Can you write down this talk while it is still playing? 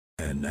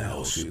And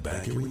now sit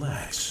back and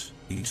relax.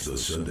 It's the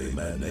Sunday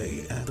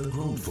Matinee at the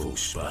Grown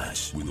Folks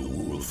Spot with the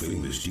world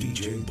famous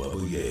DJ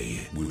Bubba Yae,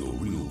 where the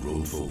real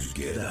grown folks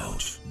get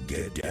out,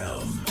 get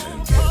down,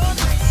 and get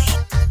loose.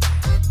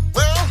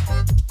 Well,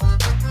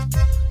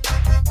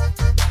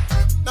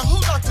 now who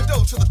locked the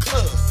door to the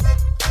club?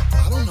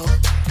 I don't know.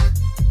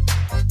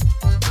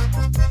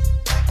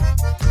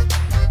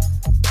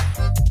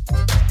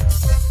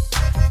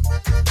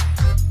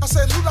 I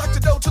said, who locked the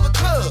door to the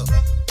club?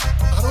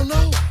 I don't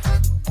know.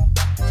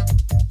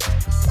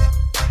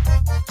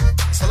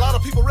 It's a lot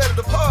of people ready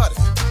to party.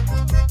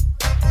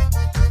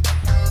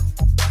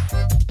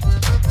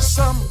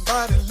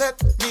 Somebody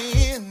let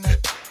me in.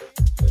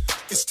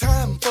 It's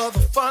time for the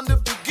fun to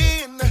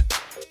begin.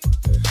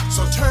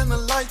 So turn the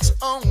lights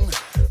on,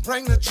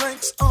 bring the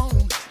drinks on,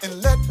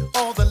 and let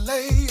all the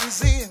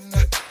ladies in.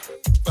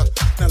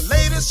 Now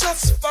ladies,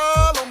 just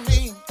follow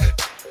me.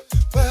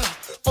 Well,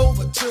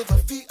 over to the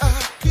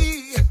VIP.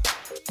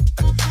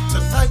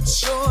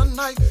 Tonight's your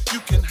night, you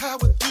can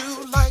have what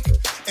you like,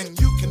 and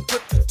you can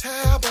put the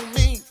tab on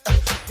me.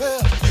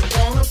 Well, you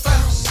wanna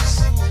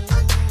bounce?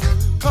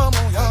 Come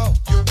on, y'all.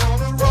 You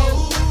wanna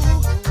roll?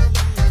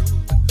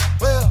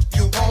 Well,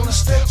 you wanna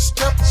step,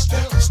 step,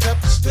 step,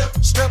 step, step,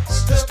 step,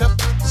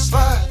 step,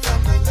 slide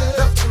from the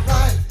left to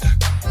right.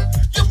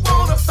 You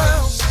wanna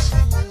bounce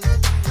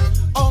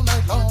all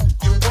night long.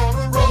 You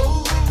wanna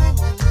roll?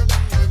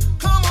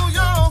 Come on,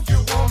 y'all. You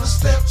wanna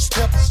step,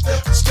 step,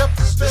 step, step,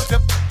 step,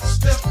 step,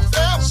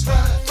 step,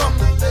 slide from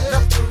the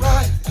left to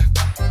right.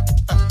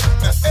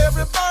 Now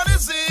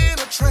everybody's in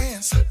a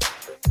trance.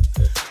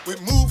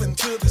 We're moving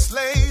to this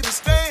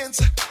latest dance.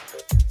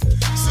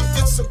 See,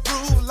 it's a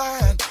groove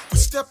line. We're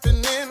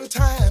stepping in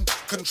time.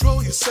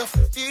 Control yourself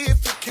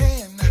if you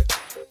can.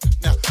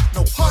 Now,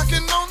 no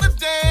parking on the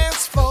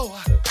dance floor.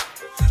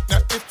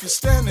 Now, if you're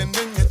standing,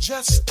 then you're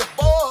just a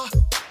bore.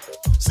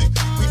 See,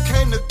 we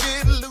came to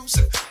get loose.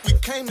 We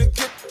came to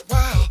get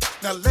wild.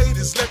 Now,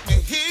 ladies, let me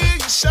hear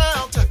you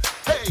shout.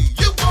 Hey,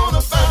 you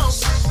wanna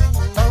bounce?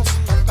 Bounce,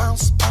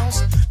 bounce,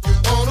 bounce. You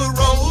wanna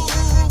roll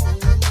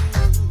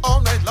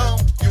all night long.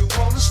 You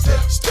wanna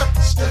step, step,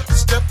 step,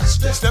 step,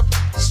 step, step,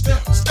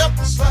 step, step,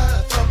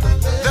 slide from the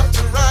left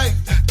to right.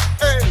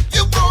 Hey,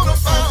 you wanna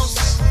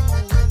bounce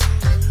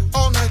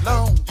all night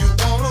long. You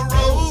wanna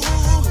roll?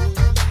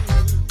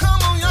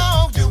 Come on,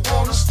 y'all. You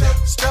wanna step,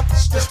 step,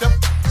 step, step,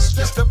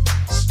 step, step,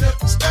 step,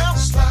 step,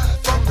 slide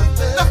from the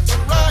left to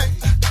right.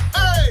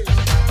 Hey.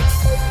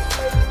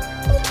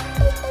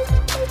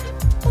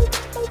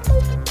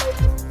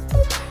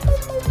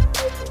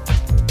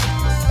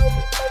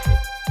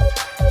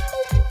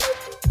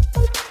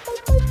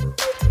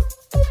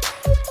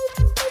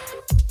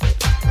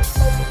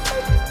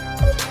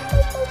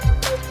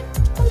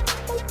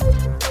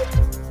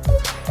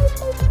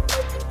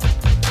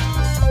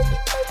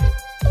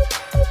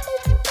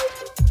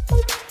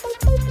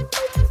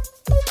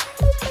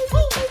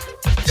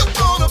 You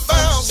wanna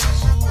bounce?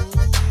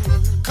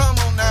 Come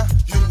on now.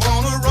 You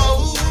wanna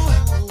roll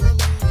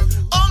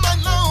all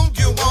night long.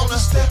 You wanna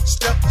step,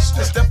 step,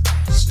 step, step,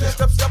 step,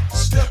 step, step,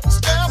 step,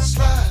 step,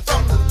 slide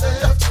from the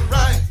left to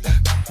right.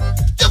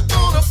 You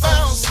wanna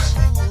bounce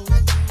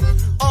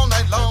all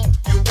night long.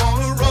 You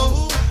wanna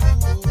roll?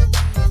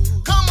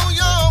 Come on,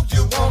 y'all.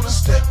 You wanna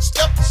step,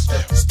 step,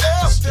 step,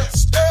 step, step,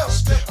 step,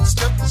 step,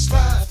 step,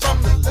 slide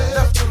from the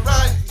left to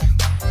right.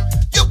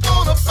 You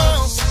wanna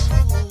bounce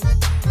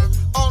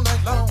all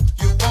night long.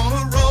 You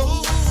wanna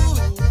roll?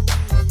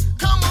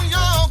 Come on,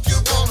 y'all. You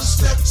wanna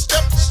step,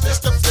 step, step,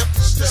 step, step,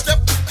 step,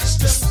 step,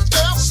 step,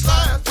 step,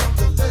 slide from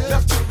the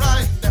left to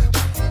right.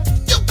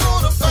 You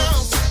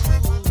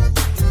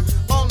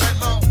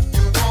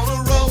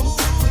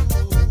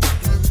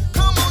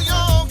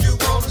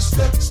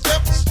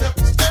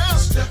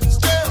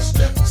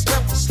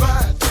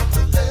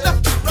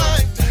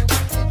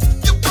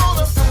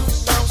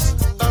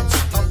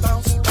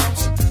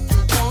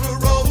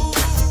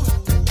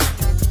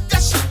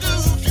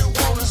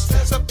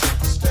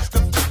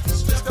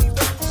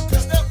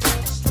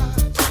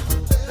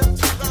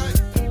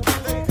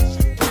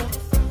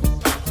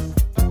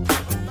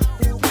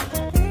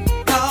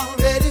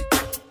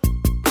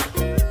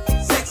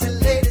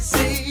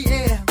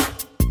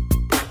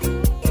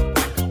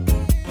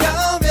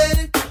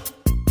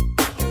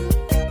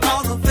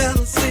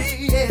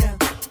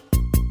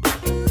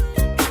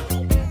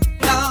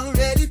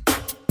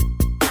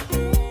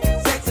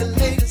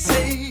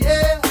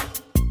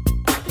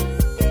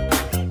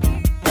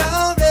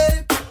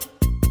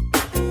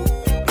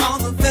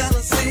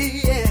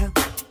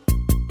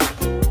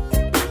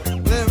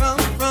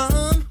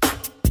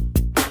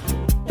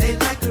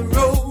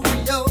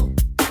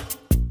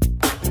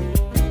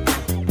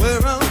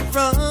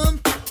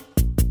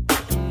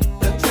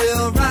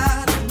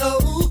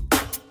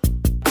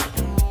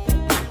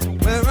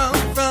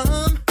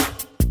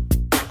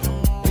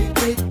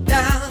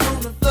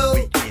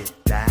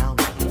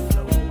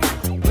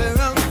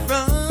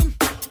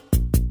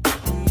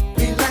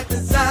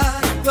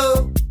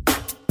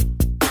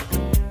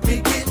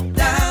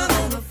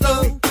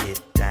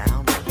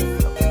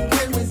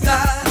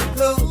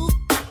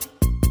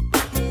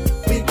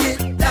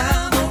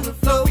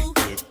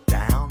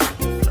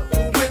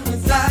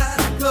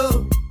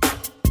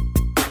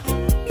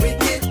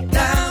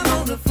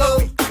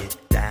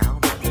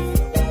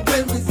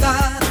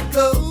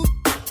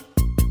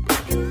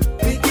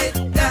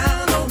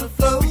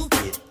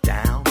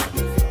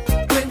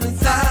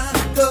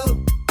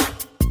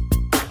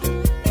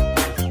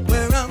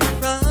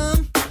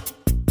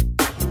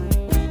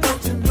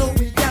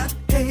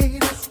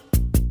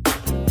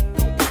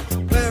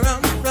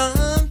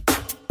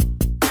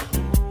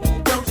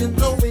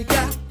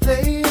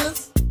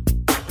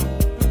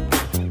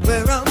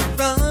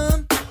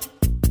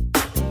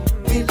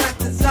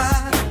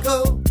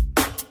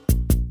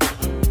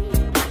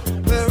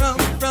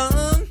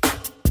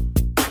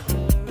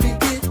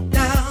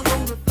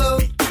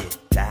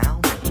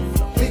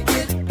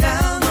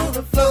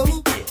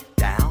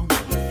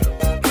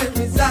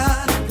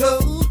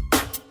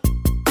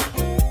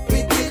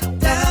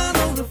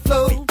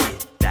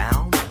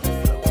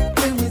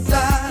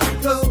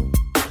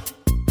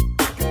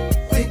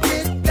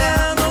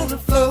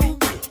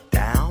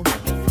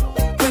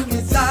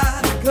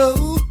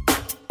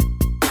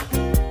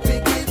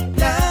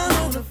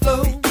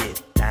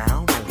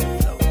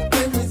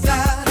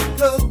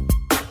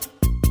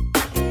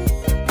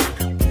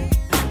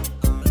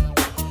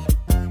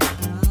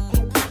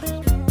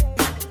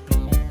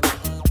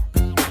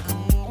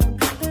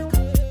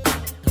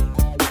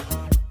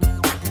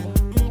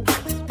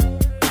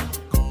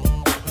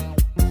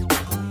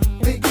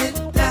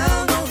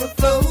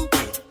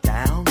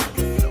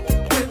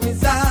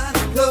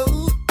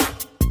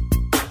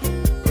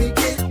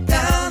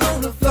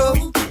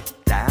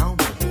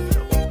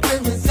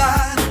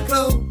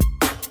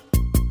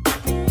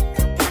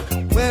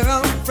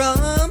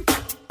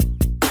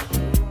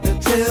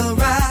Well,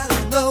 right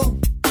low,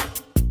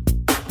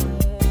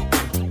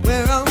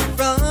 where I'm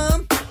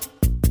from,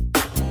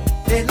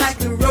 they like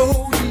the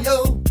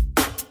rodeo.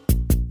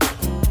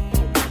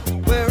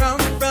 Where I'm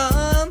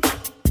from,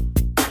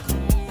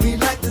 we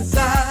like the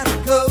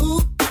zydeco.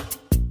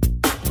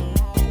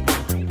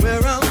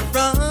 Where I'm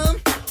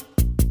from,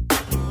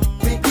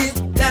 we get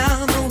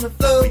down on the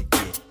floor.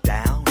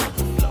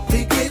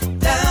 We get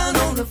down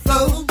on the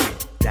floor.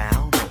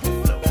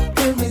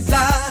 When we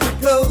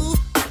zydeco,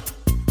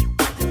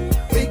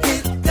 we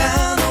get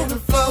down on the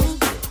floor.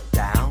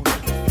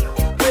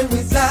 When we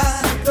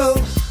zydeco,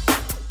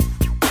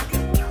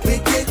 we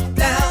get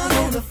down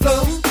on the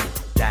floor.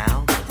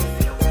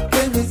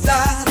 When we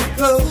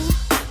zydeco,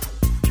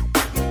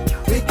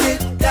 we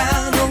get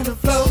down on the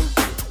floor.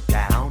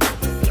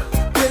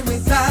 When we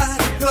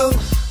zydeco,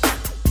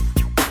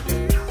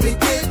 we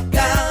get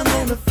down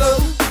on the floor.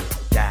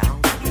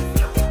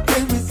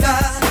 When we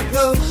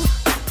zydeco,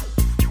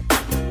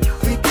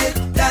 we get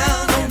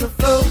down on the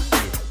floor.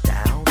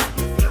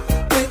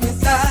 When we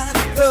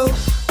zydeco.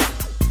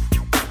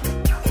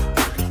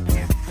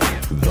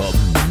 The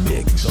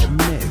mix.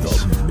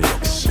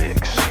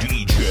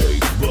 DJ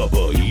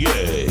Bubba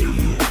Yae.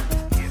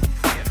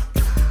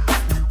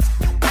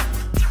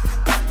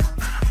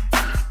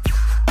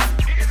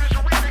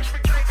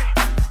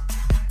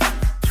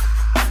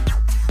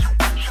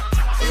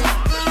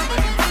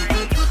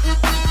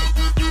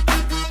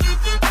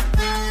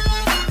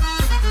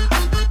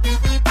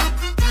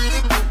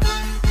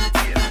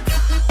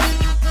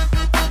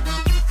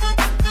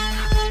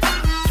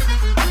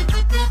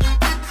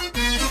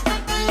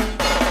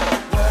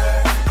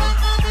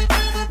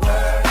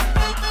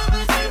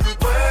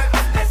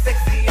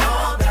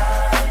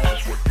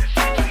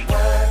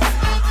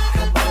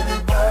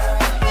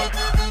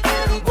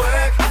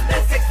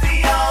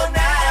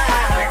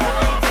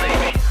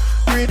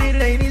 Pretty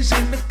ladies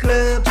in the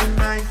club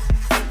tonight,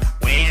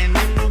 wearing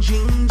them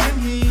jeans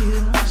and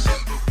heels.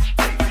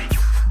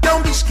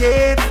 Don't be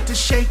scared to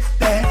shake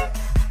that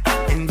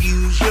and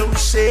use your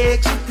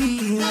sex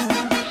appeal.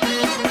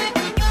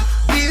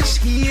 This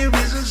here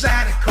is a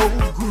zydeco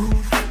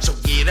groove, so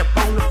get up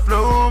on the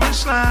floor and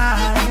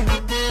slide.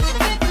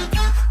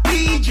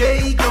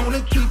 DJ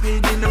gonna keep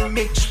it in the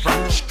mix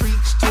from the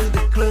streets to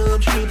the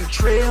clubs to the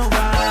trail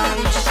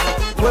rides.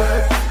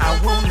 Work, I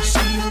wanna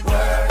see you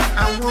work.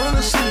 I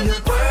wanna see you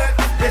work.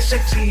 That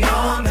sexy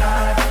all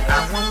night.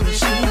 I wanna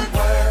see you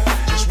work.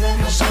 Just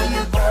wanna see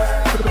you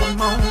work.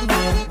 Come on and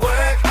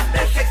work.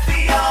 That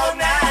sexy all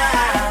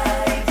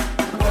night.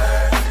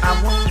 Work, I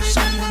wanna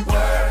see you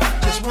work.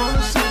 Just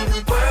wanna see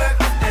you work.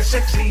 That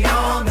sexy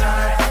all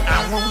night. I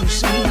wanna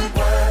see you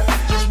work.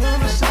 Just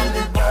wanna see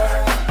you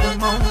work.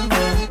 Come on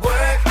and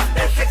work.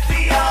 That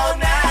sexy all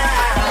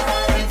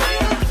night.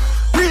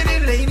 Pretty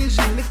ladies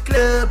in the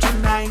club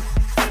tonight,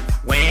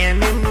 wearing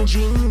them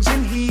jeans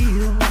and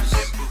heels.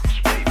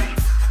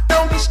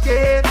 Don't be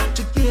scared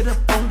to get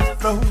up on the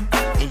floor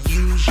and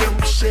use your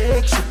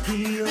sex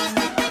appeal.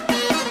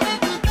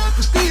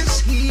 'Cause this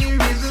here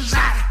is a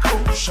zydeco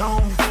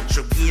song,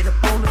 so get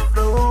up on the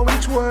floor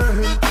and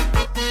twerk.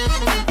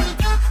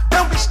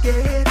 Don't be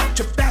scared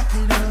to back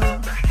it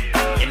up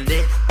and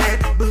let that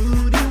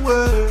booty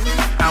work.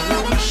 I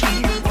wanna see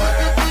you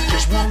work,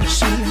 just wanna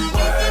see you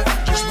work,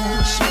 just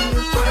wanna see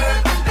you work.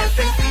 That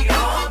sexy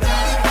all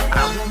night.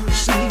 I wanna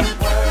see you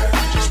work,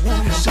 just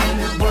wanna see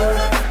you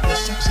work. That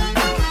sexy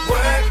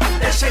work,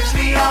 that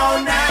sexy all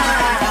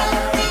night.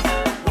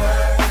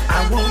 I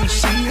wanna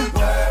see you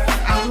work,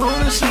 I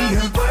wanna see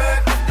you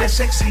work. That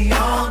sexy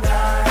all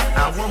night.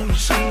 I wanna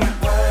see you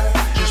work,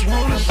 just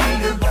wanna see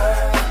you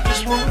work,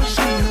 just wanna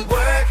see you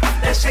work.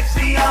 That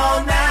sexy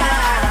all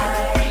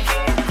night.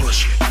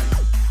 Push it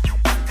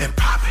and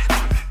pop it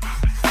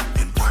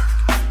and work.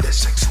 That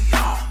sexy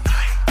all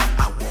night.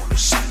 I wanna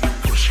see you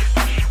push it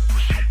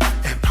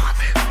and pop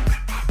it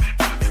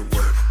and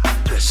work.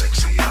 That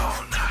sexy all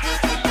night.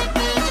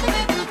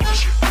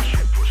 Push it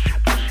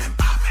and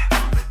pop it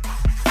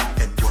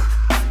and work.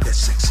 That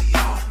sexy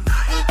all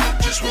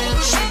night. Just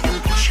wanna see you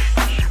push it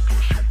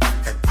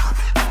and pop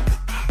it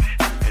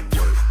and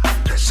work.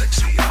 That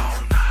sexy all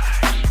night.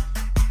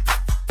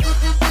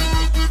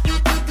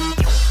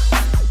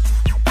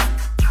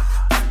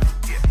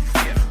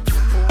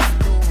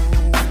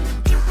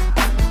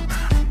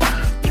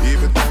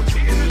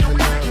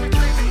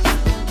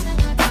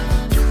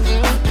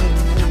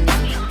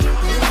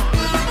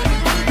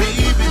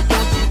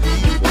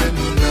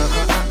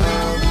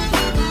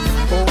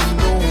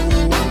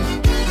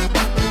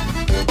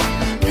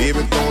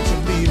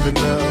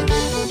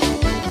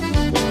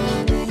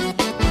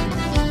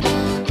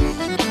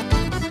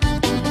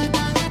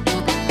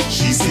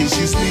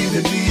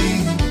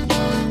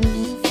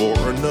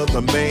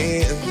 another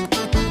man,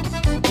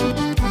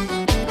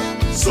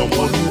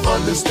 someone who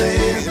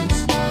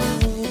understands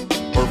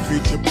her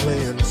future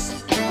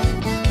plans.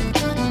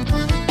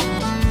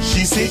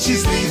 She said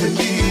she's leaving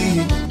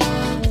me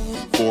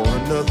for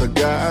another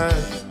guy,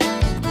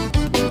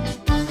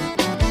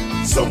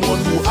 someone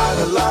who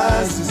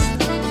idolizes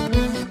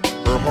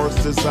her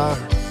heart's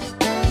desire.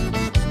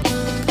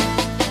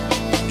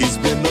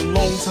 been a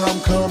long time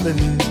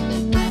coming.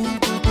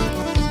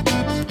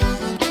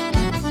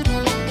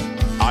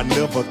 I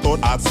never thought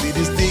I'd see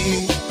this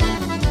day.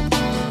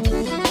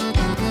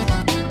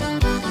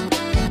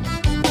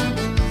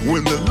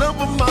 When the love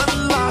of my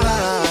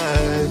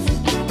life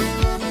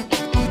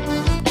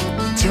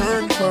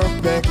turned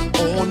her back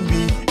on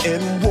me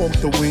and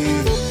walked away.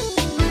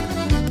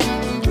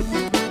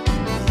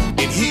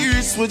 And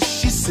here's what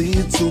she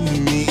said to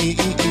me.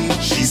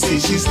 She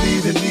said she's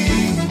leaving me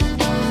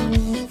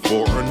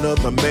for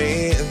another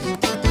man,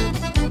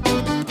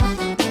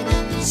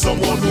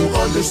 someone who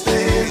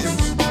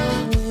understands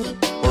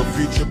her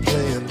future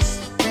plans.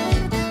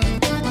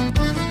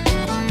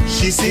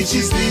 She said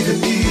she's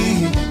leaving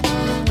me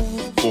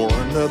for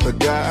another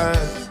guy,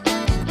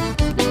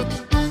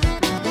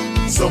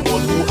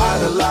 someone who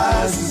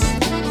idolizes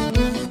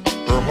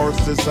her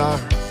heart's desire.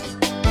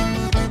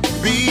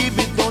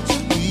 Baby, don't you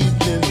leave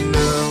me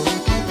now.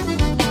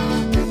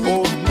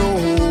 Oh no.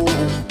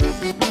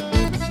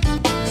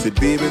 Say,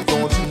 baby,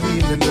 don't you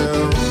leave me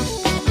now.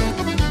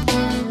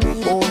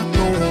 Oh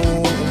no.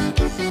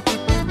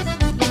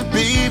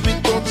 Baby,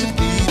 don't you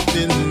leave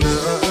me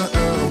now.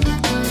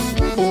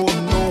 Oh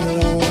no.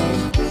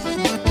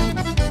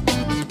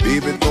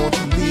 Baby, don't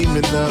you leave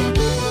me now.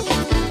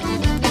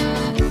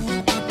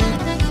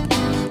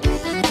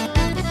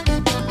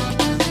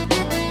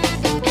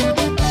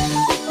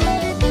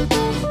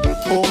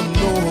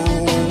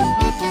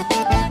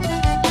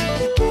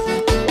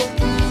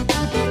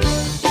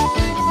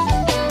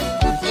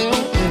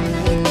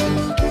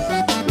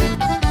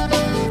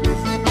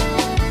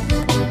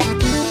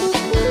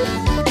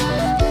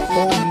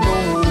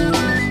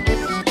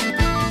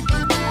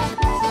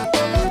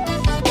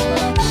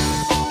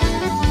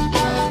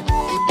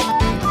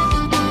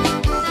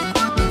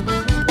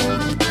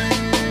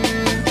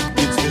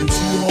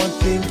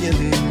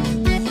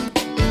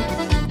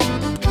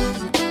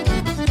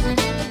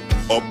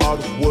 About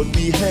what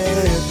we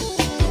had.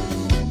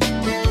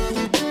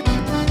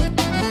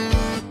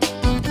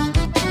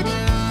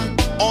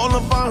 All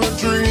of our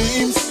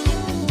dreams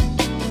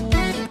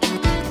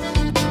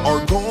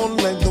are gone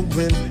like the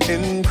wind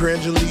and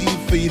gradually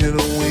fading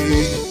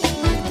away.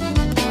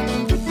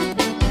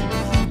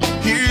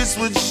 Here's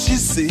what she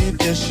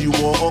said as she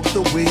walked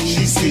away.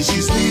 She said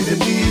she's leaving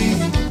me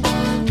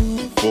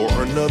for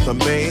another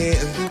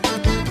man,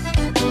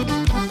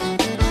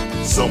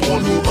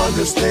 someone who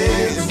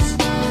understands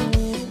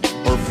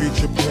her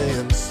future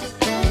plans.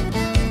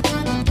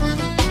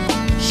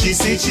 She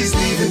said she's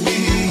leaving me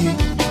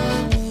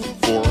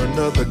for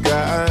another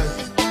guy,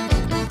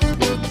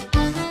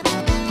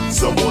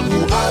 someone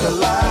who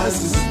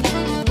idolizes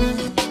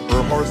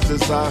her heart's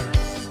desire.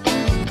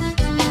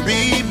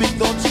 Baby,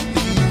 don't you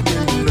leave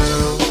me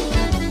now.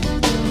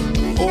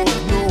 Oh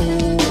no.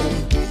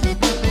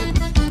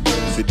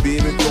 Say,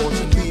 baby, don't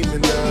you leave me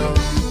now.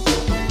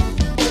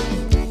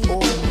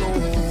 Oh no.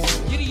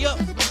 Giddy up,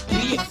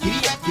 giddy up,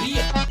 giddy up, giddy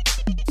up.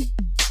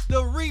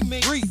 The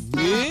remix.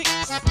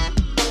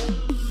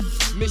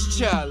 Miss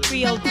Charlie,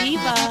 Rio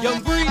Diva,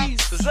 Young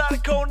Breeze,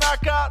 Zydeco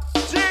knockout,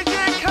 DJ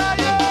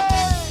Kanye.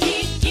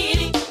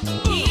 Giddy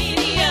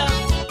up.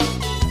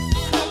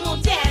 Come on,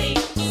 daddy,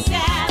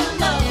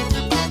 saddle up.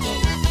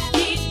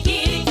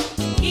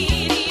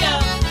 Giddy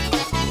up.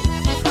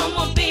 Come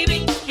on,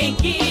 baby, can't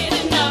get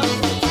enough.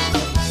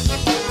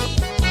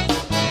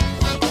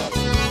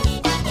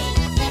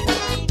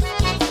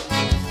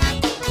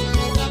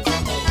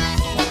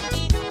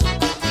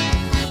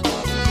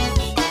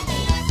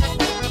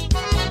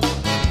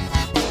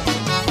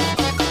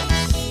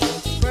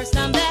 First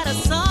time that I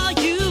saw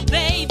you,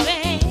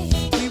 baby,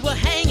 we were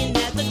hanging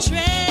at the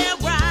trail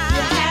ride.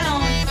 You had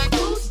on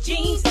loose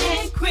jeans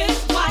and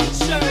crisp white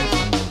shirt.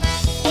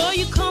 Boy,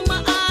 you caught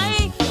my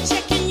eye,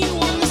 checking you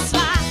on the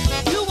slide.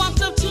 You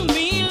walked up to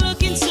me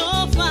looking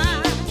so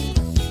fine.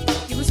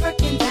 You was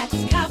working that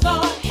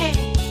cowboy hat.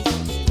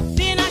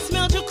 Then I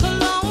smelled your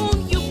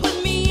cologne. You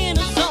put me in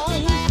a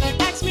zone.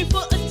 Asked me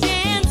for a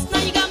dance. Now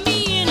you got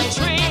me in a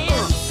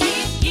trance.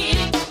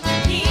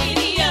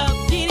 Giddy up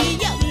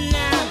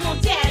now. Come on,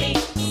 daddy,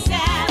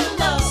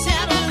 saddle up.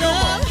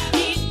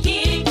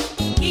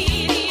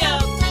 Giddy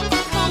up.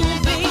 Come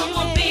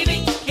on, baby,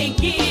 can't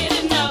get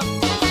enough.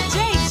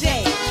 JJ.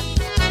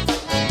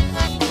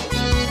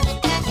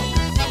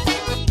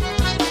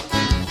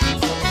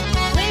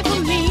 Play for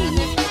me.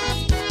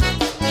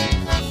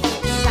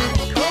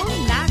 Zydeco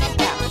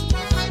knockout.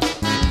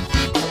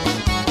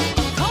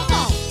 Come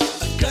on.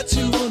 Got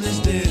you on this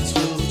dance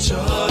floor,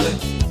 Charlie.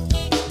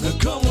 Now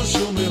come on,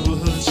 show me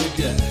what you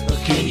got.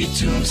 Can you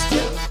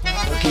two-step?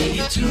 Can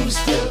you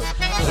two-step?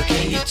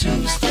 Can you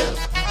two-step?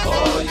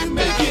 Oh, you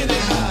making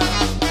it hot.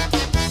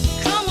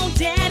 Come on,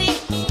 daddy,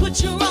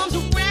 put your arms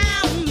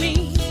around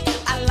me.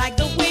 I like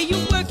the way you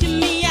working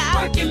me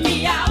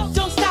out.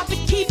 Don't stop it,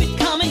 keep it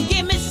coming,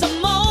 give me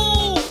some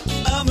more.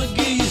 I'ma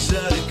give you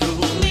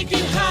Zydeco. Make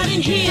it hot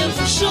in here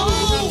for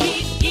sure.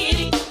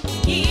 Giddy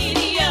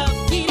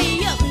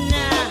up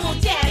now. Come on,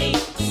 daddy,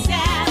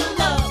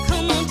 saddle up.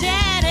 Come on,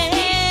 daddy.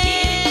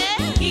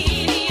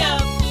 Giddy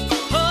up.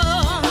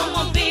 Oh, come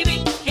on,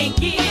 baby, can't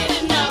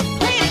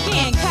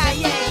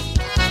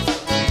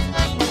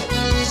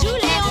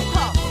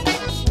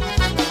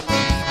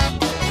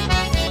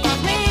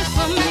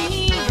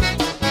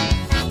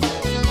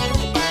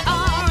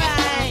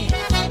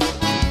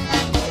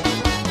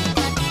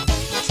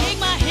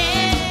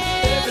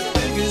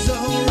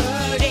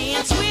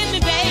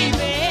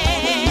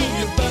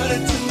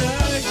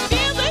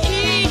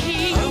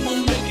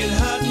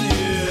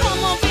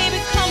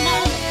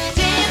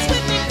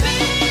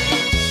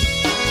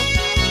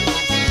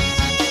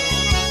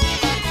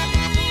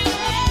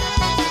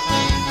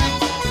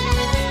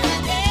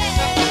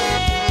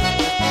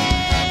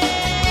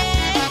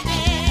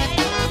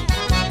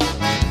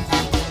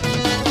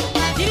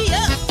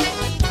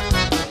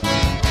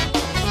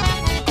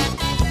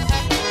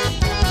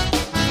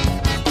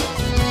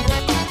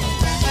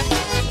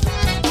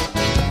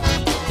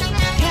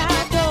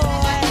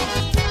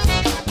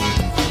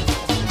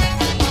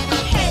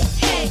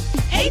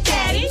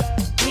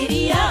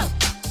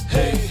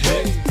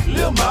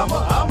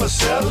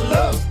settle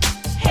up.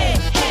 Hey,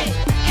 hey,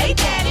 hey,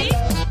 daddy,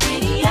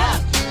 giddy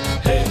up.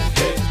 Hey,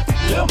 hey,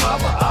 yeah,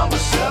 mama, I'ma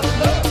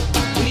settle up.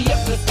 Giddy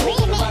up, let's go.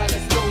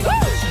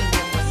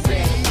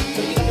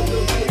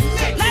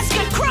 Let's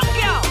get crunk,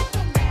 y'all.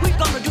 We're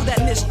gonna do that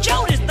Miss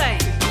Jonas thing.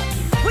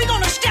 We're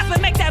gonna step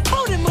and make that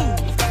booty move.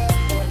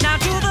 Now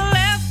to the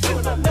left,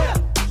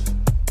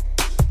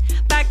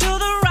 back to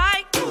the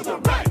right,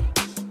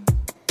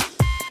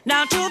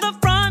 now to the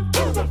front,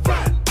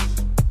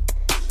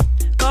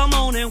 come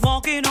on and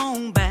walk it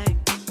on back.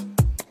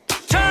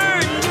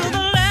 Turn to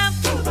the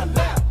left,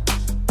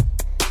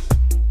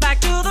 back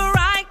to the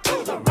right,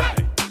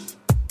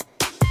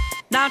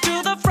 now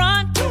to the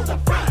front,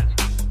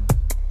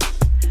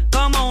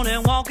 come on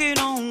and walk it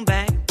on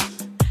back.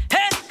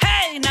 Hey,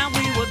 hey, now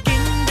we were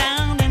getting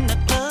down in the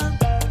club,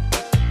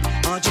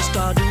 or just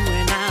start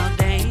doing our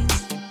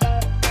dance.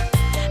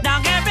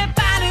 Now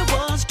everybody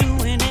was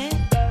doing it,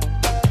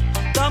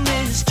 the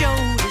Miss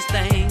Jonas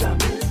thing.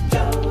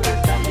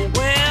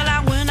 Well,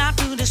 I went out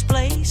to this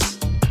place,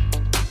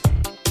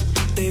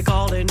 they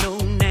call it no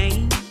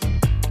name.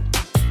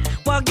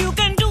 Well, you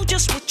can do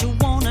just what you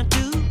wanna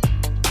do,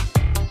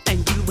 and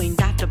you ain't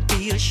got to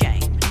be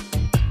ashamed.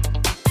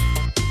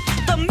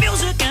 The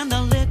music and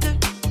the liquor,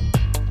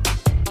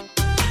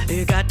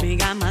 it got me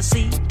on my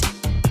seat,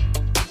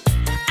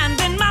 and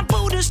then my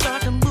booty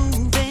started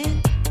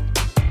moving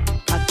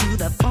to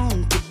the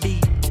funky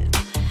beat.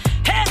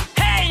 Hey,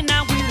 hey,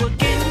 now we were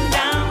getting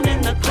down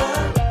in the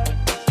club,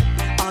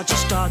 or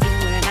just start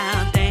doing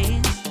our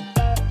dance.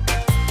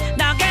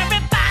 Now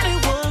everybody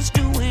was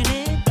doing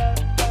it,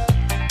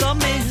 the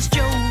Miss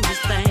Jonas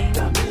thing.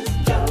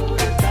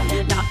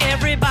 Now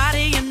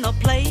everybody in the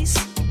place,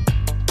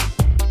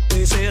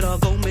 they said, "Oh,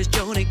 go Miss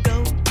Jonas,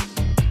 go."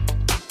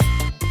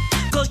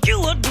 'Cause you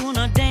were doing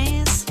a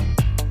dance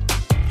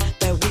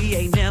that we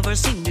ain't never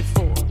seen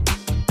before.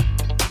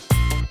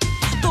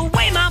 The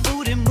way my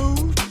booty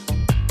moved,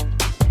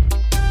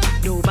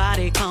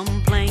 nobody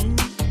complained.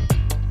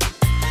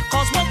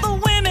 'Cause both the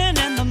women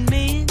and the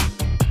men,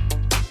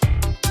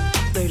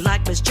 they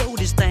like Miss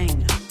Jonas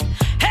thing.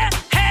 Hey,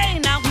 hey,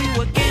 now we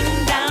were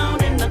getting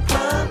down in the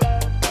club,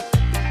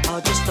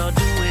 or just start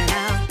doing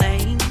our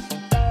thing.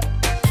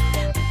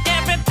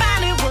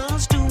 Everybody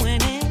was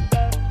doing it,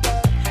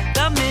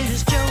 the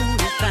Miss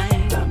Jonas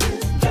thing.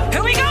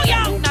 Here we go,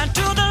 y'all. Now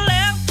to the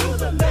left.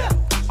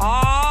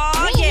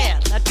 Oh, yeah.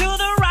 Now to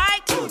the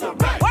right.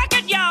 Work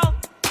it, y'all.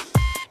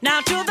 Now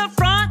to the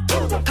front.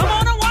 Come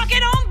on and walk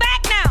it on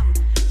back now.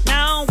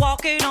 Now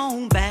walk it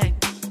on back.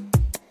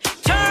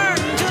 Turn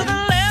to the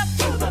left.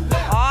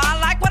 Oh, I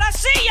like what I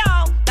see,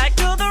 y'all. Back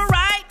to the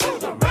right.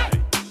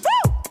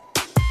 Woo!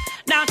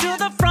 Now to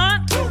the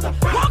front.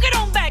 Walk it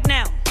on back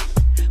now.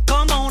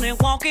 Come on and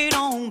walk it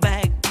on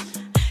back.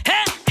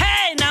 Hey,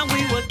 hey, now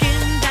we were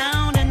getting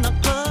down in the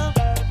club,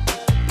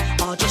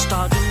 or just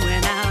start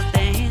doing our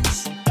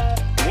dance.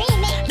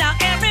 Now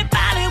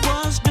everybody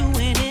was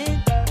doing it,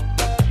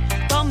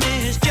 the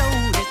Miss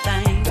Jonas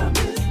thing.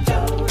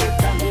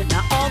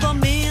 Now all the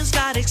men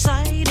got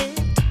excited,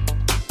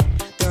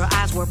 their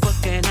eyes were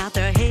poking out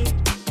their head.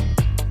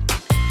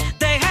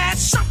 They had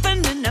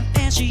something in their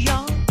pants,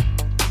 y'all,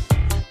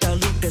 that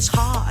looked as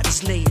hard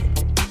as lead.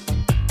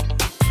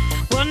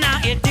 Well, now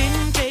it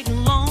didn't take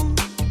long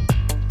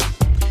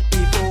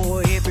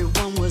before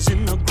everyone was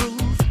in the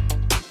groove,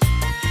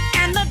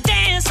 and the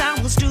dance I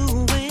was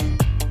doing,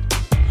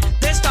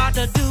 they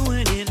started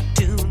doing it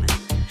too.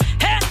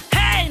 Hey,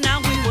 hey, now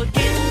we were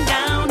getting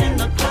down in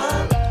the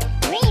club,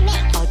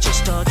 or just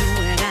start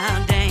doing our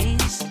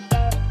dance.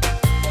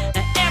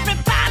 And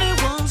everybody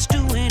was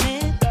doing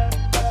it,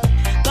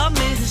 the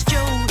Miss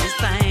Jonas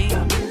thing.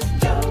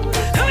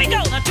 Here we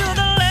go, now to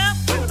the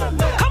left.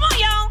 Come on,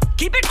 y'all,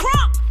 keep it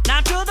crunk.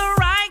 Now to the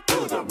right.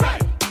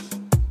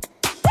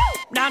 Woo!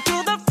 Now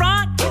to the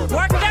front.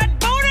 Work that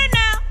booty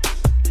now.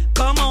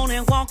 Come on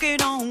and walk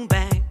it on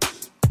back.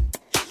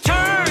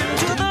 Turn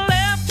to the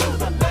left.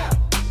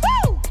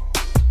 Woo!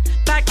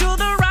 Back to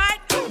the right.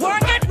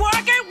 Work it,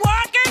 work it,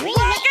 work it,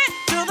 work it.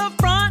 To the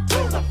front.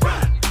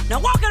 Now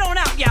walk it on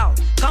out, y'all.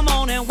 Come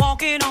on and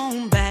walk it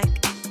on back.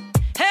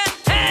 Hey,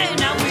 hey,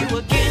 now we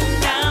were getting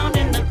down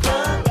in the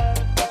club,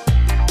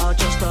 or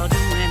just start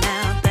doing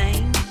our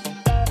thing.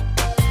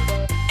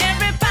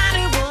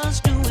 Everybody was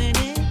doing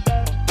it,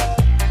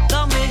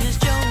 the Miss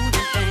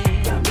Jonas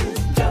thing.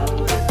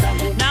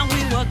 Now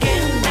we were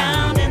getting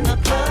down in the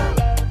club,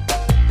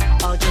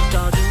 or just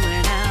start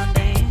doing our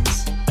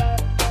dance.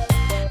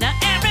 Now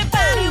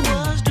everybody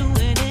was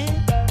doing it,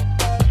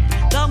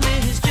 the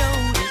Miss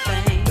Jonas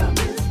thing.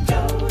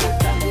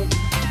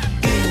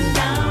 Getting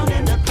down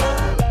in the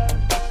club,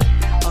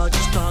 or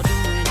just start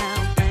doing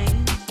our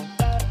thing.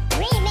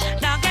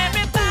 Now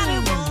everybody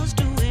was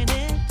doing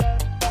it,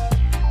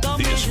 the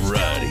This Miss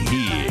right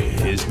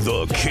here is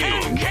the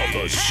king of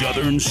the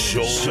Southern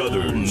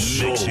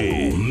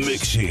Soul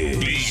mixing.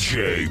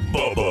 DJ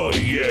Bubba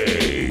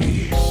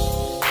Yae.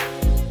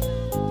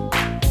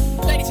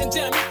 Ladies and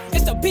gentlemen,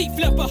 it's the beat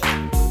flipper.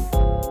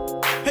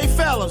 Hey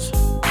fellas,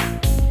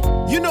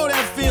 you know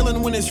that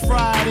feeling when it's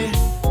Friday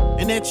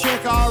and that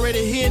check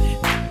already hit,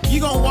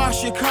 you gonna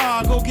wash your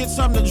car, go get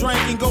something to drink,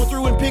 and go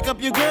through and pick up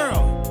your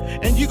girl.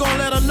 And you gonna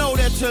let her know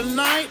that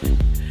tonight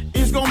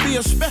is gonna be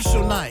a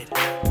special night.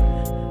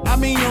 I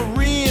mean a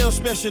real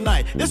special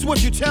night. This is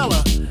what you tell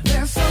her.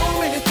 There's so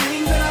many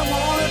things that I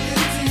wanna do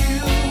to you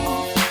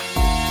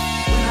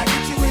when I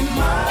get you in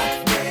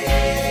my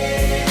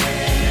bed.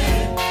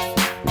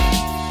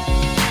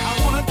 I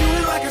wanna do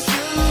it like I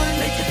should,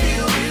 make you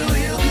feel real,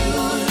 real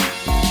good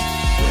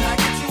when I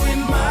get you in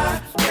my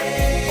bed.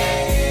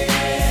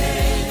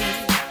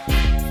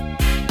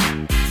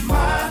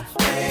 My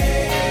bed.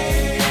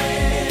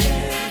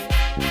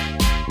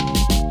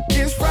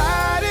 It's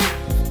Friday,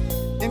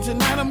 and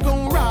tonight I'm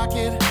gonna rock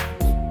it.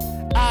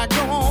 I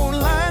go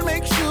online,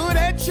 make sure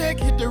that check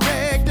hit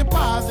direct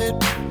deposit.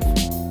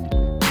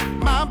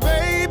 My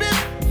baby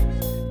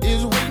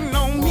is waiting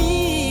on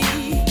me.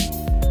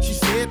 She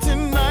said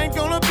tonight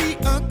gonna be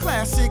a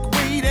classic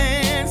wait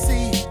and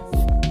see.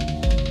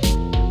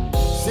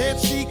 Said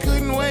she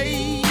couldn't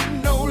wait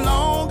no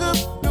longer,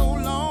 no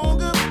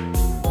longer.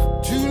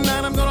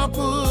 Tonight I'm gonna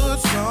put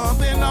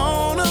something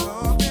on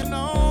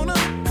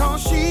her,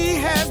 cause she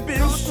has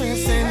been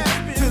stressing.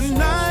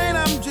 Tonight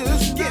I'm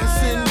just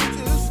guessing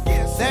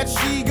that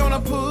she gonna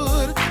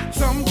put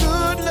some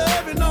good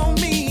loving on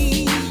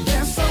me.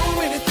 There's so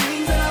many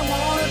things that I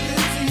wanna do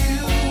to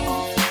you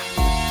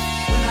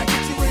when I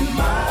get you in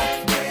my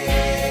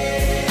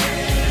bed.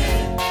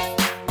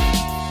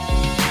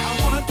 I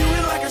wanna do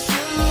it like I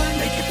should,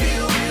 make you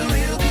feel real,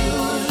 real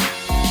good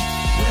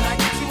when I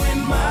get you in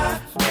my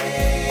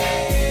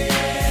bed.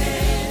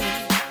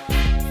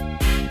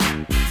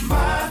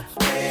 My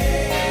bed.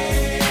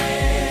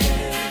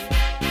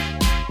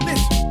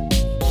 Listen.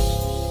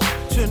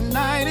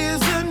 Tonight is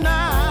the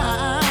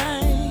night.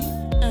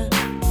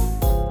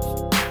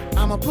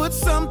 I'ma put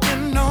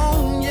something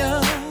on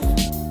ya.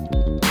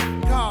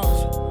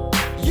 Cause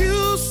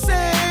you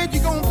said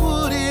you gon'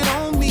 put it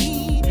on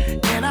me,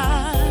 and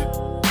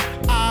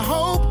I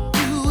hope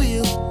you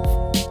will.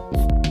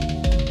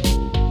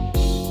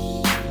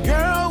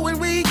 Girl, when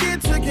we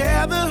get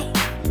together,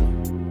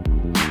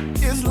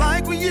 it's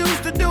like we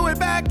used to do it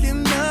back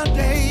in the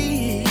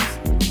days.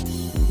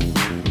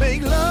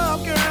 Make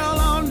love, girl,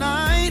 all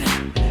night.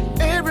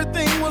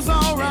 Everything was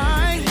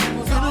alright.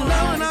 Good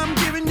loving, I'm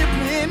giving you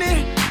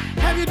plenty.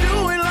 Have you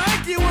doing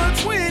like you were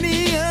 20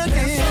 again?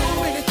 There's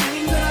so many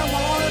things that I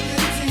wanna do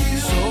to you.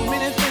 So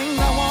many things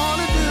I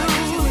wanna do.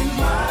 In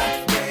my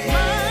bed,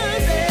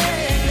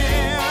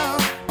 yeah,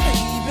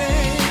 baby.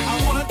 I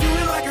wanna do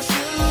it like I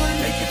should,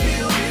 make you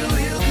feel real,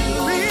 real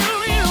good, real,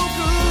 real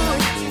good.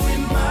 You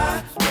in my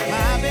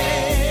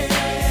bed,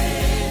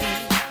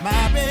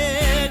 my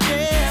bed,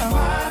 yeah,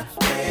 my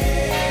bed.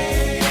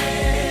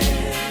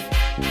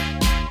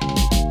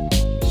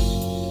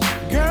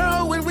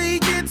 Girl, when we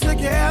get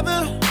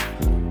together,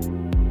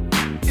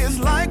 it's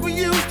like we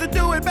used to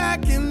do it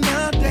back in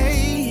the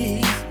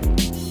days.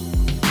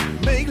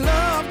 Make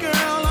love,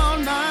 girl, all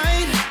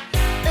night.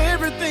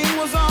 Everything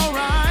was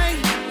alright.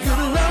 Good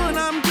loving,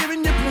 I'm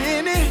giving you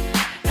plenty.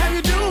 Have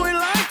you doing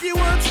like you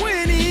were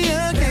 20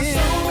 again? There's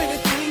so many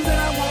things that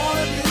I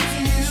wanna do to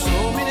you. So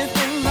many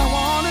things I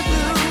wanna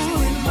do.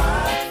 In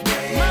my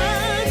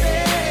bed,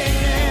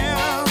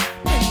 yeah,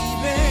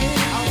 baby.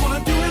 I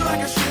wanna do it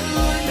like I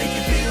should, make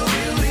you feel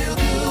real, real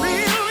good,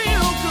 real,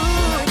 real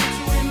good.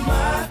 You in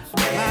my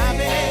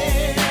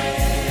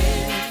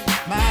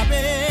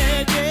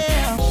bed,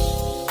 yeah.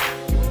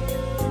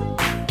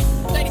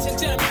 Ladies and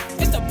gentlemen,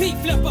 it's the beat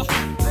flipper.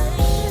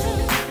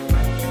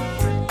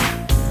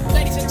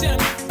 Ladies and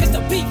gentlemen, it's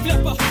the beat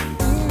flipper.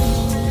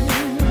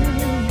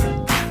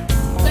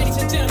 Ladies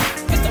and gentlemen,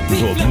 it's the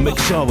beat The flipper.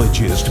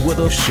 mixologist with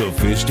a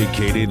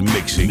sophisticated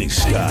mixing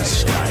style.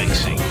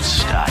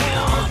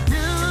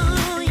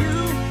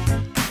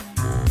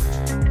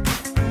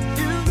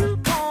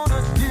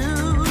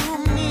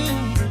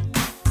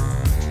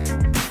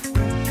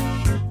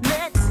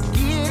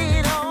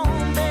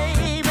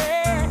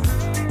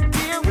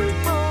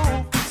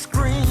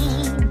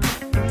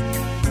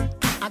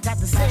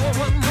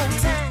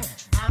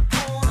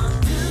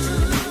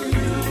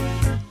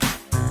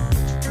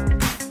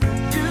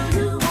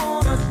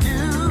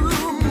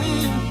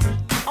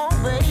 Oh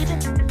baby,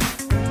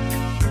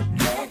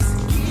 let's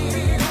get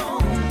it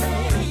on.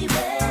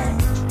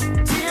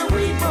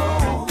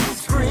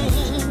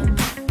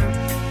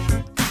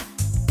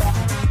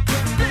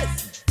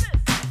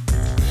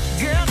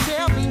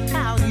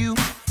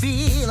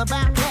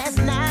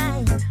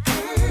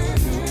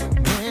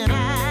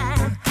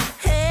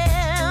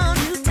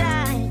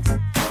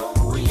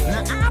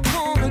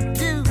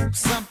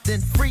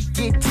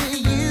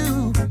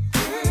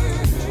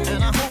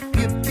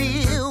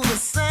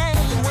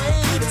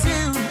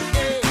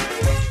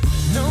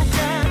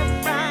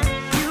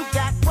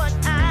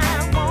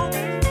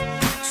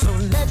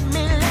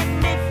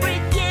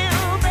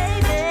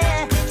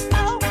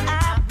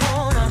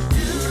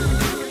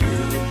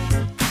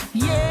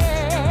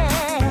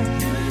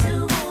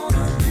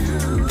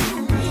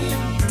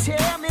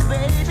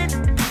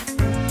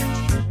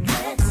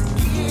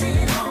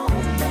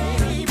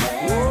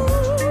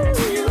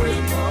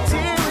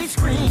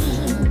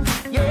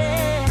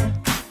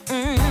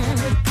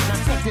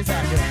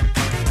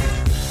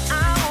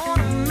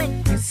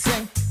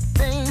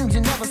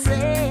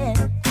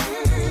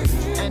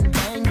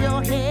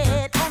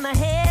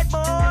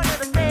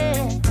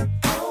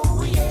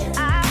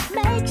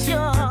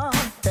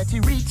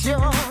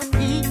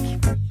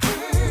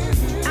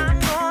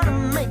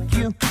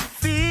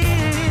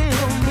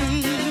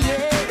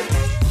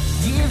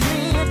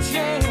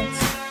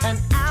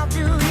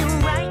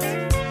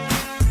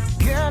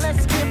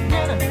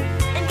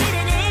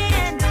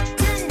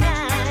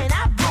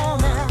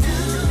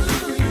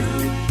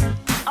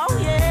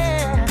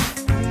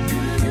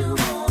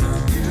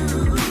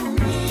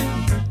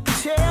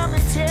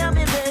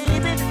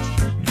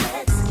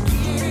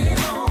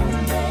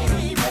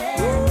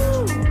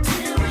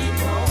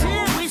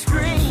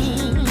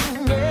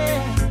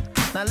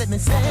 Now let me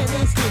say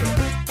this here.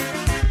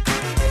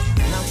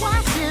 Now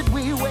why should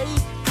we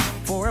wait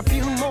for a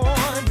few more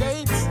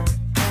dates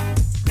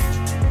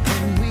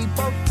when we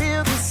both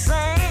feel the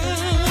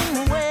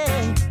same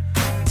way?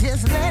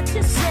 Just let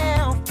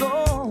yourself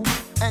go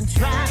and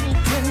try me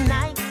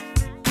tonight.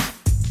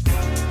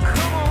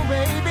 Come on,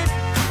 baby.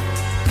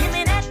 Give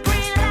me that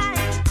green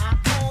light. I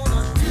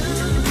wanna do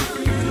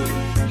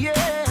you.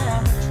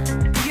 Yeah,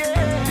 yeah.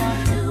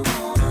 You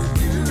wanna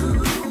do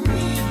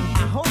me.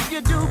 I hope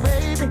you do,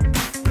 baby.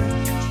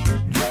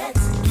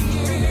 Let's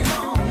get it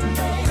on,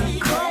 baby.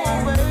 Come on,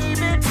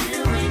 baby.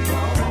 Till we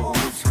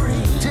both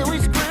scream. Till we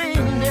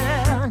scream,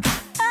 yeah.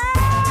 Oh,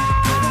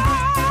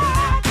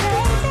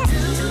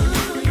 baby.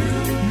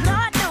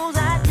 Lord knows I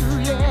do,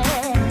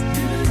 yeah.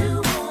 Do you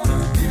wanna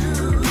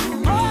do me?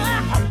 Oh, I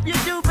hope you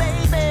do,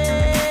 baby.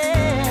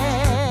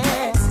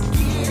 Let's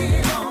get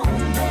it on,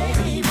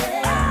 baby.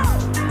 Oh,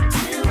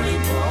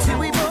 till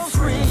we both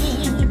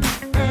scream.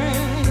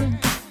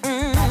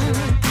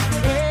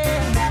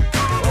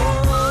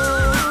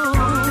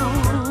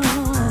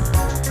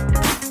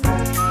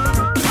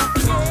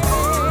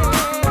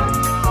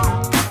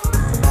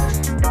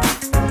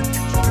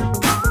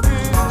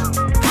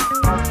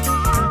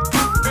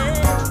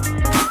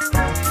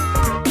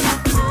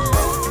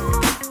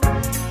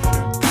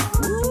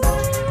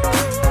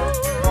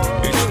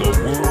 It's the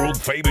world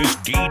famous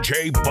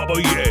DJ Bubba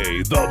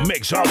Yae, the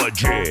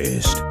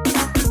mixologist.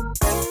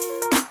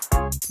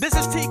 This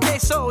is TK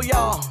Soul,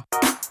 y'all.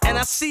 And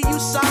I see you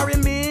sorry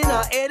men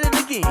are at it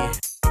again.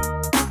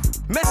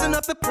 Messing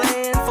up the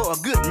plan for a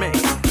good man.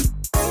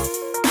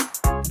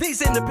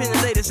 These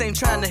independent ladies ain't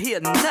trying to hear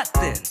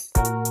nothing.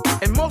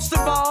 And most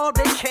of all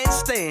they can't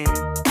stand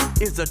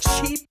is a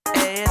cheap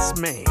ass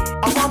man.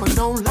 A woman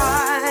don't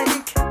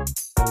like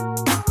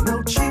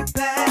no cheap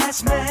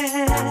ass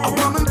man. A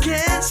woman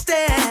can't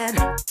stand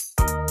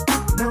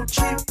no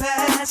cheap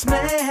ass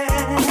man.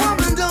 A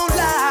woman don't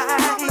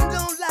like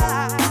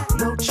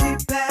no cheap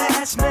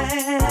ass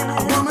man.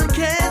 A woman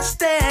can't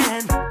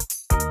stand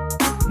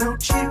no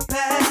cheap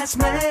ass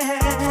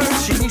man.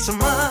 First she needs some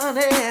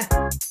money.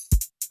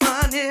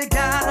 Money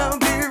gotta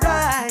be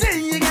right.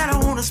 Then you gotta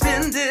wanna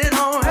spend it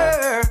on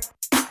her.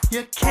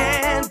 You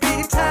can't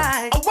be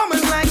tight. A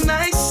woman like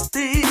nice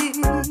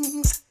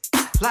things,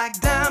 like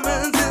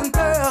diamonds and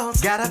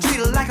pearls. Gotta treat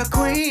her like a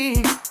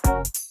queen.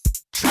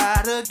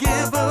 Try to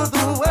give her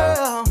the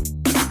world.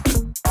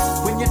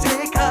 When you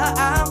take her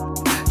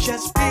out,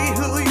 just be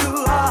who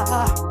you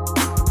are.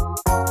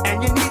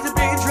 And you need to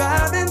be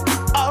driving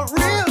a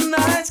real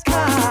nice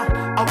car.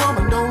 A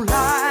woman don't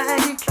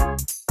like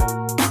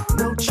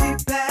no cheap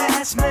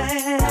ass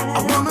man.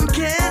 A woman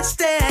can't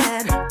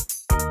stand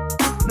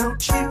no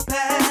cheap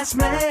ass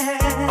man.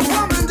 A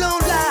woman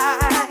don't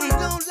like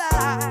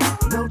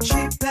no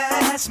cheap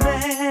ass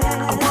man.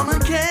 A woman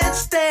can't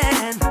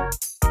stand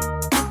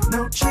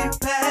no cheap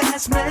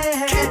ass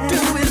man. Keep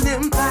doing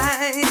them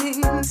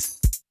things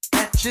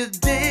that you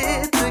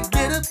did to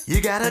get her.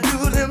 You gotta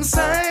do them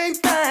same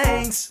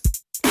things.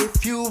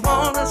 If you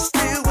wanna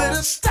stay with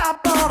her,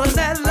 stop all of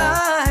that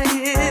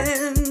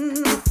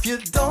lying. If you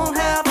don't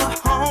have a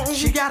home,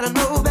 she gotta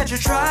know that you're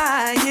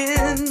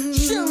trying.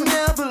 She'll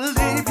never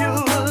leave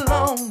you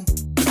alone.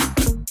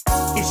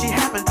 If she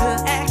happen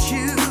to ask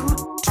you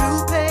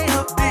to pay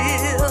a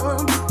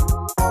bill,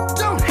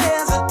 don't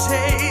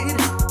hesitate,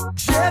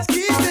 just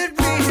keep it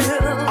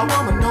real. A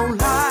woman don't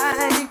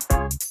like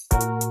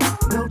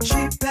no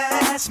cheap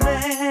ass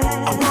man.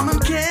 A woman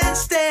can't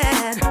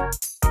stand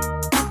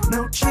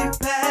no cheap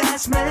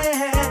ass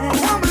man. A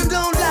woman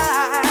don't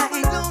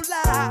like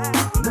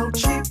no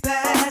cheap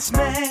ass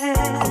man.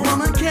 A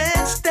woman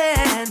can't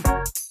stand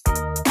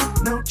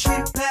no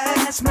cheap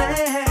ass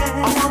man.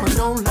 A woman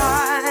don't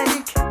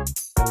like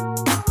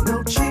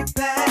no cheap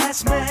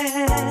ass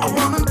man. A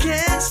woman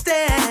can't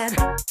stand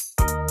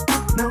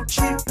no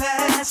cheap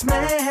ass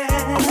man.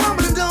 A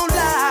woman don't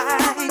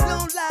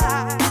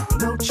like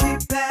no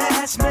cheap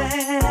ass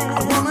man.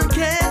 A woman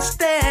can't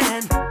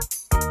stand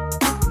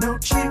no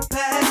cheap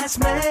ass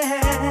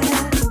man.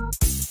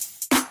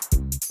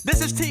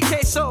 This is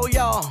TK Soul,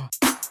 y'all.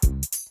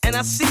 And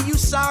I see you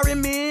sorry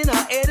men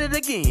are at it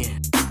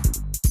again.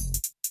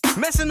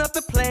 Messing up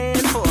the plan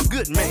for a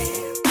good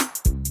man.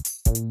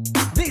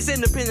 These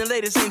independent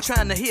ladies ain't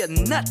trying to hear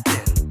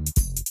nothing.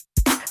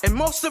 And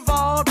most of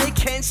all they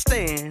can't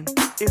stand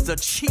is a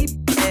cheap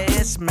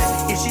ass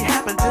man. If she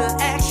happen to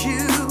ask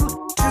you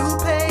to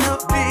pay a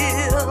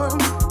bill,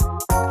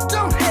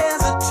 don't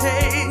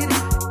hesitate,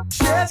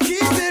 just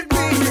keep it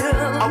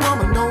real. A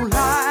woman don't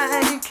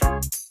like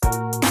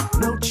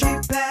no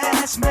cheap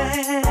ass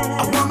man.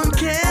 A woman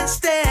can't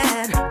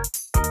stand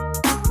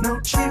no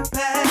cheap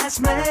ass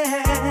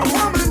man. A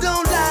woman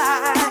don't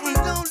like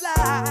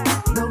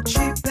no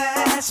cheap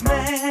ass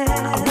man.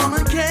 A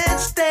woman can't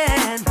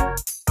stand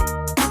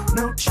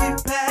no cheap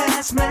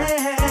ass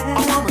man.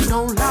 A woman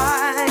don't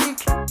like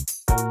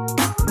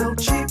no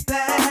cheap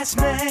ass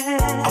man.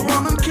 A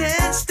woman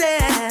can't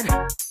stand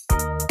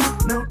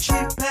no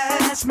cheap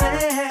ass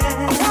man.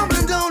 A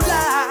woman don't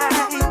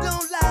like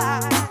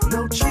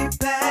no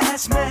cheap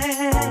ass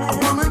man.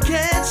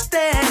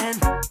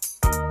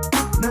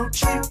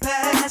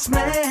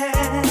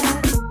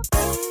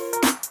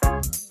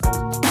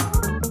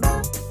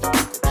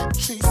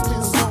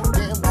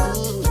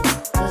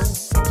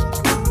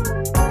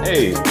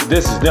 Hey,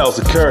 this is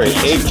Nelson Curry,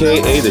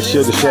 aka the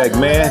Sugar Shack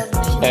Man,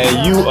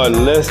 and you are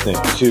listening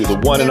to the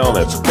one and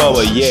only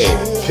Bubba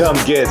Yae. Come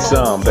get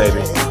some,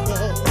 baby.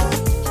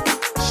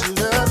 She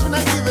loves when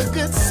I give her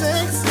good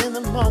sex in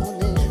the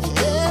morning.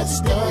 Yes,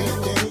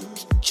 day,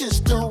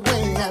 just the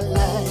way I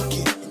like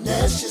it. And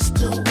that's just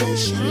the way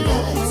she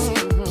likes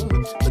it.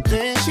 But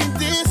then she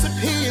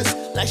disappears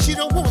like she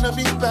don't wanna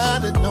be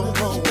bothered no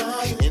more.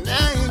 And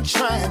I ain't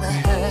trying to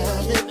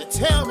have it.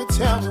 Tell me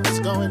what's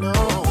going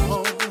on.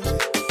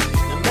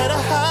 No matter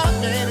how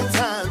many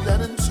times I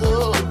done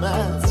told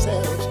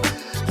myself,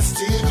 I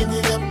still get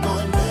it up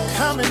going back,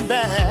 coming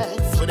back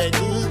for that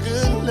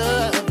good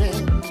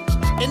loving.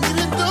 And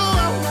even though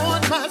I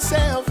want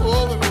myself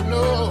over and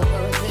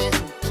over again,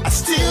 I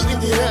still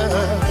get it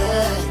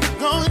up,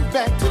 going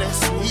back to that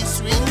sweet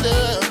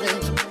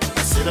loving.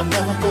 I said I'm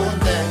never going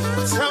back. I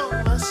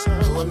told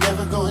myself I'm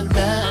never going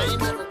back.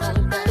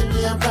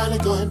 Maybe I'm probably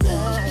going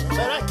back,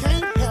 but I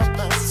can't help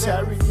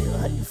myself.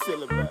 How you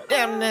feel about it?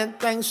 Damn, that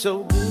thing's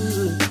so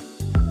good,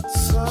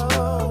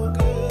 so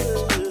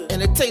good,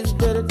 and it tastes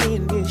better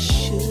than it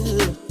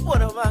should.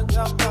 What have I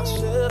got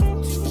myself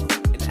into?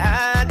 And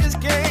I just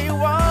can't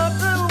walk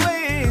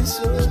away.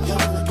 So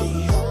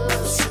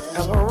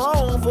I'm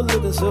wrong for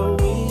looking so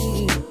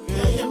weak.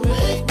 Yeah, you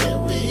make me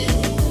weak.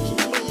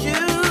 You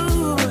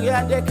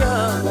got that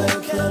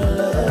comeback kind of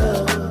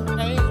love.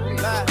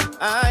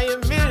 I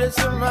admit it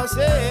to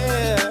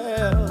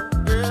myself,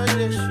 girl,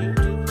 yes you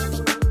do.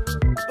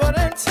 But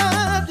in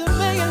time to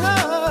make it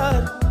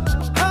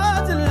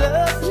hard to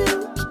love you,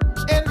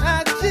 and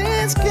I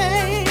just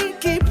can't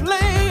keep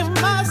playing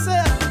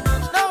myself.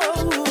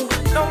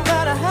 No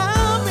matter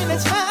how many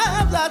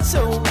times I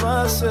told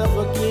myself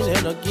again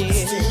and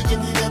again, still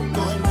getting up,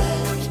 going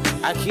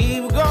back. I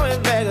keep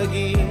going back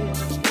again,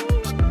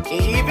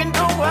 even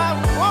though I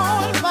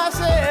want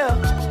myself.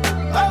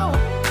 Oh,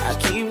 I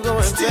keep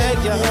going back,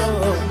 yo.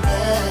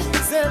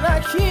 Said I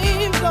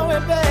keep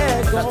going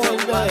back,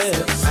 going back.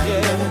 Yeah. I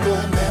ain't never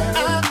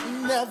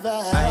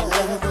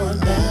going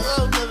back.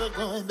 I'm never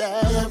going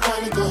back. I'm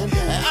probably going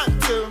back. I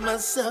tell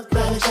myself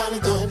that I'm probably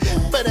going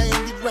back, but I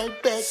ain't get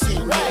right back. See,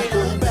 right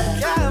going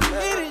back. Yeah, I'm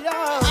it,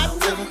 y'all. I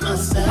tell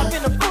myself I've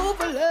been a fool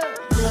for love.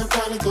 Yeah, I'm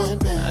probably going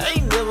back. I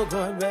ain't never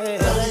going back,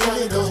 but I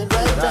ain't going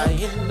back. I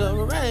ain't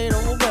never right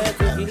on back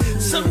again.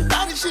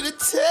 Somebody should have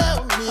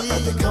told me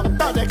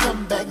about that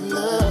comeback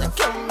love.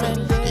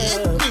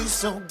 It be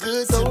so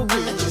good to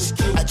me.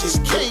 I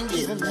just can't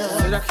get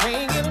enough. I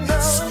can't get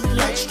enough. Sweet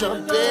like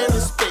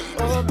strawberries,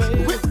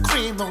 baby, with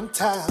cream on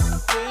top.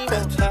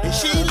 And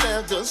she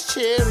loves those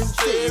cherries,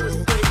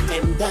 baby,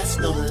 and that's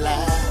no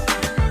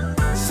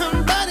lie.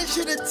 Somebody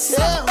should have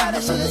told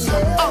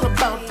me all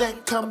about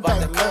that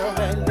comeback love.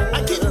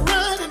 I keep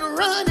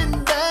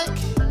running back,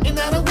 and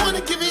I don't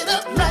wanna give it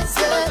up like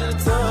that.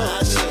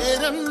 I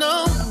should have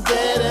known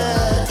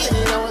better.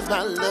 It was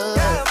my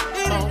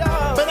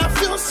love, but I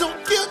feel so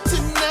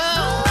guilty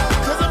now,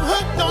 'cause I'm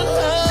hooked on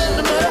her.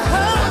 No matter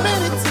how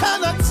many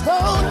times I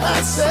told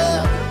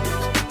myself,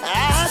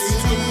 I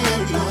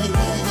still going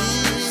back.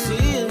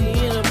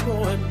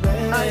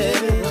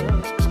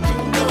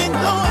 Even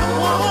though I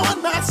want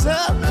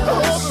myself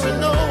over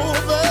and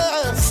over,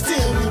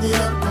 still ended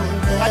up going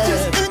back. I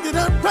just ended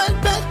up right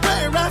back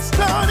where I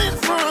started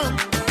from.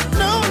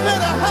 No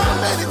matter how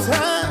many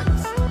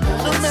times,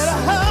 no matter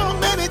how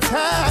many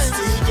times,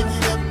 still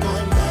ended up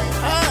going back.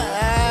 I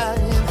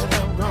ended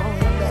up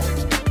going back.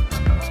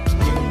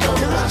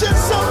 'Cause it's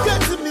just so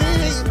good to me,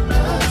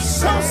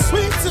 so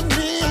sweet to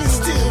me.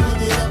 Still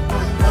ended up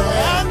going back.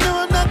 I know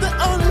I'm not the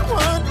only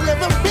one who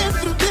ever been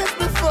through this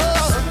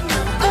before.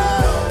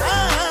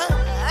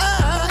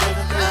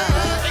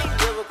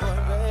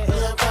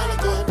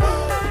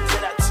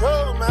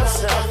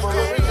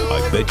 I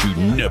bet you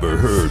never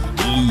heard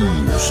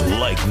blues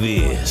like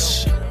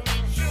this.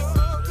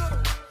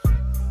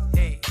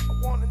 Hey, I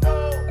wanna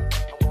know.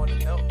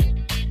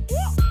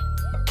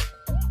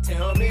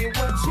 Tell me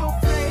what's your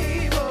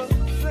flavor.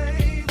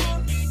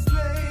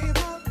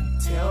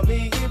 Tell me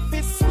if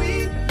it's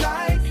sweet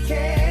like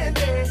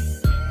candy.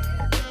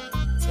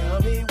 Tell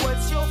me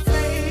what's your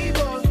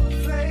flavor.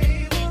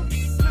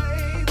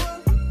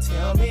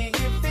 Tell me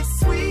if it's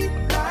sweet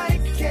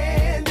like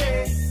candy.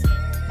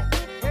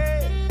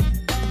 Hey.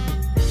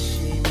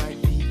 She might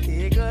be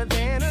bigger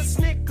than a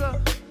Snicker.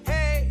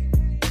 Hey.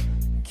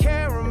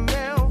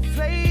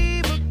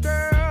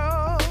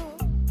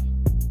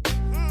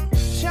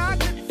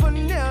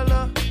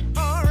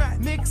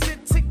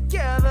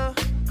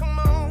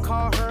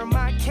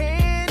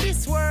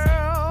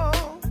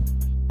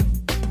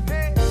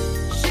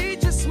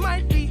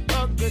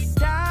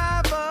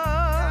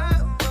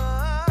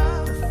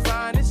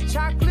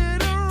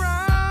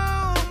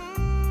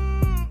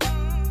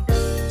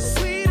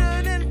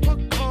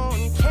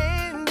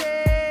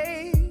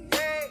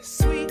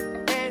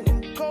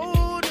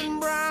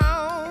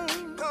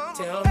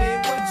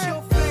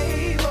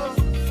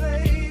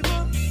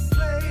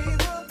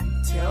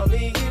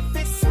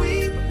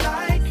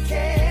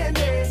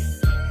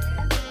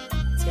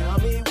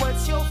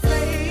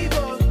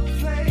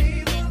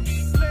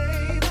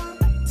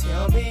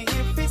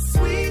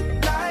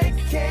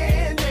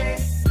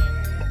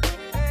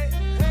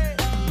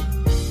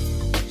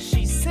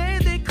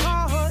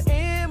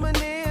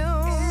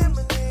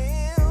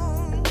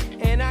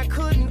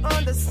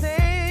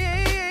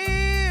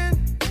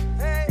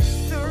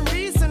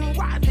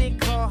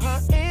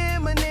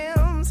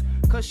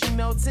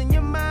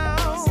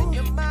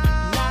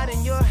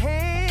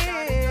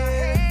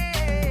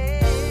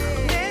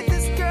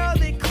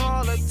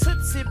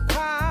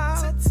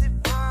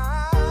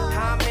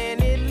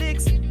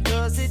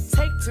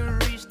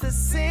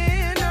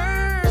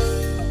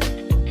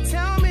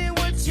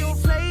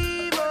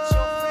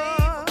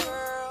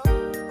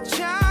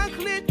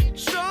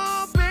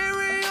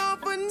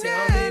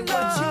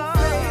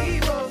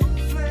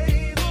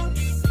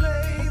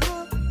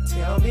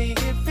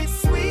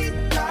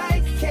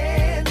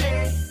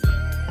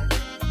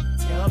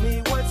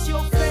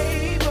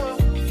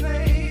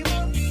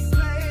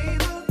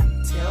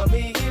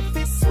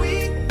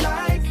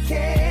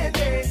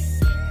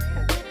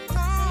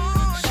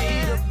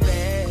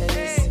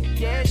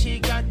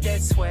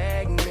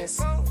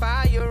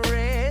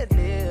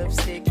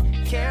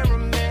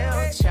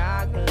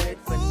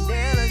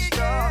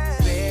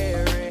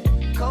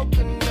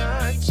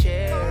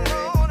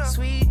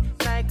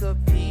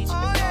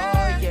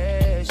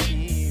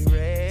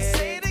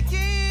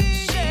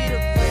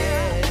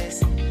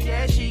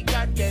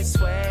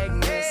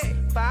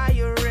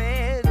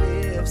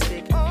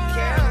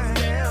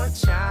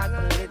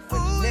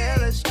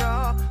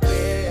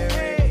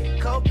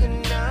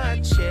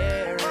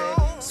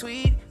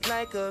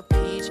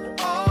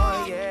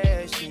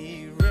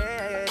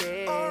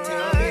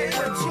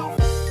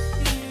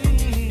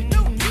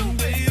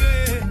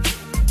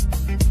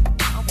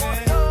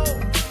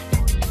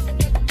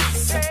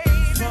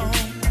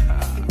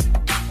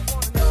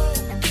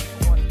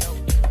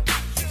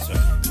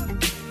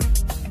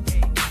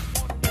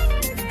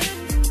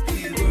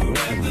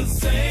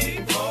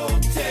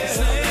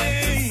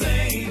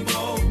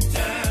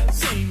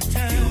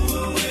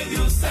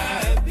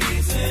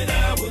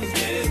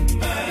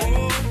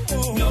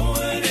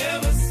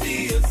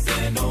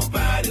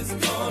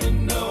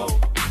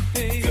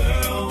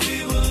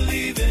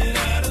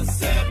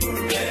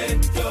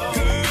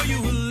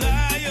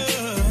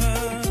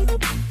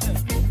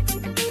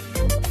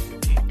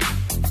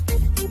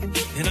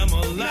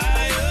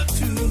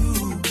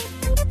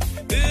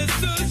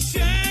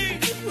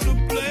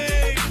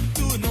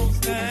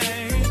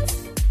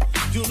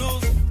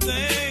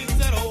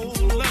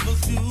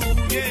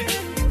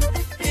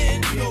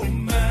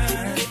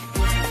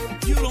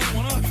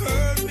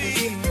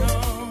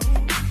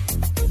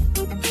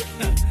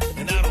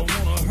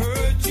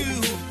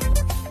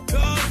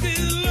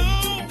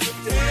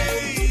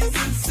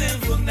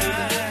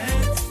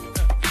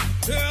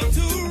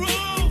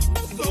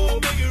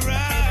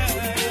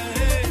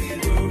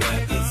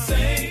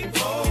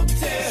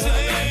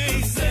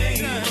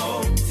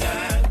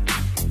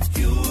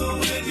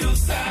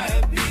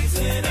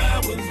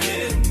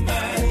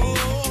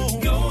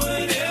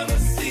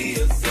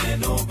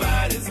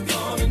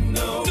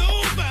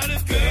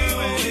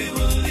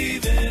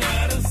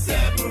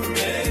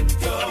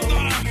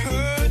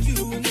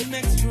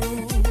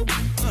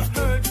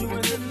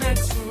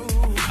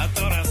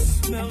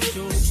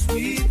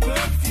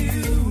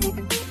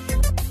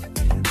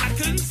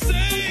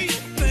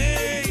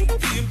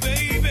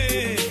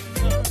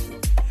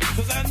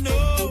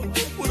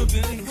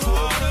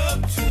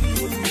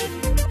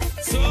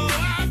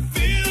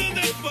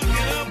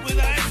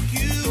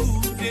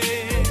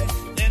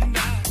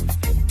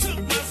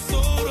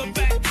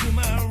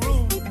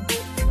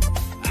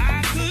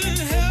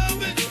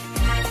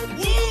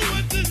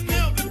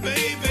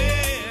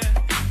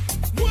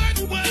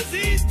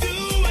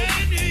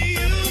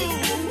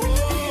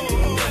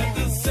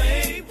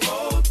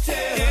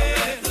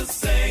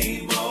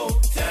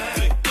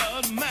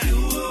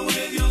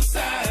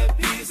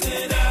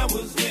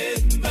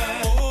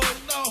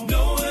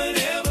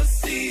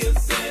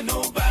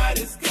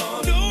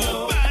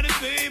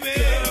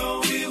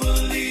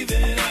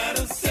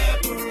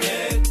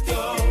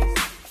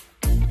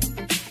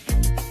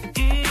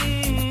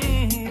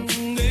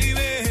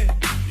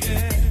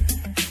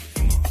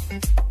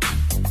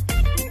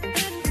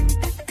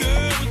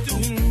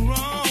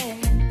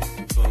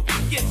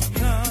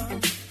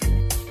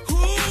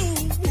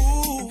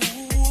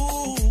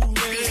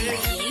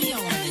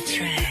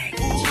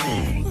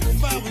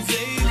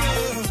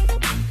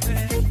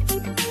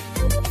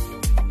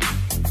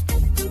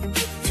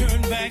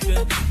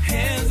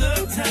 hands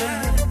of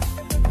time.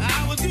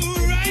 I will do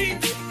right,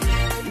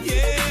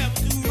 yeah, I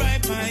will do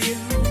right by you.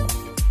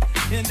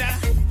 And I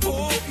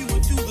hope you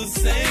will do the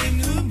same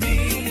to me.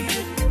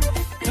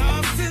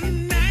 'Cause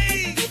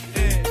tonight,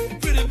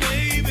 pretty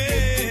baby,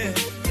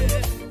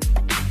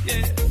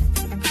 yeah,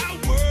 our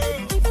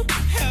worlds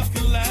have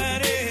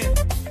collided.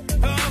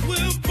 'Cause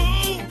we're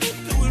both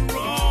doing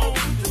wrong,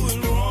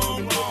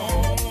 wrong.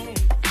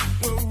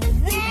 We're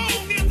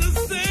wrong at the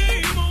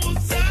same old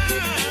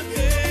time,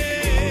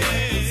 yeah.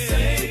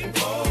 Same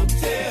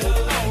hotel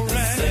at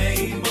the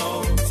same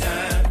old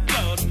time.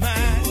 Lord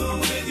mine, you were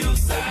with your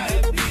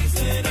side piece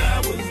and I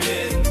was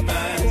with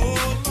mine.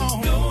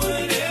 No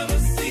one ever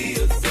see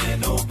us and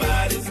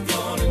nobody's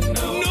gonna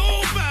know.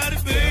 Nobody,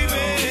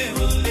 baby. We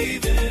were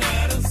leaving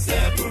at a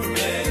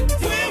separate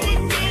door. We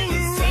were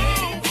going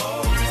wrong.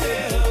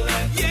 Hotel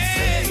at the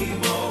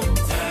same old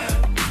time.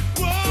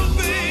 Whoa,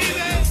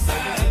 baby.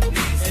 Side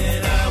piece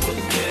and I was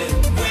with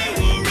mine.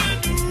 We were in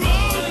the wrong. No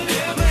one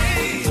ever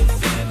see us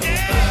and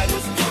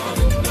nobody's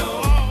gonna know.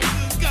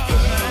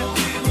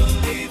 We were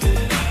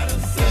leaving at a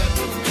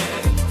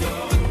separate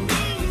door.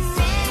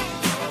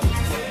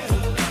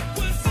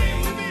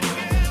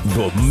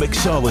 The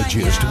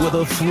mixologist with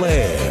a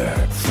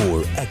flair for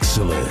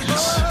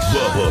excellence,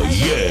 Bubba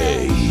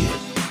Yae.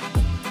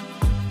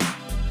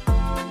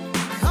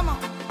 Come on.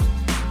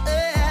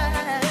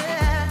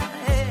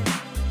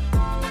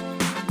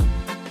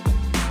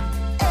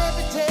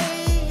 Every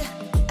day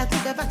I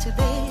think about you,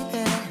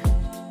 baby.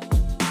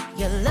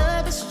 Your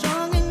love is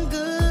strong and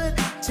good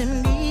to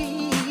me.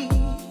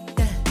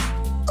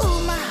 Ooh,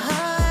 my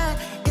heart,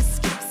 it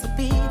skips a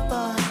beat,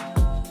 boy.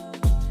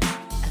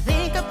 I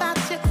think about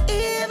you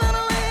even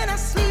when I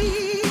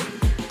sleep.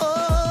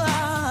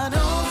 Oh,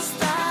 don't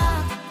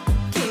stop,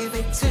 give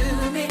it to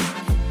me.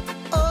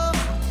 Oh,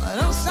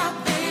 don't stop,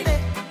 baby.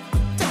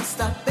 Don't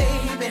stop,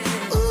 baby.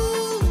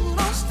 Ooh,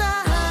 don't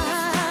stop.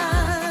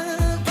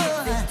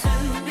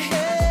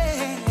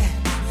 Hey,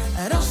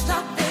 don't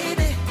stop,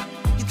 baby.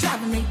 You're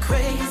driving me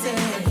crazy.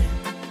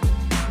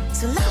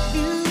 To love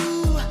you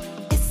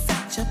is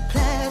such a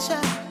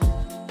pleasure.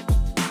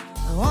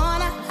 I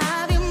wanna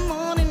have you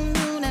morning,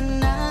 noon, and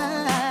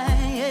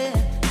night. Yeah.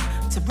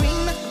 To bring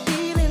the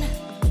feeling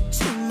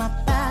to my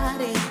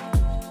body.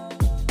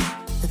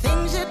 The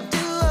things you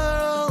do are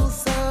all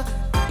so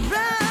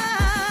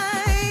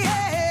right.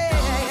 Yeah.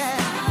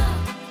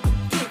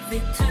 Give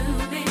it to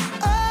me.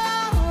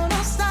 Oh,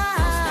 don't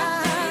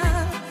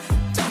stop.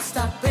 Don't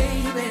stop,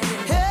 baby.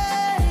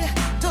 Hey,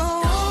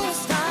 don't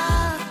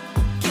stop.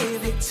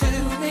 Give it to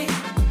me.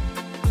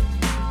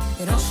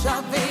 Don't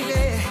stop,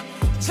 baby.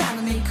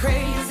 Driving me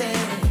crazy.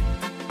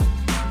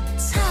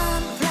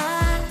 Time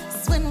flies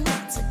when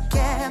we're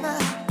together.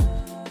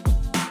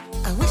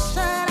 I wish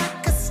that I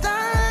could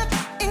stop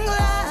and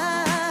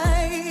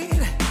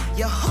glide.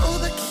 You hold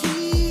the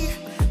key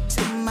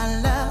to my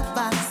love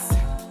box.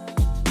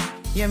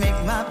 You make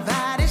my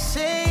body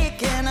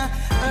shake and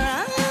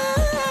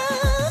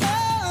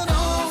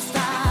don't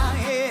stop,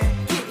 yeah.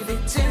 Give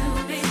it to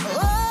me.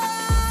 Oh,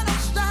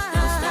 don't stop.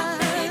 Don't stop,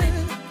 baby.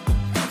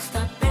 Don't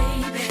stop,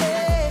 baby.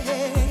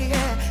 Hey,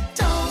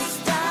 don't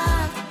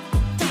stop.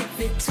 Give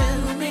it to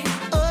me.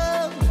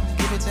 Oh,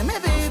 give it to me,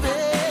 baby.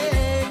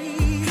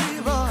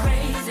 Boy.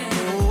 Crazy.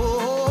 Oh,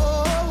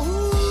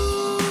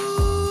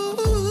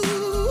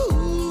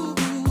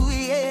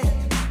 yeah.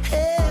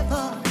 Hey,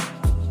 boy.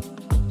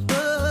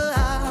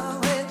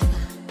 Oh, yeah.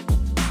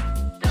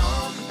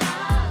 Don't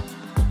stop.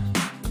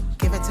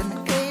 Give it to me,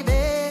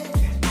 baby.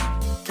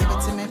 Give it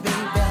to me,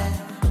 baby.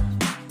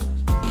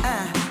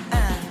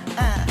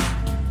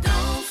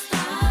 Don't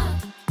stop.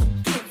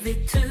 Give it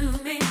to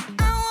me.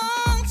 I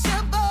want you,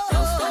 boy.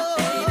 Don't stop,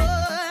 baby.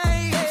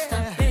 Don't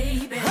stop,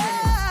 baby. Oh,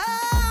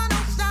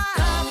 don't stop.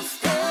 Don't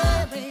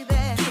stop,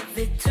 baby. Give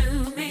it to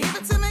me. Give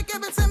it to me,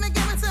 give it to me,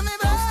 give it to me,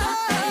 boy. Don't stop,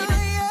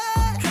 baby.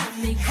 Drive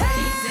me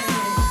crazy.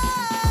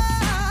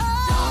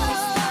 Don't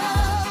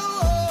stop.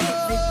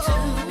 Give it to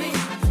me.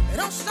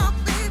 Don't stop,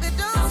 baby.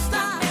 Don't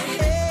stop.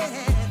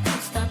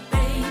 Don't stop,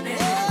 baby.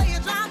 Oh,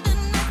 you're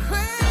driving me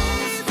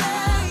crazy.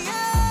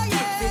 Yeah.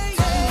 Give it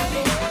to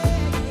me.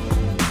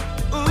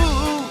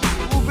 Ooh,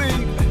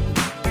 baby,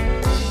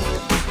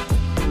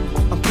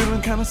 I'm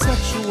feeling kind of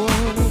sexual.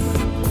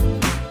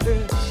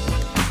 Yeah.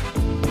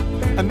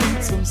 I need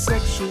some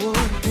sexual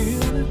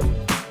healing.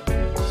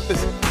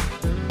 Listen,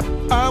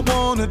 I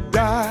wanna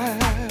dive,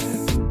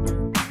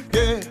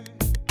 yeah,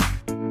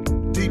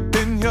 deep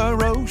in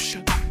your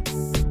ocean,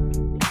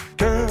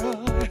 girl,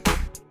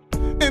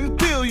 and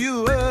fill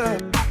you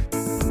up,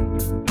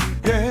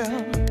 yeah,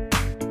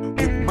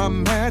 with my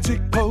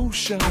magic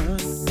potion.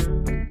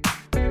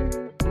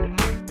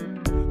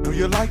 Know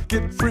you like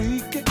it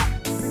freaky.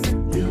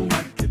 You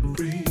like it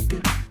freaky.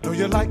 Know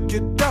you like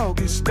it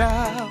doggy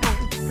style.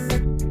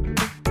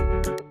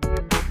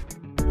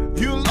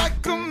 You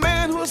like a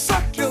man who'll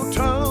suck your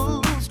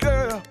toes,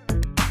 girl,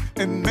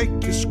 and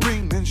make you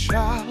scream and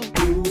shout.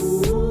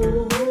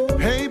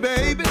 Hey,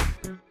 baby,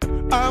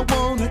 I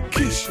wanna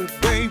kiss you,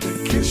 baby,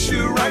 kiss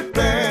you right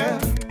there.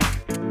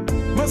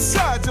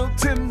 Massage your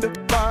tender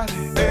body.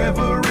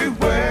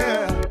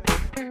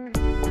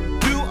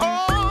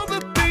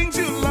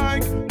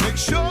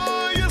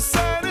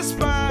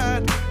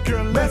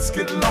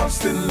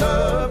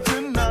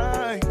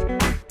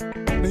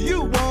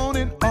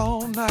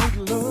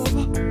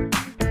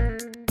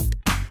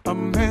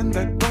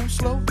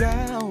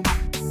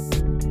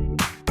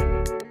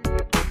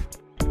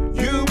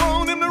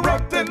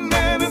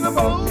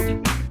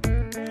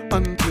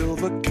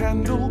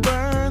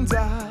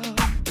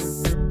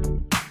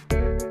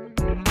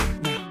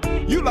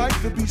 You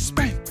like to be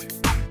spanked,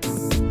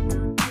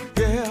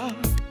 yeah,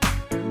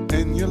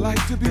 and you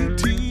like to be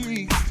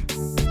teased,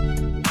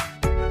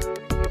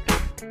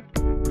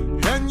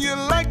 and you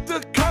like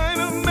the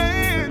kind of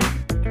man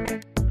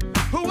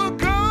who will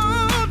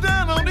go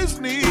down on his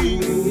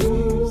knees.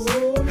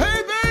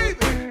 Hey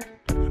baby,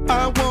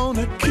 I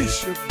wanna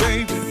kiss you,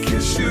 baby,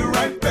 kiss you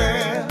right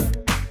there,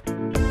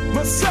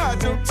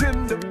 massage your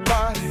tender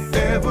body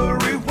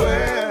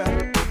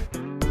everywhere.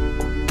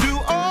 Do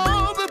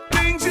all the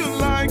things you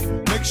like,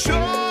 make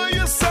sure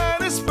you're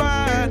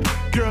satisfied.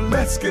 Girl,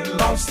 let's get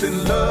lost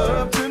in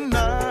love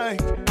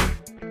tonight.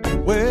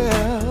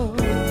 Well,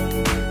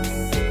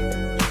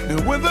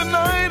 and when the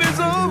night is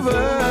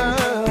over,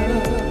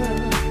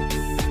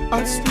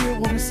 I still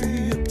wanna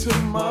see you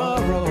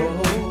tomorrow.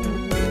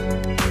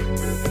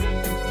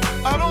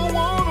 I don't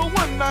want a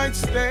one-night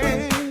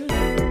stand,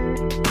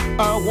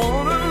 I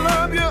wanna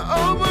love you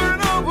over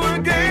and over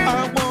again.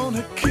 I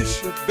wanna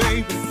kiss you,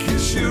 baby,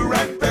 kiss you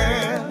right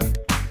there,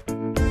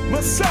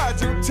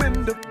 massage your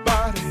tender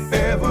body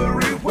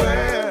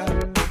everywhere.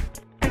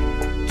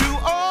 Do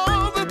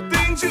all the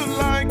things you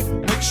like,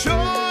 make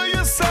sure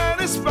you're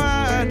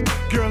satisfied.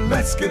 Girl,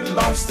 let's get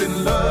lost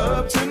in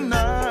love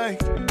tonight.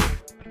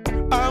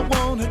 I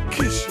wanna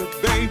kiss you,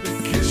 baby,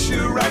 kiss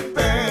you right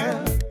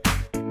there,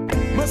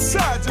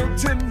 massage your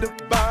tender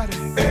body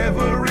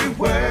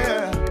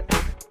everywhere.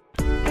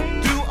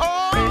 Do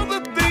all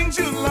the things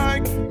you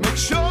like, make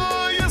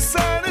sure you're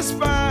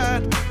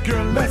satisfied.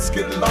 Girl, let's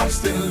get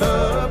lost in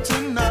love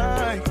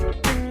tonight.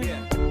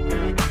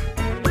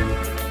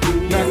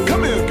 Now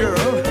come here,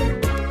 girl,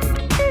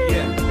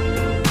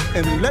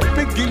 and let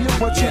me give you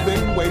what you've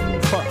been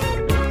waiting for.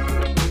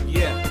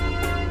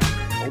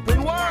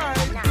 Open wide.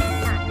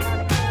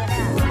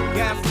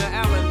 Gaffner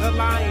Allen, the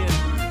Lion.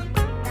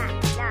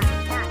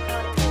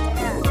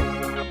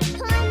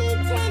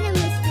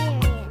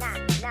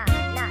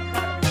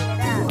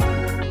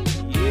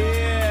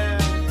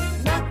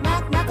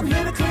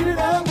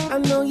 I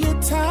know you're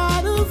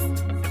tired of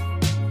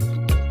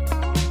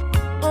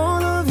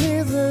all of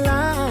his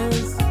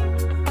lies,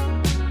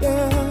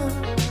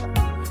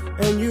 yeah,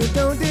 and you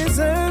don't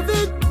deserve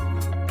it.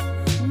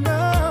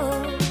 No,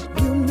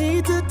 you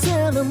need to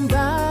tell him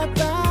bye,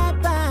 bye,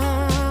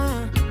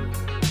 bye.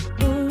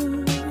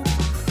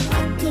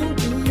 I can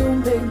be your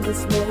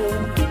maintenance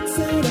man,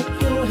 fixing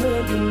up your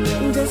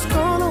handyman. Just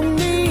call on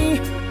me,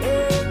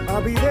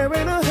 I'll be there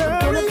in a hurry.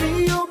 I'm gonna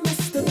be your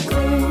Mr.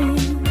 Clean.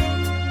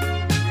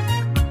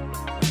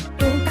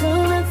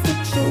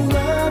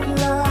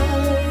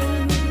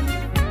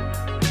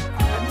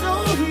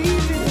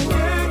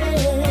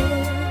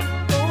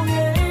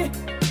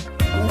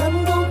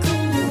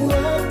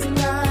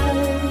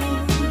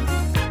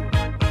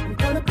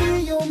 Be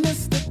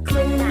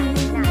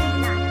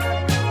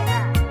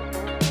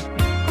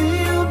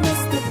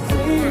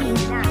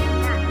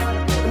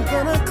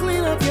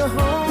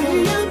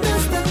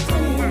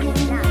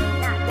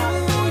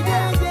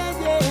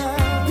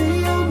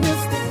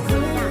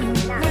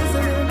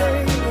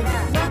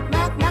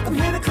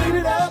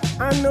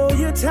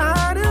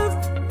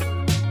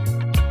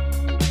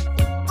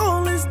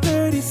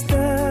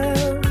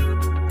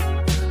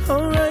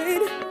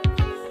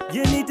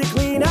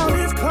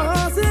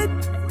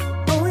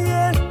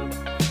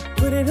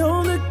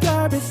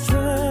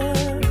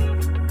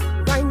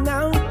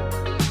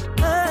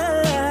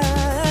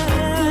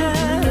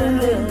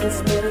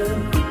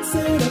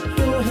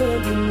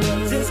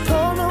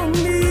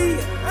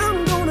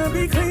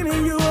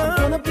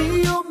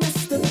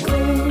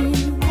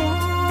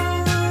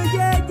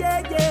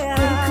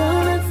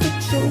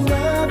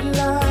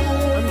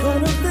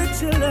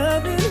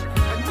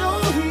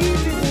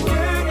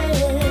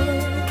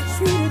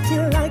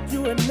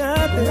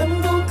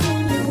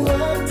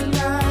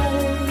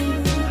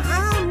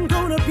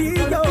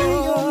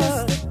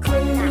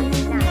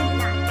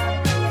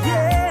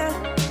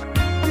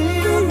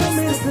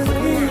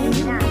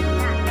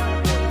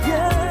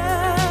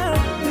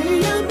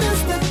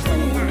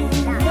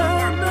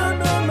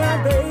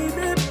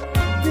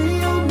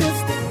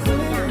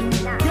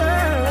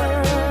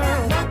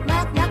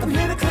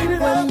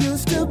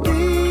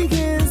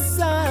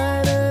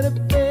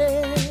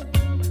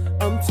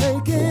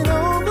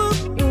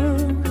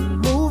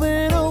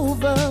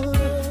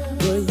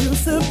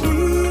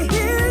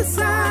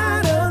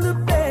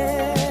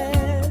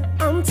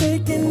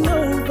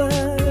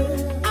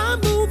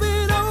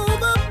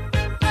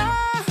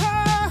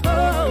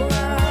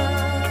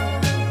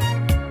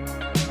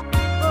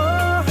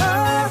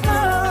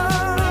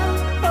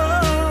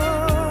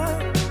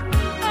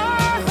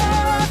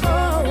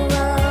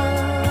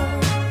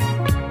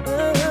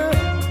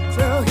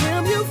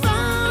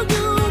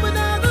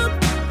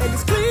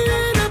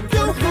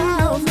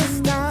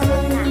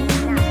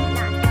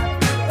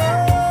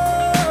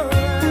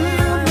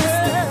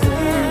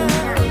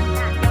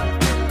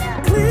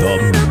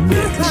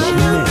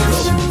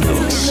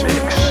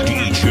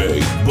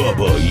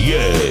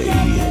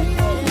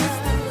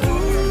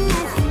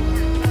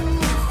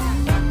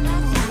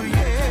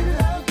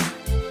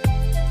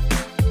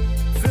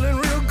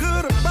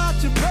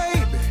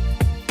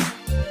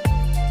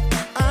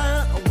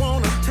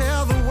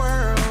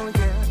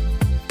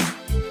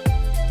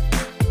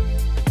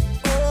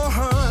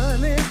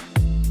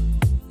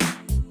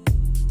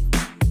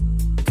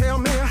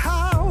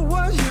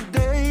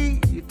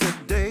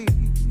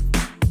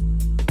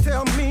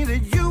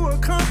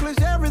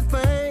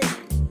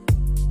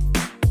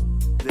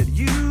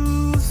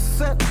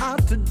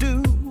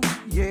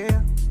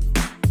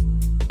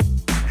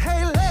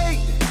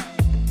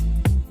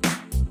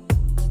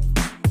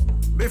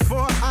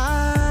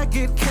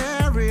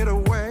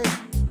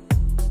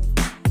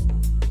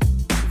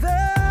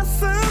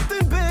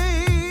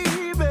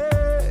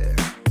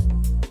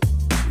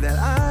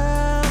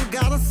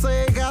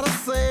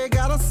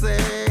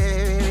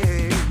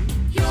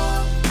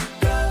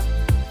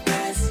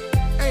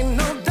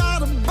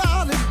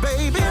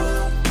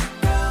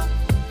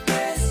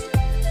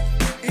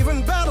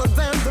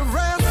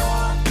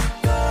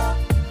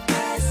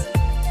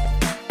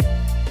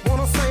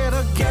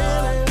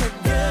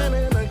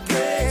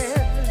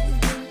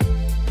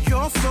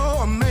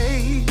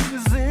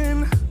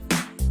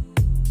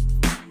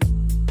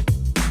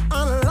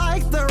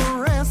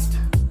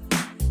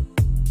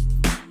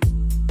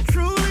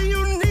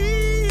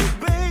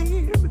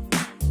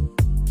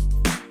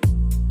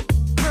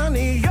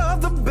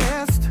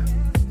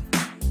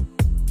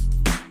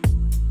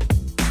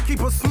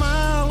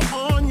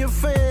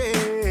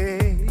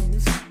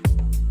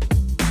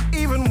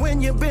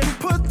when you've been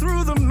put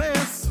through the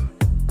mess.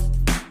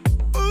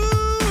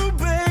 Ooh,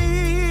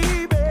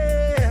 baby,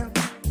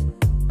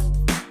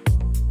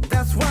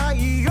 that's why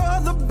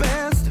you're the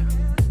best.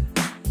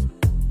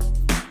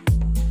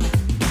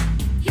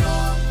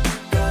 You're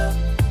the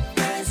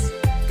best.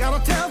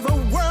 Gotta tell the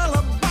world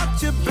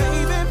about you,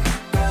 baby.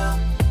 You're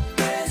the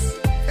best.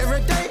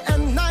 Every day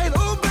and night,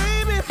 oh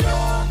baby.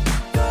 You're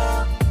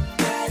the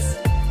best.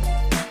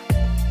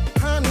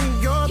 Honey,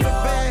 you're the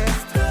best.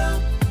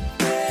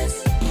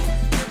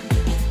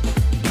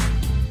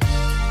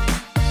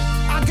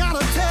 I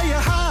gotta tell you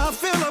how I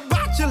feel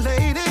about you,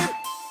 lady.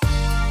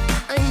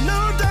 Ain't no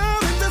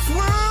doubt in this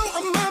world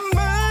of my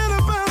mind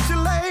about you,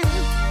 lady.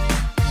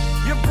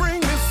 You bring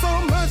me so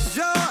much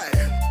joy.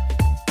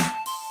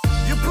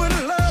 You put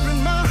love in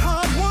my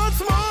heart once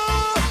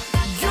more.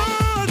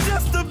 You're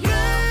just the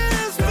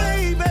best,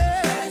 baby.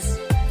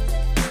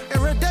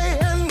 Every day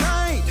and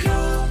night.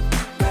 You're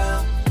the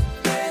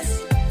best.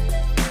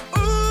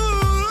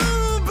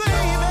 Ooh,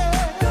 baby.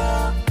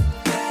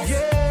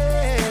 Yeah.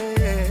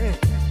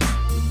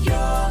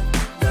 You're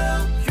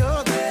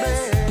the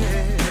best.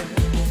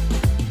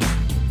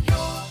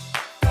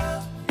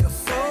 You're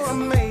so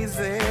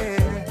amazing.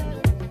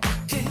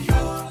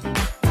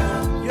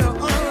 You're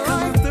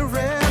unlike the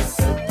rest.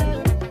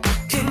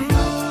 Truly,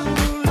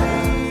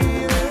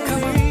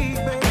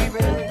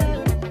 baby.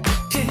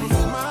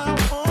 Smile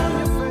on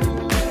your face.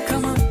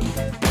 Come on,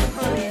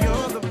 honey,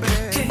 you're the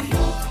best.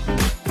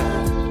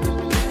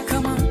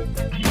 Come on,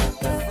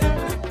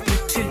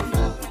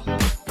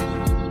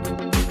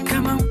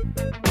 come on,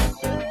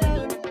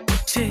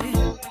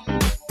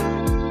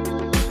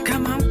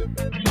 come on,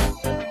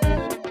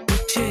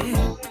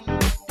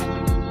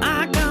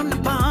 I come to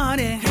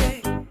party.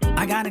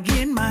 I gotta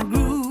get my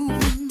groove.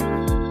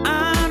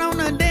 Out on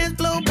the dance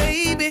floor,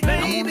 baby. I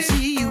wanna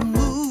see you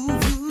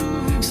move.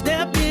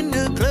 Step in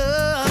the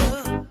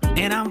club,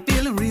 and I'm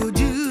feeling real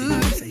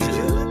juicy.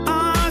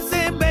 I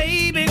said,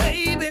 baby,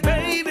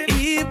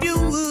 if you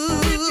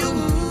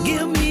would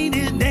give me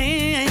this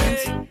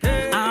dance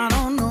out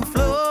on the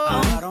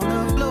floor.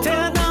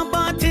 Tell the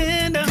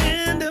bartender,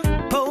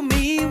 pour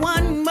me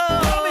one more.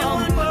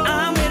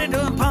 I'm ready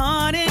to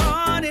party.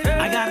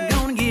 I gotta go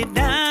and get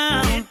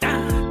down.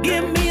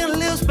 Give me a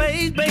little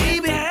space,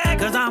 baby,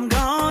 'cause I'm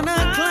gonna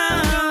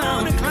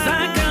clown. 'Cause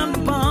I come to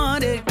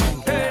party.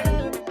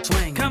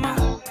 Swing, come on,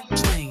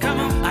 swing, come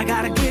on. I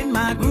gotta get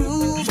my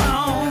groove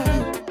on.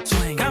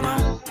 Swing, come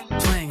on,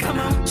 swing, come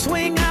on.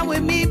 Swing out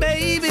with me,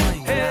 baby.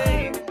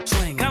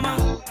 Swing, come on,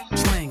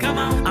 swing, come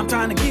on. I'm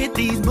trying to get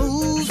these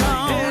moves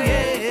on,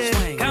 yeah.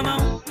 Swing, come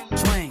on,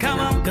 swing, come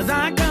on. 'Cause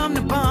I come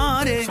to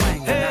party.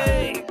 Swing,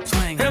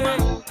 come on,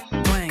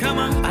 swing, come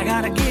on. I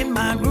gotta get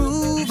my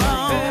groove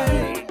on.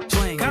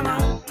 Swing, come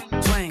on,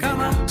 swing,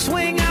 come on.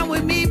 Swing out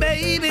with me,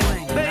 baby.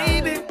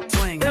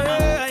 Swing, come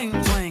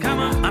on, swing, come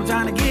on. I'm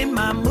trying to get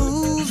my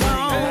moves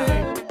on.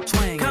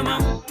 Swing, come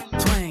on,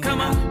 swing,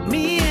 come on.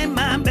 Me and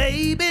my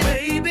baby,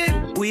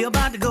 we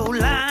about to go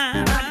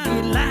live.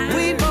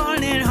 We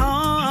ballin'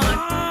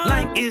 hard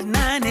like it's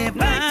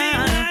 95.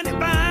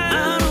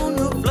 Out on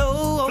the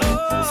floor,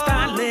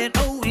 Starlet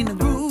O in the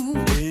groove.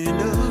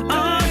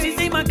 Oh, she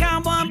see my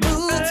cowboy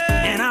boots,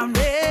 and I'm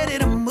ready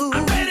to move.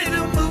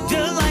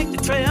 Just like the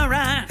trail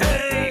ride.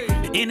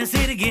 In the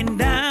city getting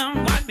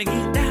down. Watch me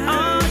get down.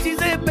 Oh, she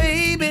said,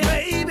 baby,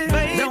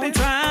 don't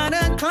try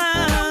to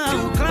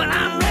clown. But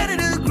I'm ready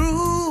to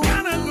groove.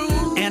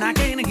 And I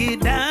can't get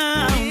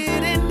down.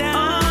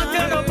 Oh,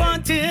 tell the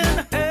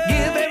bartender,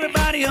 give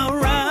everybody a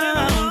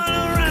round.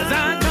 'Cause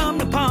I come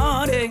to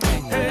party.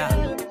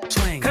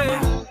 Swing, come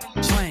on,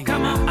 swing,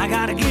 come on. I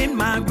gotta get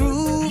my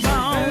groove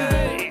on.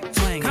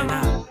 Swing, come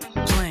on,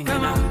 swing,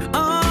 come on.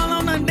 All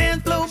on the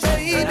dance floor,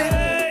 baby.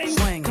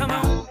 Swing, come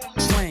on,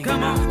 swing,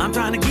 come on. I'm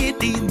trying to get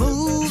these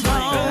moves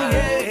on,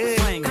 yeah.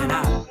 Swing, come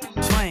on,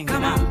 swing,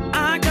 come on.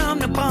 I come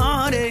to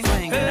party.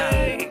 Swing,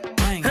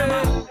 swing, come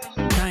on,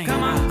 swing,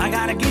 come on. I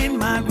gotta get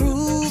my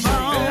groove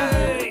on.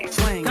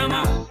 Swing, come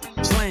on,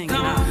 swing,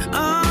 come on.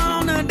 All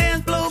on the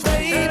dance floor,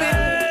 baby.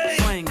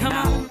 Swing, come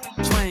on,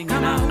 swing,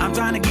 come on. I'm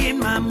trying to get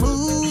my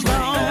moves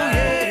on,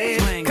 yeah.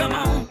 Swing, come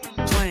on,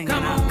 swing,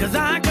 come on. 'Cause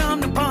I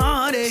come to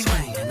party.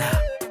 Swinging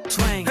out,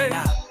 swinging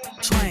out,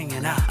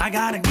 swinging out. I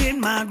gotta get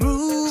my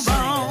groove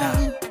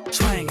on.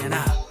 Swinging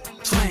out,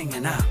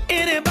 swinging out.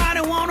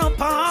 Anybody wanna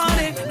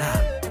party?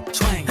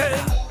 Swinging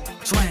out,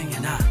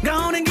 swinging out.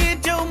 Gonna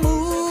get your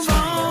move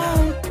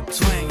on.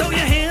 Swing, throw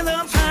your hands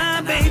up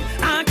high, babe.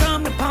 I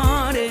come to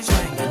party.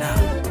 Swinging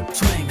out,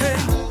 swinging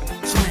out,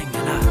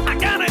 swinging out. I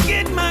gotta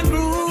get my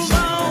groove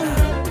on.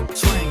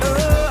 Swinging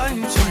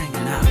out,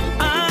 swinging out.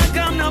 I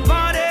come to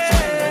party.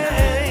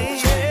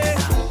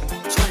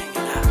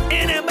 Swinging out.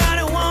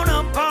 Anybody wanna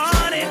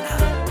party?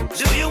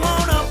 Do you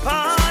wanna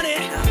party?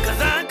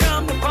 'Cause I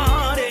come to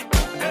party.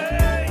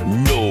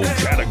 No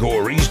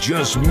categories,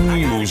 just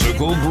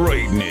musical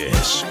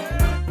greatness.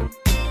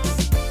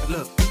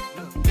 Look,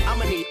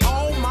 I'ma need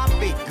all my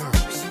big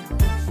girls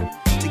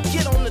to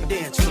get on the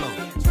dance floor.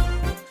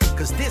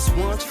 'Cause this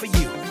one's for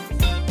you.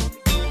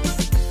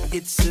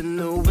 It's in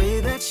the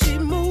way that she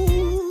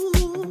moves.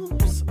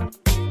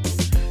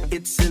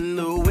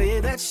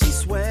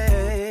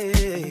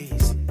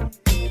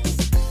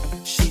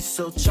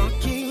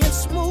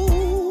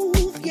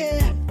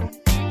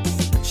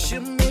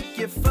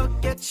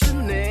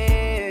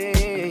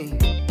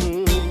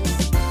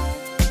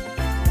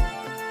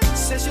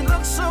 Says she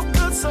looks so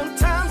good,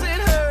 sometimes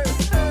it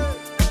hurts.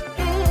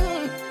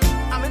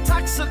 I'm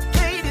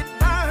intoxicated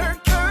by her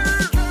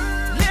curves.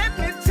 Let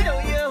me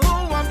tell you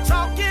who I'm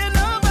talking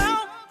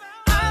about.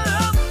 I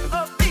love a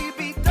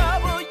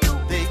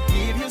DjVj. They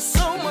give you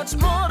so much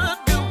more to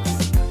do.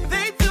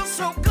 They feel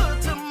so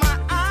good to my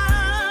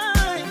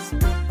eyes.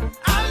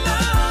 I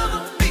love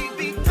a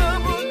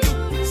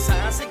DjVj.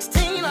 Size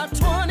 16 or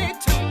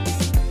 22.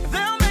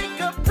 They'll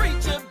make a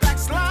preacher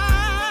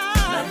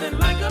backslide. Nothing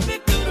like a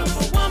big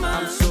beautiful woman.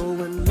 I'm so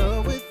in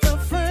love with the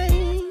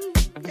frame,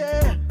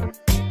 yeah.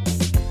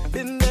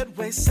 Been that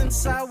way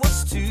since I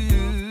was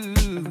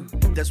 2.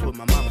 That's what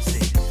my mama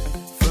said.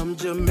 From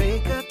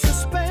Jamaica to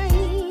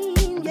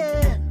Spain,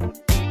 yeah.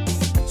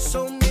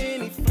 So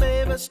many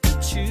flavors to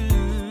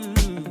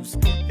choose,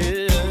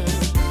 yeah.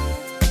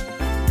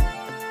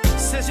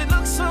 Says you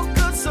look so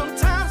good,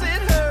 sometimes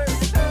it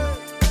hurts.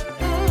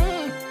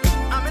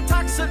 I'm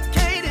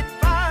intoxicated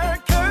by her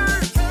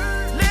curves.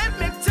 Let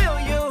me tell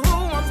you who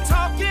I'm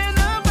talking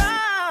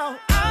about.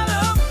 I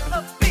love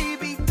a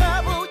DjVj.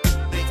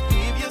 They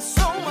give you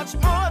so much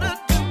more to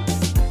do.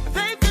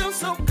 They feel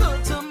so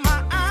good to my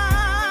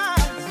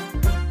eyes.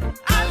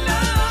 I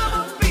love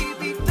a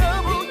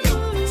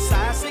DjVj.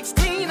 Size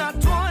 16 or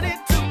 22.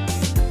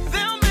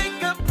 They'll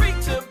make a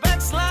preacher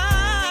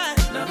backslide.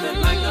 Nothing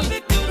like a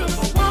big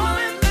beautiful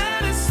woman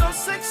that is so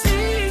sexy.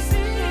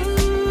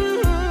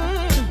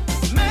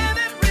 Man,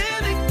 it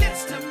really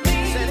gets to me.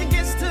 Said it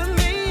gets to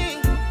me.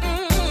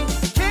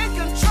 Can't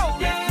control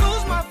it,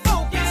 lose my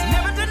focus.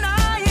 Never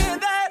denying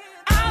that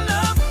I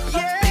love a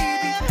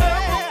DjVj.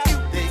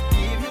 They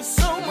give you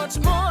so much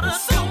more to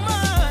do.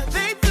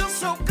 They feel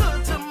so good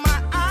to my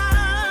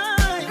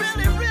eyes.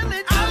 Really,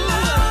 really do. I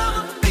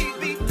love a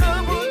DjVj.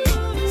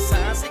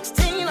 Size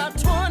 16 or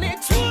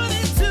 22.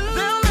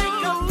 They'll make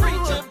a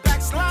preacher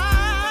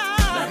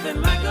backslide. Nothing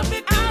like a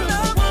big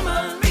beautiful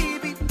woman.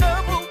 DjVj.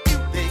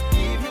 They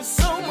give you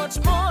so much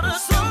more to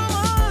do.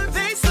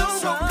 They feel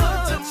so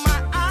good to my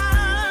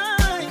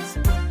eyes.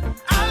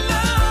 I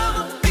love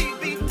a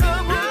DjVj.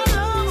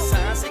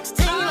 Size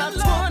 16 or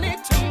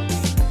 22.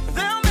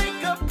 They'll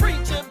make a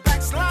preacher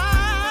backslide.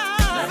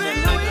 Nothing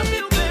like a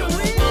big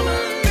beautiful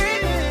woman.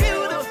 Big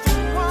beautiful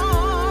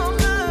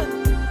woman.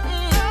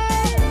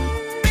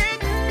 Big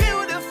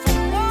beautiful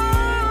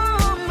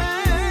woman.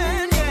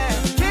 Yeah.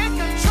 Can't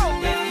control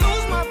it,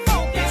 lose my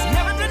focus.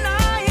 Never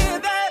denying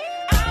that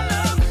I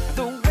love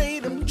the way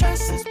them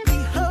dresses be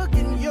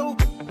hugging your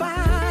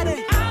body.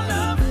 I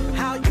love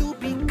how you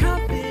be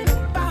confident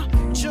about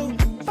your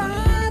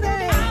body.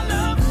 I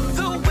love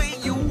the way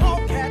you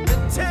walk, had to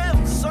tell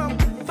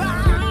somebody. I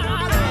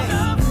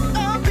love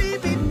a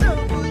DjVj,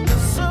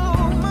 so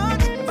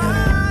much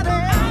body.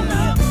 I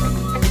love.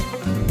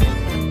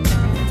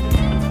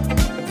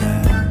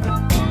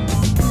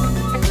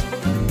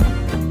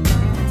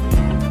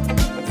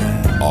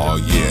 Oh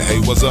yeah, hey,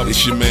 what's up?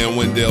 It's your man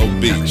Wendell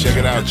B. Check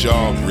it out,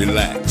 y'all.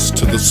 Relax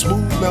to the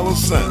smooth mellow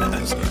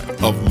sounds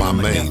of my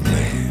main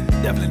man,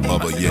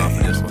 Bubba Yae.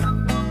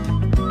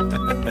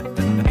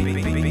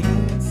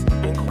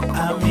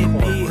 I may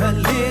be a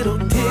little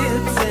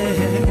tipsy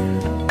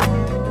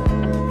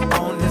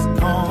on this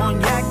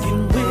cognac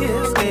and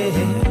whiskey.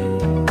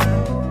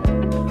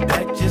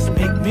 That just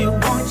make me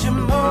want you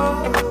more.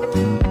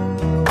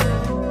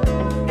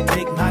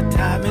 Take my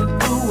time and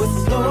do it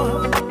slow.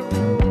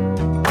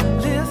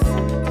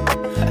 Listen,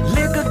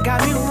 liquor got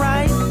me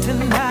right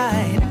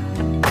tonight.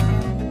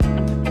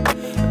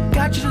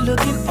 Got you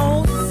looking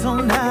oh so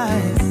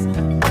nice.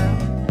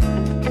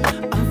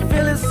 I'm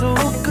feeling so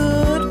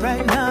good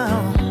right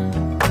now.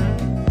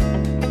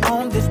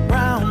 On this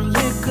brown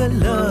liquor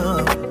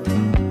love,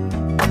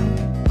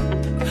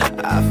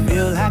 I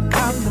feel like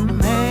I'm the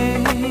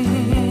man.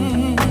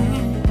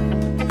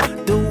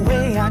 The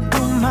way I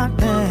do my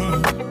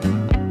thing,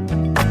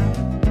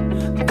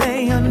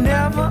 they'll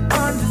never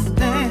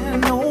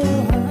understand, no.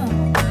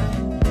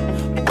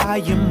 Why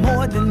you're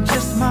more than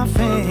just my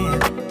fan.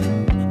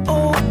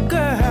 Oh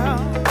girl,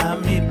 I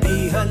may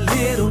be a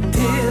little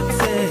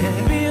tipsy,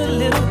 be a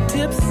little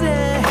tipsy.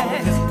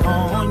 This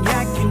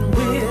cognac and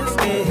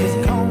whiskey, this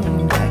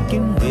cognac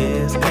and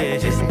whiskey,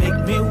 just make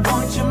me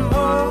want you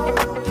more,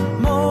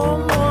 more,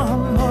 more,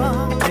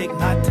 more. Take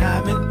my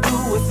time and do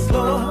it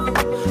slow,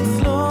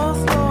 slow,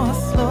 slow,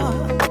 slow.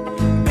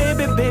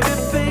 Baby, baby,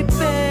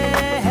 baby,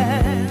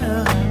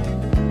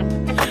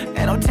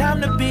 ain't no time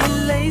to be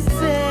lazy.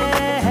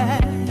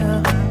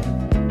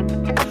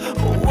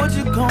 What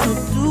you gonna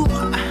do?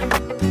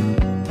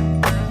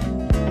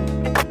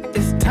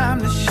 It's time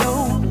to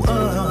show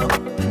up.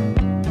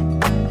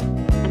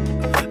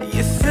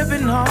 You're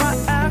sipping on my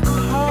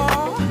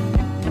alcohol,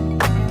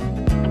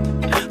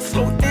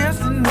 slow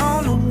dancing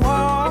on the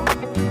wall.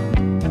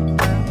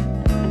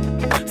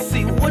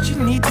 See what you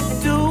need to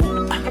do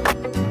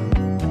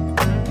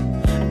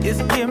is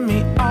give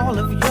me all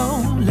of your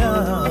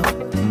love.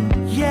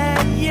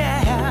 Yeah,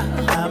 yeah.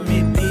 I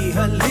may be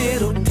a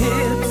little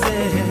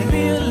tipsy,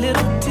 be a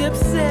little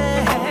tipsy.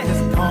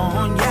 This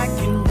cognac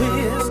and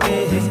whiskey,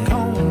 this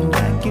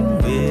cognac and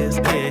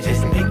whiskey,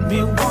 just make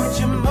me want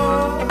you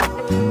more.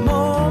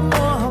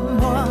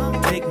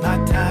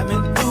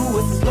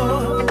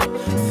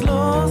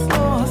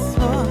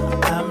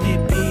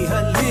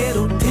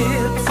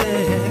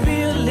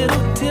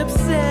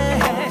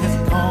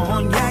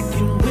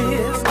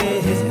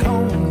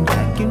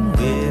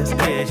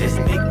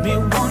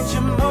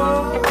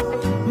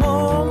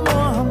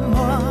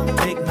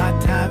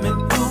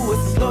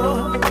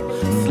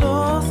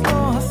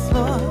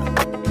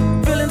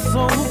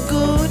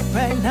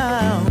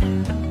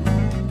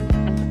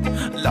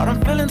 Lord,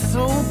 I'm feeling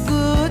so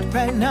good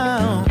right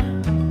now.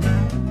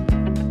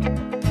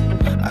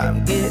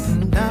 I'm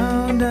getting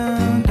down,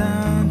 down,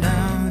 down,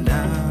 down,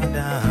 down,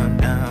 down,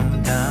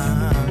 down,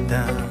 down,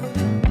 down.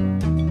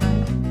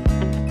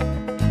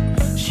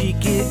 She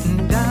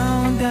getting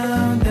down,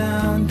 down,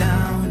 down,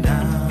 down,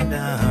 down,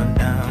 down,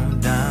 down,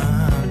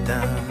 down,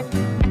 down.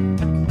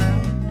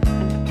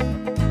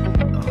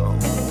 Oh,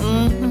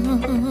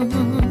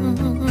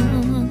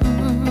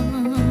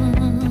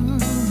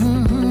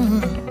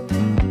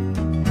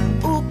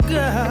 ooh, girl,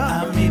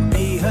 I may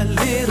be a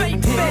little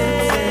tipsy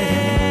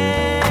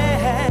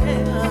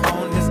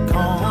on this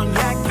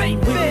cognac and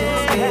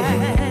whiskey.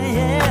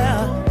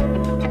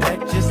 That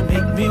just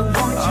make me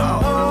want you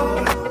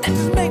more. That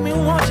just make me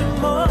want you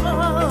more.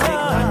 Take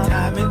my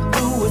time and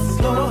do it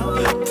slow.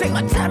 Take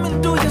my time and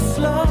do it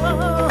slow. I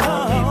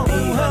may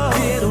be a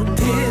little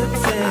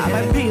tipsy. I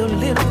might be a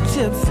little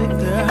tipsy,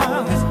 girl.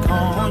 On this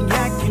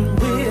cognac and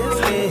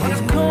whiskey. On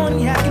this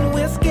cognac and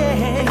whiskey.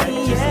 That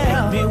just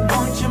make me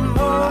want you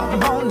more.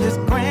 I'm on this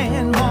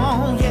grand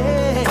one,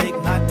 yeah. Take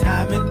my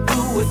time and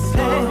do it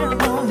slow.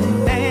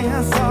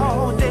 Dance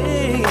all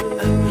day.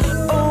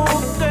 Oh,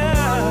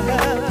 girl,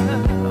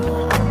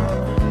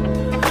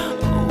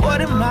 what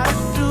am I to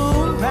do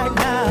right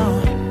now?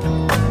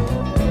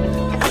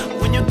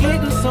 When you're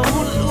getting so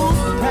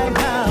loose right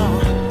now.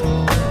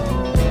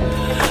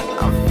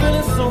 I'm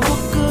feeling so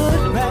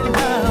good right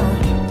now.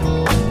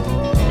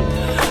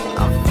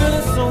 I'm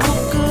feeling so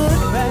good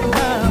right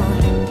now.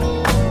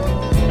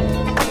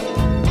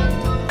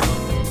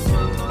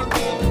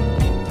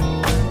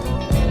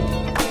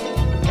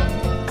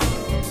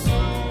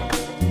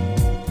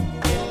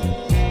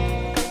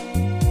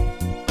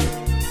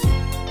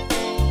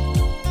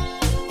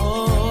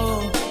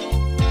 Oh,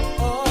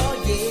 oh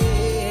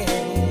yeah.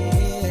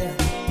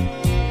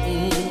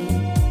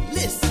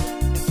 Listen,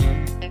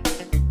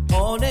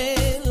 all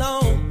day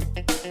long,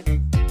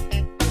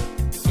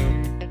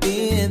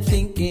 been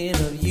thinking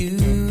of you.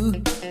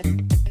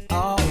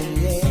 Oh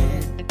yeah,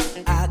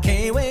 I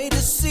can't wait to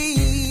see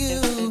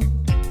you.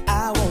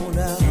 I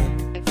wanna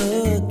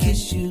hug,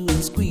 kiss you,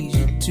 and squeeze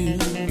you too.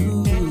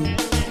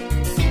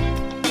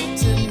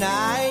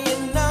 Tonight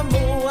you're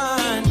number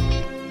one,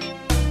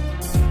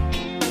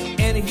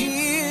 and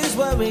here's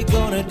what we're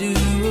gonna do.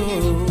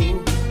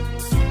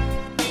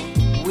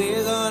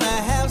 We're gonna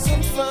have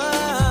some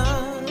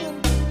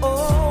fun.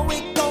 Oh,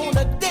 we're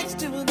gonna dance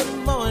till the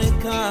morning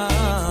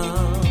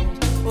comes.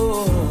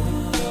 Oh,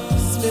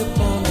 slip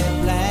on that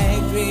black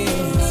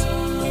dress,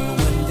 the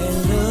one that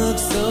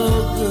looks so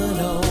good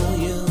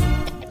on you.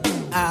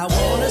 I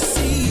wanna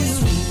see you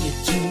swing it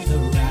to the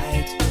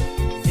right,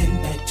 then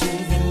back to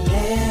the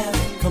left.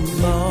 Come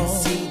on,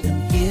 see them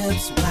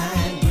hips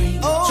wide, bring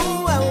it to the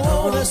I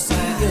wanna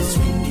see you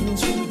swing it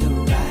to the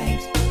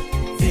right,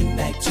 then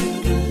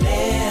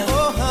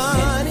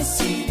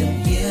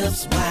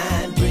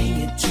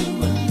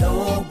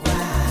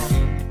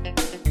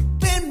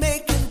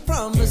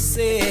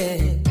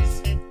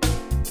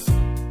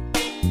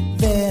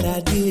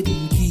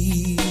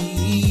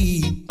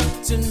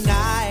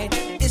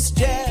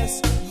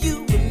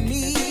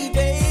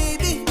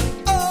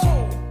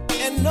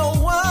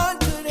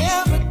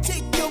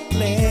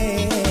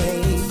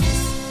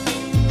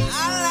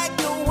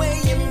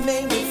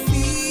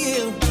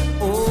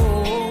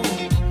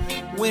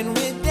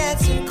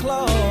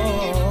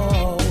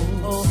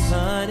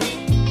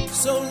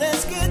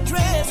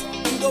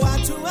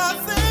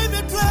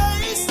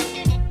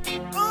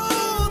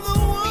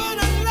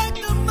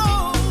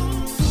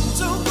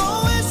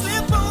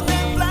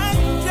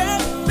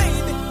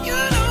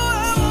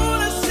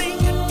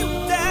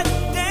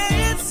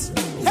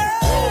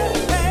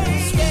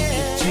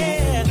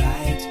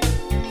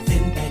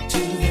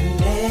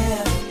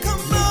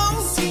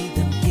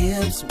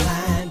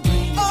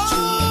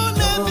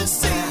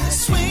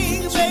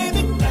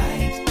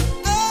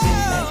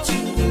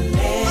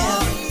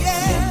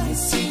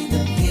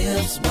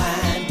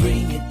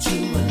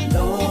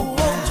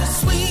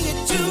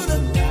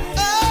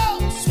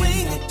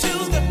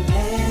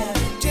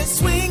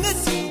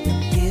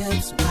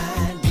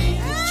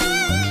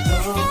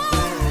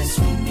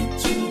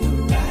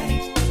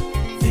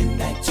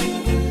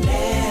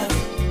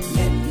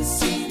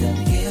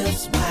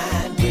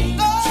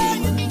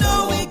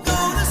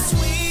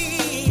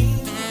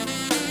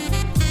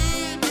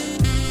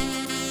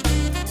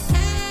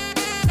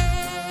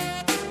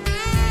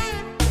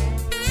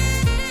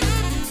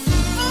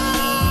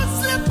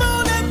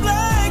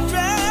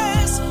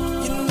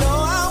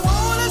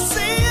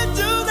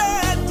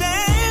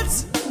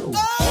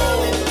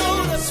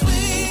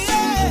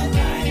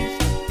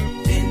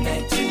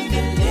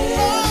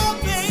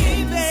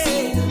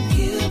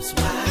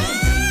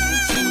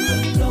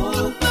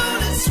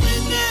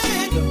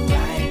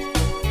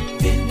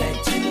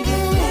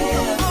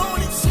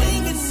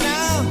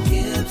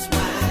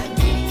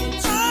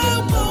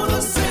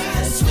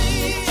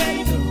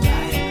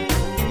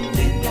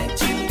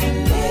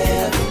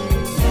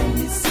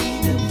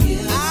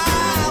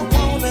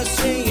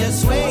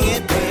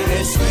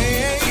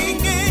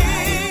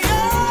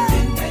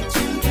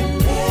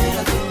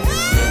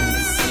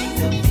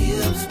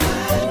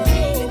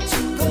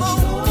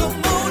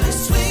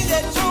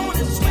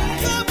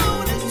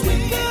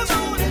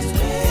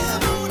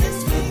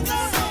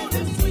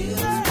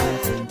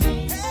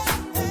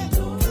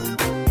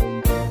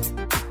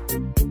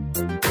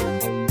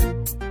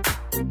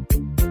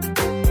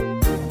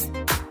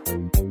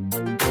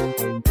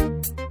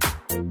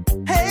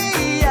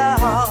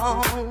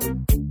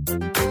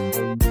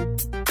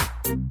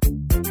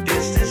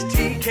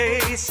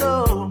say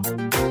so,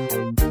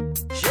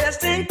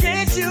 just in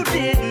case you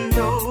didn't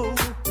know.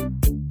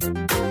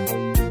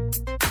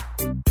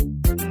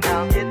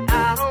 Now get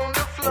out on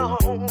the floor,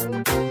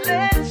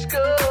 let's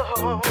go.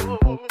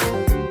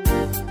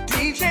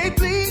 DJ,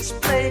 please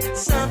play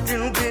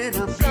something with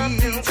a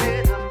beat,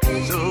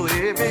 so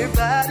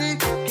everybody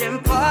can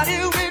party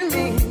with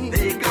me.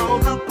 They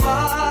gonna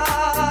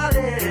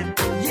party,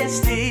 yes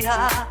they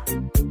are.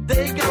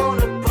 They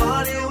gonna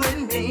party with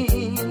me.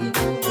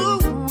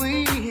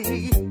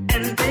 Ooh-wee.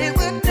 And they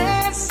would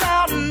dance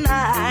all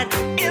night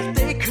if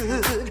they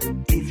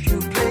could. If you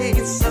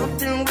played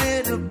something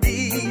with a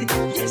beat,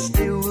 yes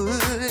they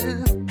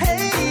would.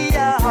 Hey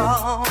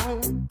y'all,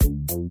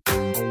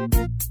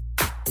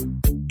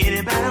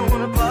 anybody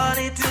wanna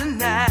party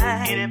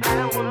tonight?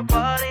 Anybody wanna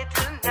party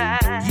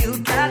tonight? You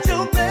got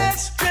your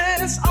best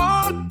dress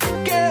on,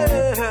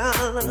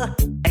 girl,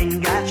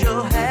 and got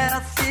your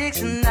hair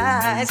fixed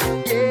nice,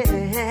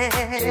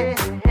 yeah.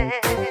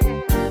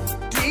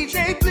 DJ,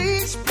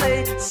 please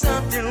play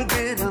something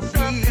with a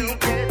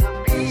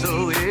beat,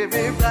 so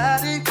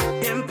everybody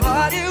can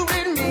party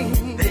with me.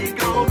 They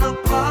gonna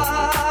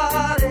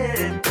party,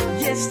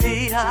 yes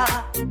they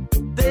are.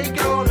 They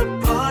gonna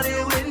party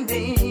with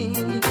me.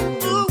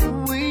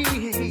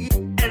 Ooh-wee.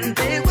 And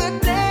they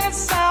would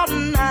dance all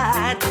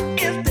night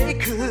if they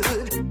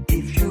could.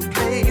 If you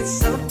played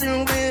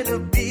something with a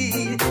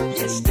beat,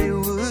 yes they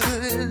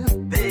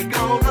would. They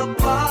gonna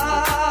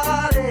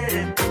party,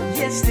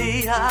 yes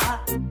they are.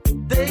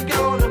 They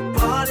gonna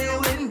party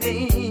with me.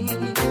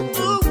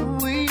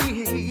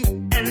 Ooh-wee.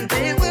 And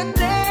they would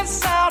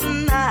dance all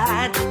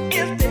night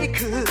if they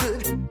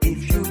could. If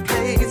you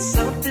played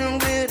something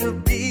with a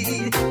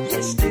beat,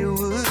 yes they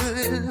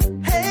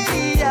would.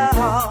 Hey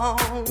y'all,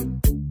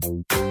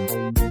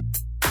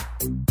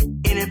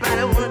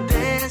 anybody wanna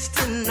dance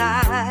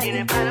tonight?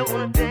 Anybody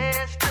wanna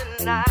dance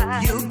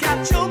tonight? You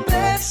got your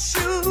best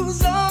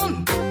shoes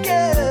on,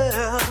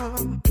 girl,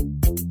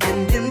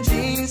 and them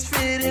jeans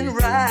fitting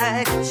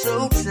right,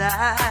 so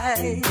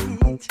tight.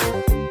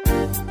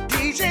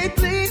 DJ,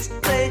 please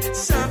play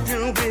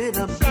something with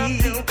a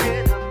beat,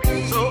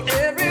 so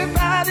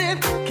everybody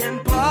can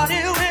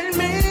party with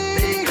me.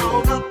 They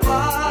gonna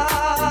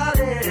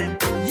party,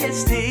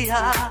 yes they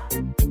are.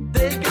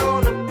 They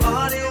gonna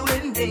party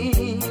with me.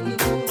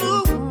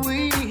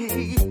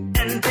 Ooh-wee.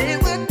 And they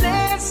would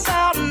dance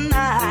all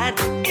night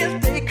if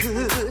they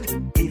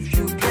could. If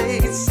you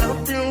played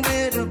something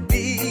with a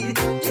beat,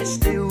 yes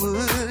they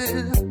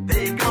would.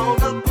 They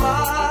gonna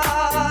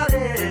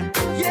party,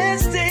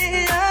 yes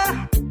they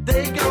are.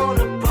 They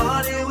gonna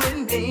party with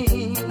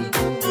me.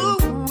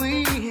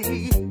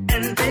 Ooh-wee.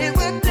 And they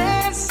would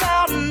dance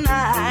all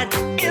night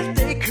if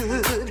they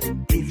could.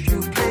 If you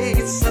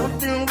played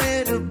something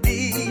with a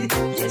beat,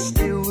 yes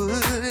they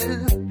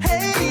would.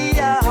 Hey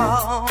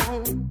y'all,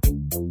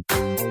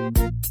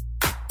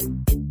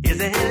 is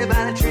there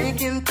anybody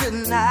drinking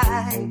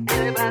tonight?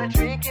 Anybody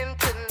drinking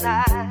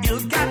tonight? You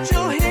got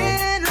your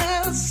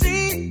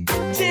Hennessy,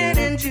 gin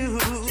and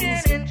juice,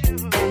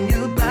 and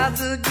you about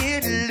to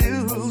get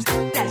loose.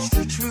 That's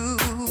the truth.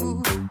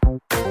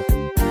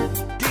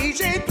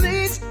 DJ,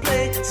 please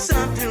play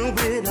something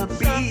with a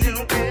beat,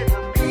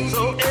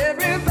 so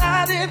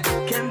everybody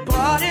can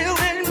party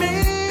with me.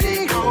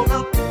 They gonna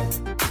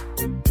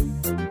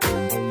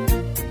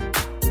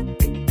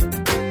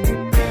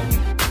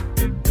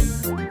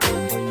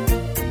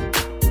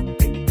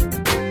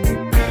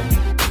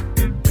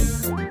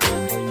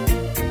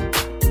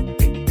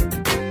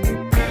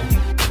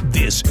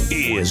This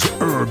is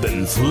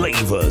Urban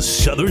Flavor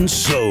Southern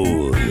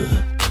Soul.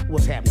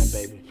 What's happening,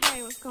 baby?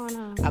 Hey, what's going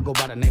on? I go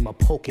by the name of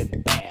Poke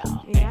Bear.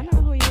 Yeah, I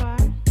know who you are.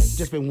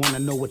 Just been wanting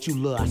to know what you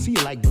love. I see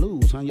you like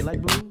blues, huh? You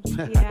like blues?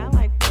 Yeah, I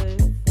like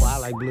blues. Well, I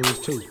like blues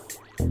too.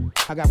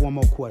 I got one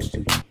more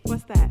question.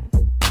 What's that?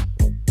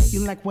 You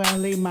like where I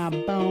lay my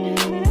bone?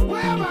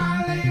 Where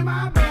I lay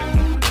my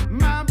bone?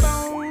 My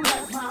bone,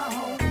 that's my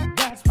home.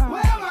 That's my home.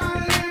 Where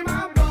I lay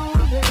my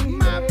bone, baby.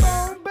 My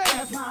bone,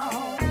 that's my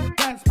home.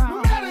 That's my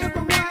home. No matter if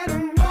I'm right or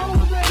wrong,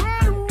 baby.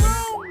 Right or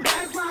wrong,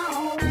 that's my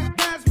home.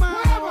 That's my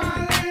home. Where I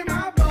lay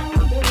my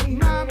bone, baby.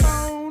 My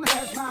bone,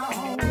 that's my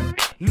home.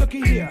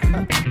 Looky here.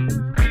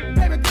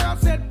 Baby girl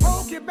said,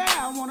 Poke Bear,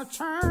 I wanna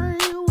turn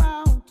you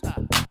out.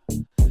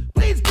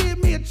 Please give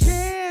me a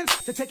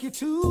chance to take you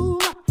to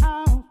my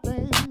house,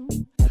 baby.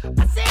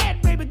 I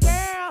said, baby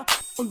girl,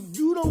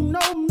 you don't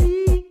know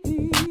me.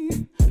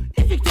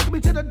 If you take me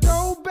to the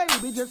door,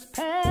 baby, just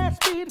pass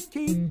me the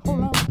key.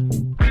 Hold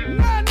on.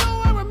 I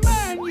know I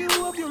remind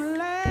you of your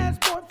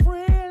last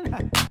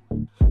boyfriend,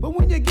 but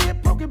when you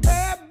get Poke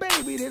Bear,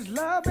 baby, this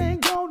love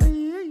ain't gonna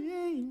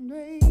leave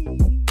me.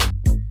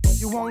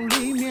 You won't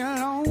leave me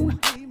alone.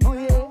 Oh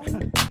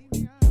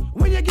yeah.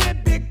 When you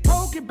get big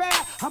Poke Bear,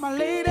 I'ma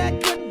lay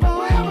that good bone.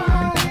 Where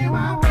I lay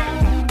my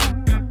bone,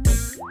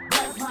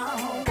 that's my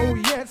home. Oh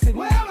yes, it is.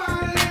 Where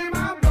I lay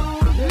my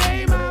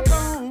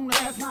bone,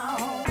 that's my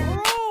home.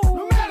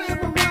 No matter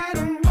if I'm right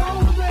or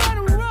wrong,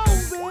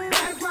 baby,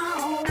 that's my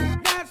home.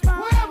 That's my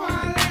home. Where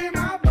I lay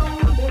my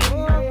bone,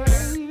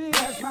 baby,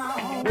 that's my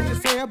home. What you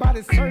say about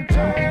it, search?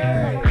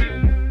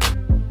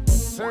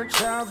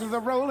 Charles is a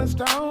Rolling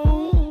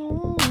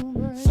Stone.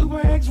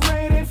 Super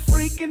X-rated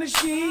freak in the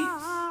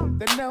sheets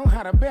that know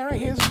how to bury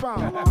his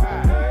bones.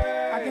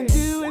 I can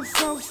do it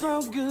so,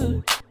 so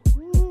good.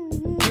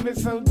 Give it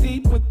so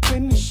deep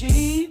within the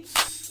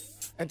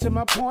sheets. And to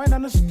my point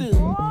on the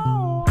stool.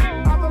 All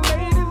the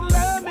ladies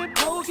love me,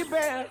 Pokey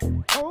Bear.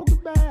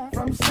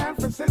 From San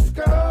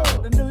Francisco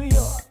to New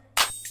York.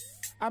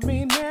 I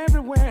mean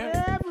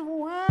everywhere.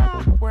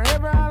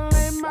 Wherever I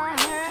lay my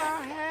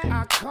head,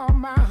 I call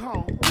my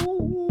home.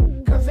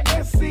 Cause the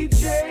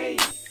SCJ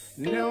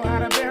know how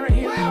to bury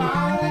his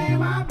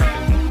home.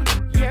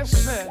 Yes,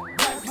 sir.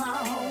 That's my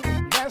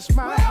home. That's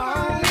my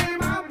home.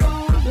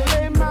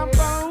 Lay my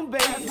bone,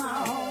 baby. That's my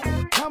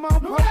home. Come on,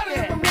 put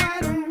that.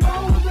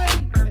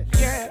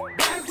 Yeah.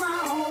 That's my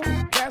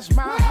home. That's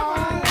my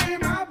home.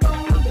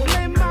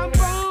 Lay my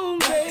bone,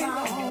 baby.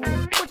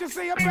 What you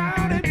say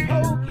about it,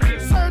 Pokey?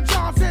 Sir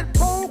John said,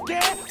 Pokey,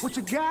 what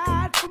you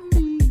got for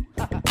me?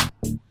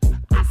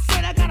 I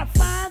said I got a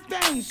fine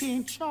thing. She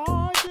ain't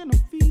charging a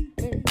fee.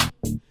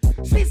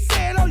 She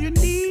said all you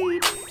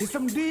need is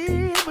some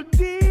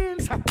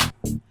dividends.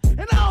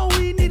 And all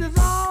we need is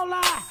all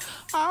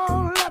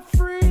our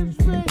friends,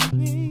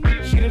 baby.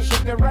 She done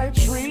shook the right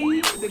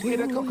tree to get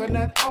a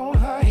coconut on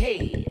her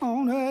head.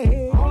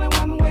 Only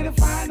one way to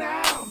find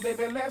out,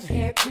 baby, let's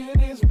head to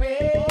this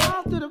bed.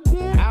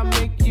 I'll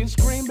make you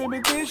scream, baby,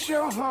 this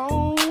your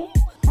home.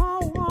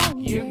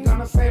 You're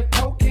gonna say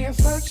Pokey and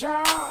Sir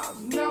Charles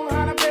know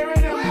how to bury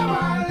them. Where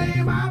I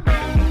lay my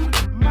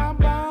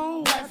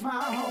bone, that's my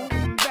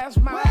home. That's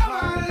my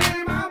home.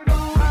 My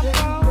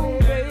bone,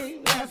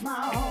 baby. That's my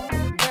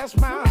home. That's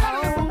my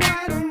home.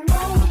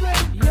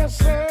 Yes,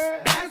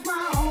 sir. That's my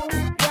home.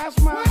 That's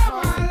my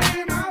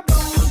home. My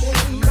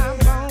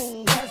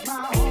bone, that's my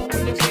home.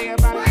 What you say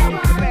about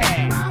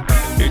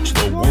it? It's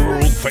the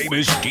world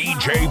famous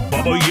DJ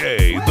Bubba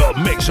Yae, the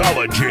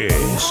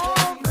mixologist.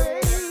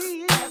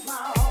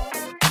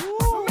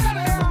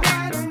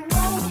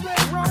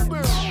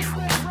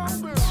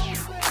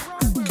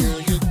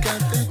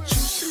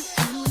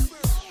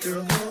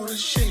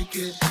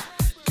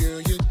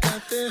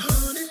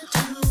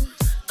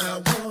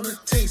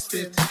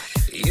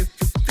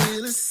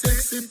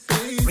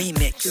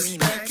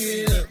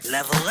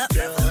 Level up. We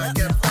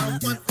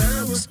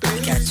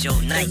got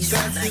your nice.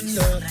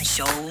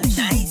 So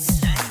nice.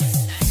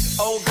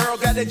 Old girl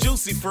got that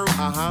juicy fruit,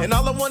 and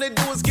all I wanna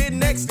do is get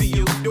next to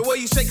you. The way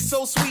you shake it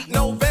so sweet,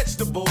 no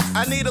vegetables.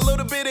 I need a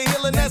little bit of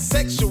healing, that's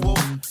sexual.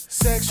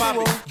 Pop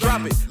it,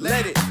 drop it,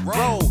 let it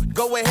roll.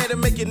 Go ahead and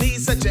make your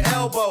knees touch your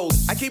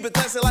elbows. I keep it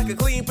classy like a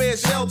clean pair of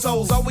shell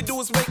toes. All we do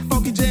is make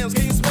funky jams.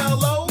 Can you smell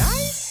those?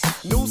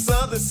 New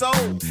Southern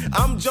Soul.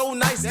 I'm Joe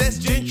Nice, that's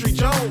Gentry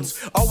Jones.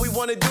 All we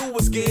wanna do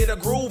is get a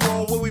groove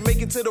on. When we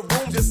make it to the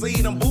room, just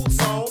leave them boots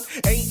on.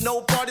 Ain't no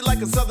party like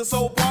a Southern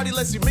Soul party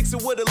unless you mix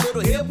it with a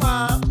little hip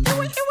hop.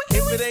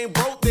 If it ain't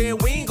broke, then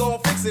we ain't gon'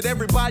 fix it.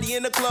 Everybody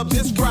in the club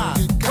just drive.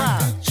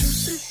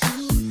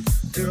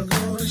 Girl,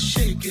 gonna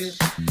shake it.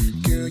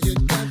 Girl, you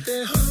got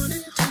that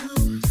honey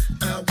too.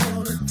 I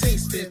wanna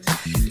taste it.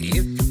 If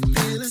you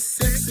feelin'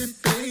 sexy,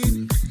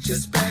 babe,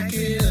 just back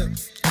it up.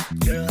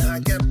 Girl, I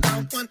got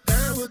about 1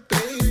 hour,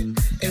 baby,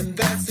 and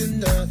that's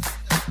enough.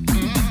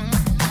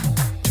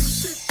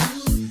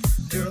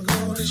 Girl,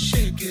 gonna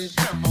shake it.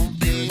 Come on,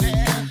 baby. You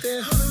got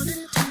that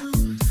honey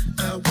too.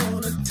 I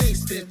wanna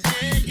taste it.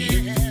 If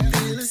you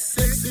feelin'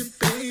 sexy,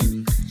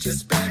 babe,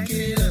 just back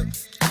it up.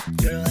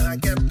 Girl, I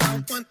got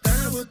about 1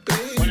 hour,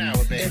 baby. 1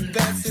 hour, baby. And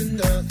that's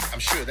enough. I'm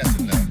sure that's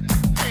enough.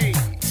 Hey.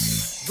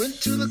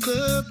 Went to the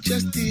club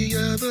just the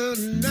other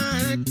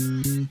night.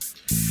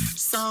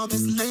 Saw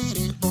this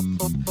lady,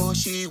 oh,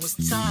 she was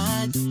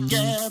tight,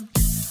 yeah.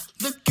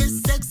 Looking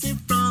sexy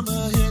from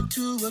her head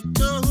to her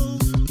toe.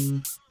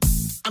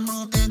 I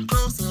moved in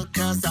closer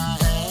cause I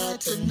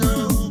had to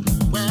know.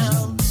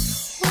 Well,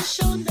 what's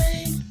your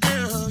name?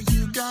 Girl,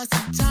 you got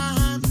some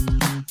time.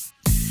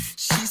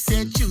 She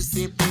said,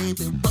 juicy,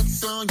 baby,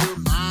 what's on your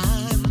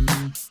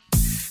mind?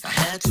 I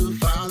had to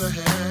follow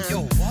her.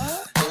 Yo,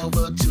 what?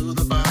 Over to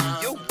the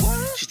bar. Yo,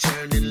 what? She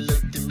turned and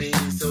looked at me,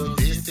 so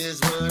this is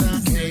what I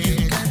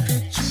said.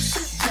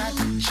 Got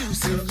the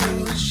juicy,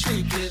 gonna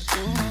shake it.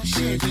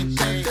 Shake it,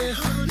 got that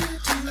honey,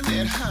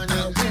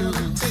 I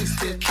wanna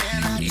taste it.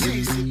 Can I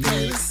taste it,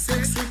 baby?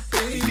 Sexy,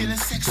 baby.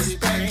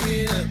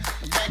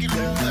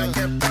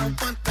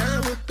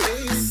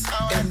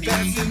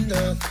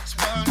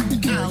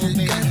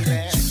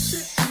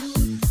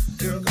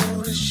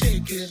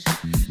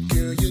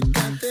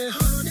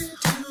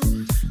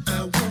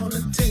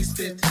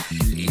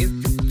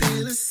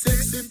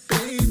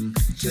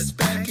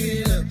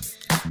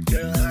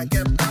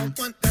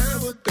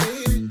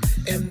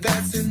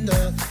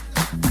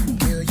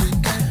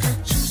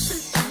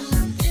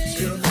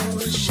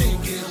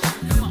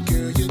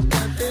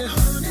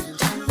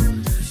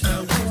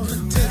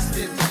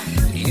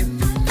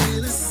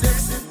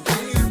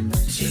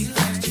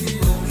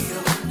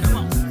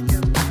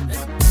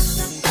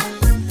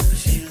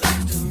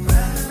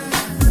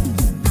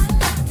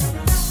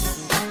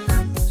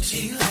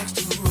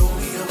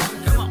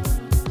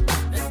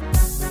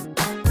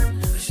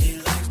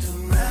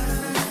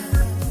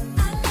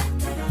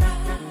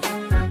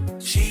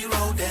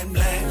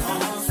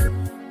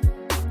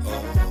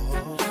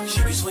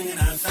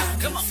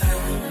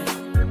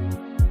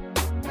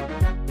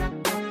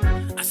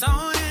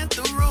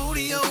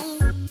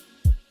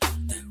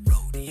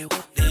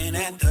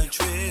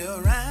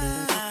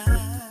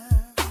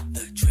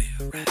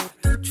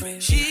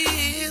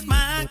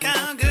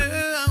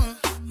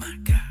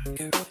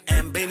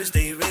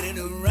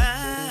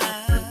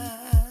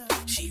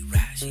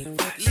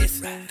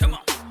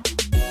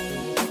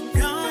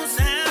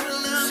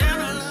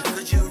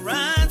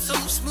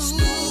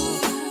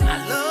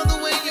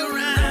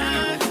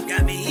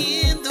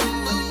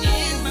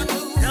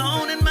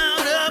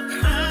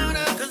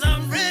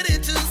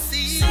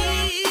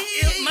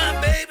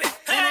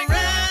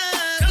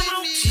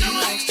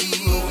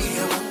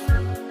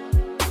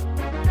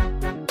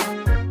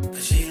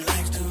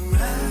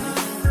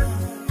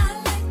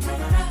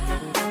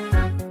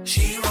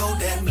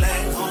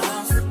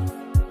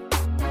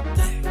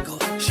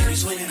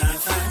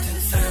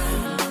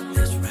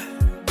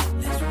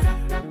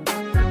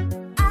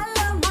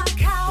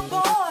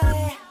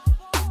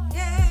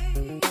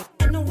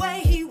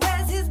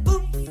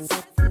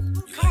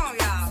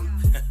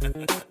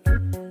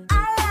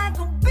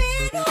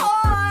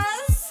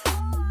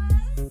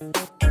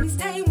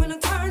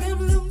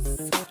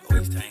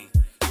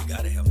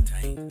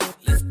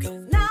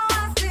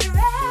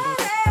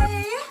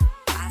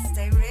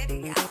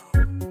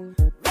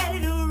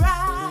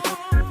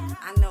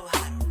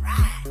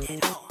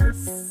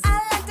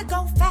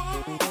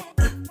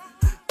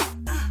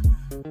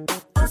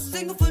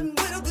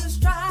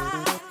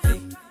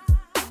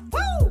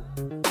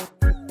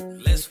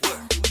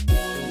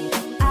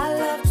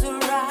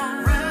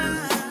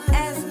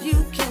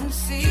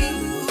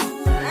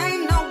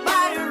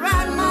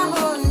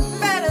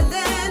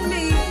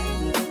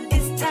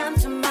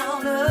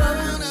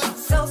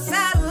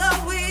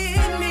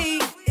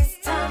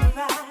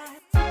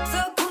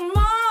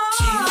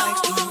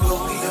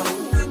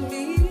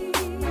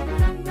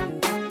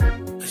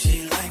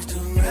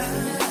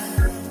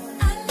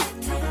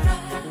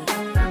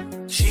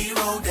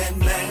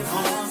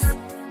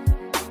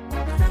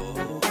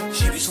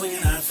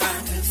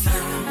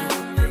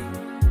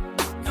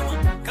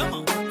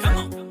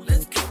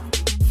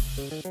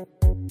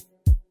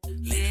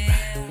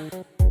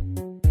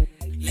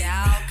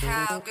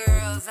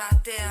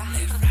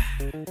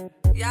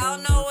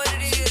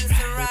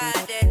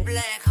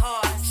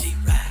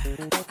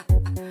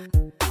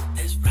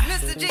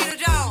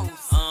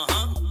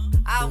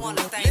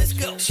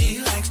 She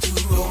likes to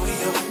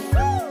rodeo.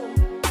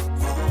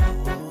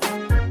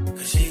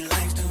 She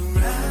likes to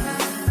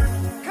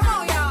ride. Come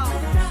on, y'all.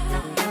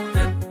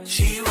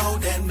 She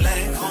rode that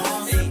black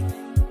horse.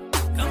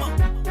 Come on.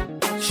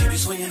 She be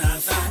swinging her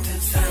thigh to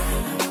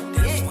side.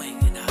 Then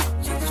swinging out.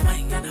 She's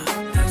swinging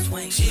out. That's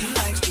swing. She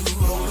likes to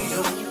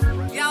rodeo.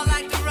 Y'all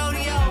like the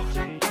rodeo?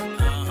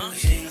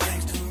 She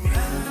likes to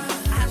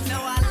ride. I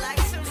know I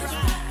like to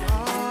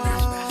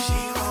ride. She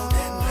rode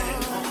that black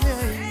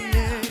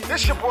horse.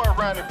 This your boy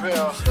Ronnie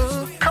Bell,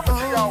 coming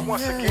to y'all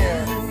once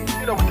again,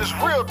 you know, with this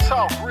real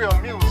talk, real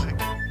music.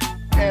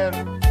 And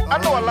I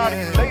know a lot of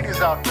you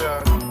ladies out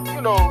there,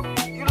 you know,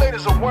 you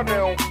ladies are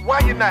wondering why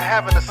you're not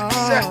having the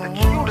success that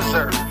you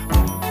deserve.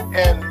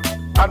 And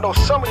I know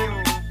some of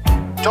you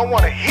don't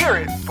want to hear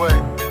it, but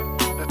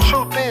the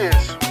truth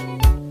is,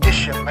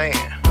 it's your man.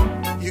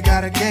 You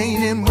gotta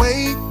gain in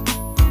weight,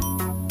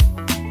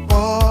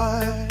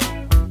 boy.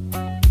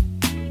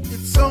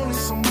 It's only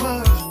so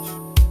much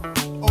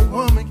a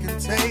woman can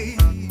take.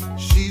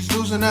 She's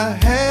losing her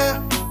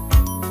hair,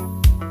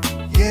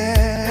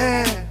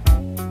 yeah,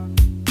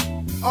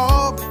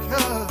 all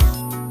because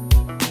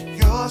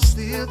you're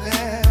still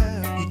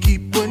there. You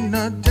keep putting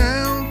her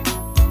down,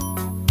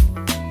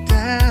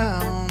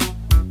 down.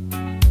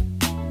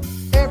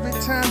 Every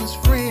time his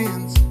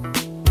friends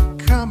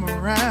come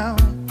around,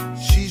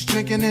 she's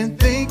drinking and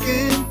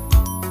thinking,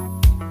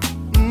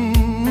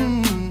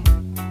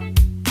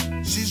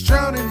 she's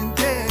drowning in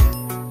debt,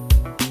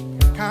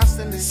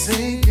 constantly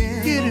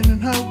sinking, getting in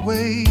her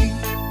way.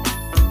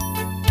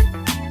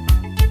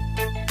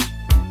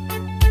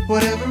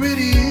 Whatever it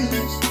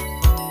is,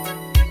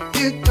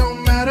 it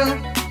don't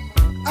matter.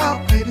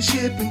 I'll pay the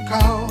shipping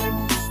cost.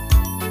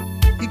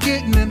 You're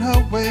getting in her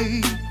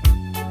way.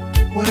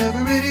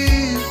 Whatever it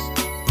is,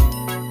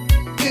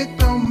 it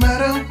don't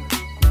matter.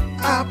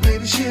 I'll pay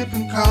the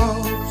shipping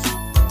cost.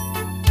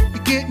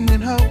 You're getting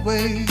in her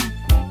way.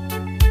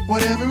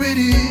 Whatever it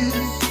is,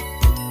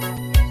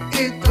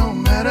 it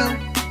don't matter.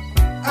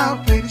 I'll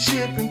pay the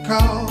shipping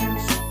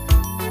cost.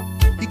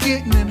 You're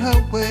getting in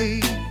her way.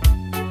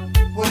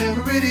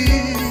 Whatever it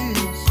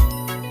is,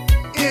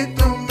 it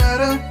don't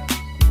matter.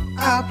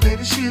 I'll pay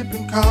the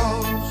shipping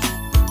cost.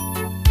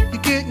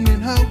 You're getting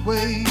in her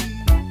way.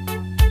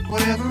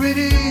 Whatever it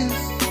is,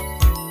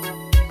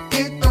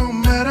 it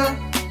don't matter.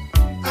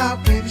 I'll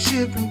pay the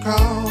shipping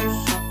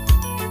cost.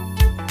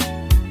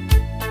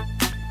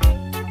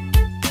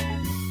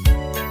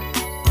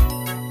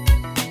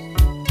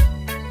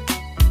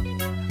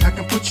 I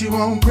can put you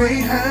on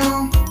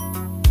Greyhound,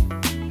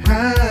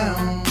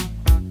 hound.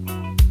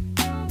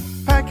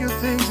 Pack your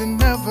things and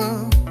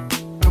never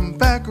come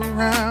back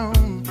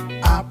around.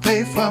 I'll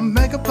pay for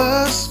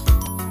Megabus,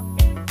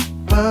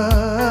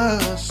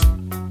 bus.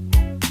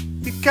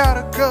 You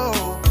gotta go,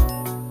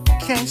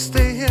 can't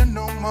stay here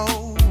no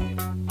more.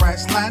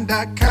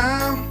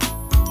 Priceline.com,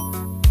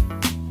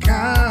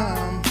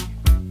 come.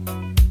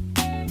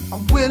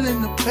 I'm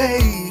willing to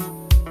pay.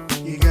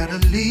 You gotta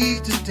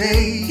leave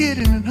today,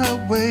 getting in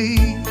her way.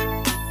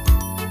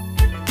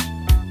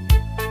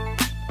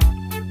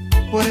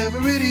 Whatever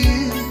it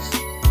is,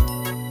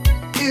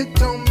 it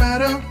don't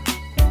matter.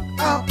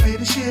 I'll pay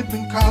the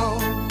shipping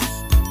cost.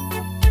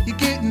 You're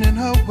getting in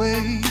her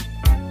way.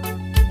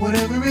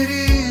 Whatever it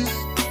is,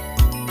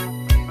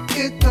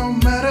 it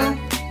don't matter.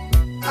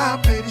 I'll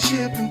pay the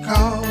shipping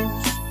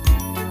cost.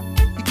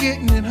 You're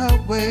getting in her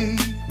way.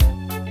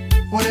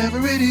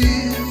 Whatever it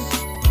is,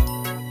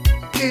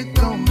 it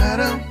don't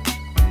matter.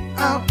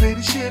 I'll pay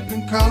the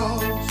shipping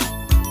cost.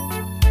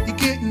 You're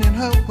getting in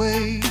her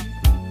way.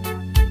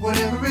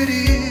 Whatever it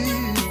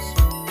is,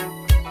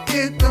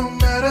 it don't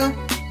matter.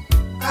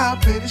 I'll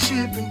pay the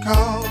shipping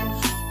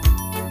cost.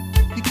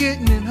 You're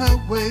getting in her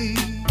way.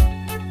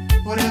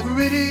 Whatever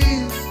it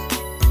is,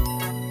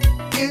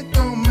 it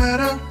don't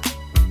matter.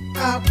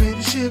 I'll pay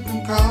the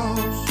shipping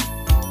cost.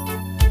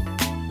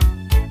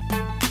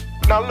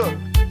 Now look,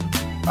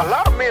 a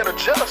lot of men are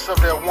jealous of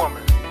their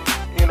woman.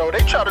 You know,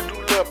 they try to do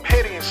little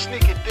petty and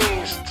sneaky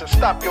things to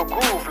stop your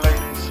groove,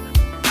 ladies.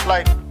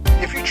 Like,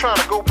 if you're trying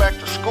to go back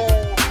to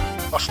school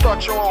or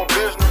start your own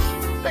business,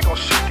 they gon'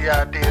 shoot the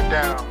idea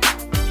down.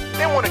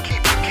 They wanna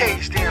keep you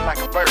caged in like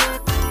a bird,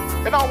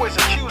 and always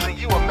accusing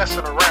you of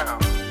messing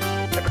around.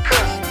 And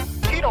because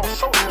he don't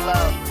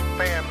socialize with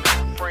family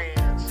and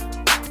friends,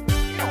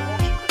 he don't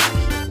want you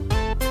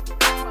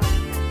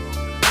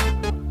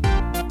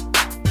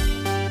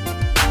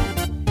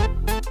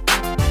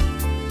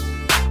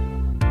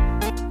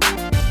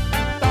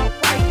The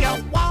way you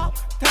walk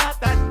to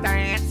the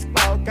dance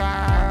floor,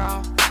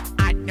 girl,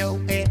 I knew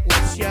it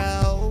was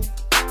you.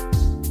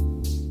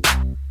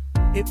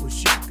 It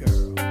was you,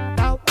 girl.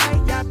 The way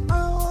you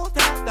move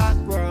to the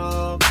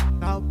groove,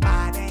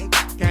 nobody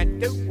can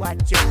do what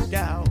you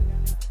do.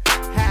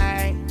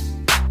 Hey,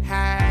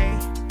 hey,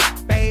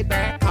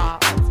 baby,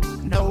 'cause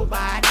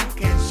nobody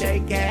can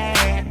shake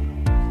it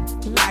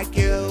like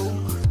you.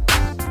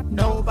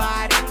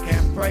 Nobody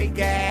can break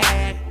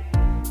it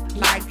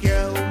like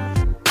you.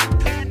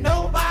 And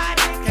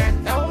nobody can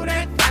throw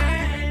that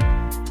thing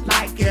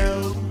like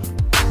you.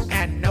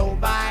 And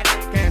nobody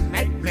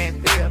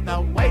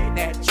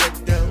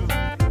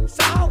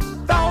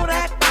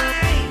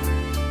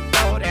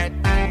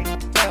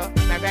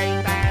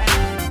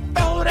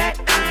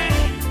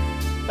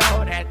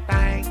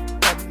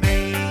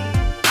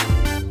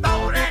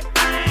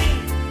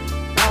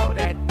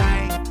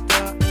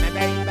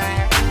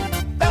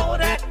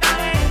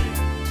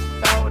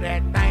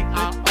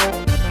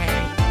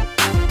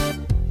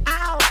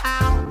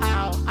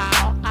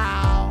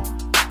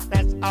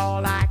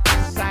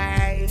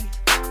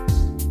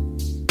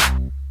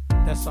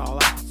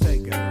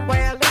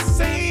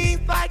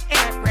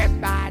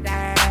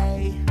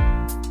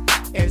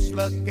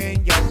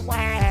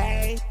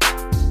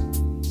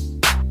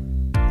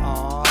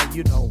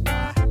you know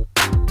why.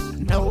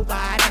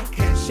 Nobody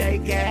can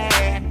shake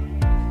it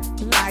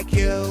like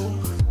you.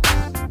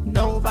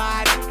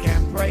 Nobody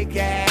can break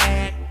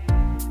it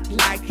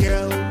like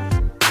you.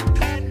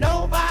 And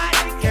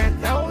nobody can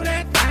throw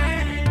that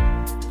thing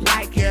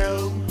like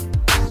you.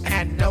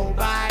 And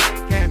nobody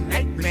can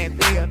make me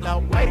feel the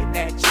way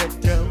that you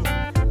do.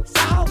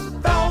 So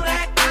throw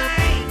that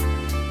thing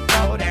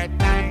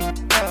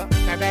up,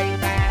 now baby.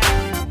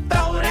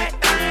 Throw that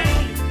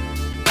thing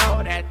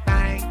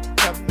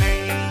to me.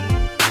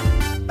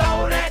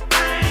 Throw that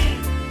thing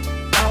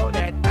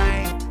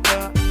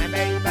up, now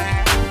baby.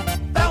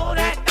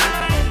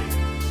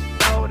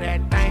 Throw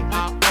that thing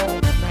all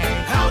over me.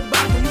 How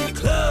about in the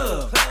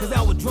club? Cause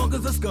I was drunk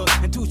as a skunk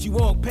until she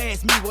walked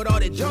past me with all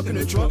that junk in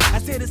the trunk. I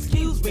said,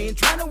 excuse me, ain't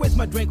trying to waste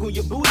my drink on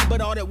your booty,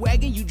 but all that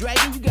wagging you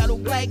dragging, you got a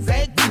black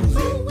Zag Goose.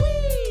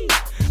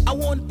 I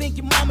wanna thank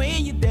your mama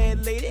and your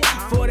dad, lady,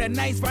 for that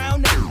nice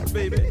round night,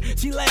 baby.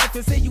 She laughed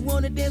and said, you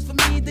wanna dance for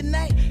me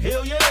tonight?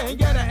 Hell yeah, ain't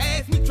gotta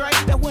ask me twice.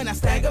 That when I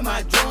stagger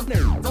my drunk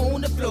nerves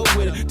on the floor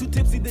with her, too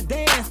tipsy to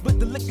dance, but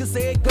the liquor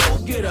said go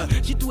get her.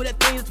 She threw that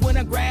thing, that's when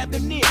I grabbed her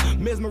near,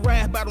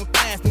 mesmerized by them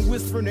thighs and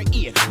whisper in her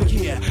ear. Look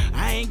here,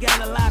 I ain't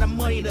got a lot of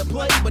money to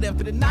play, but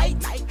after the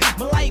night,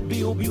 my light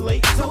bill be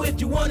late. So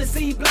if you wanna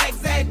see Black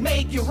Zach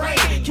make you rain,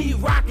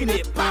 keep rocking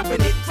it,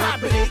 popping it,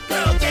 dropping it,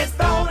 girl, just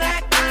throw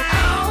that thing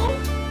out.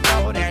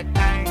 Throw that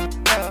thing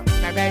up,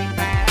 now baby.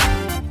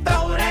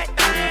 Throw that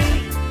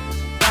thing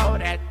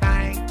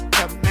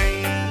to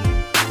me.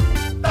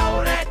 Throw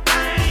that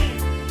thing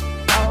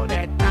up,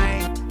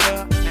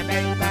 now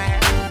baby.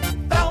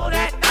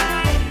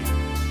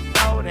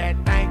 Throw that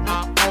thing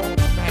all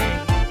over me.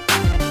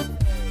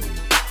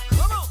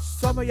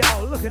 Some of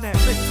y'all looking at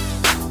me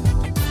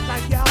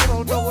like y'all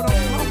don't know what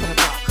I'm talking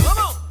about. Come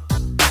on.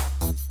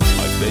 I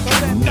bet you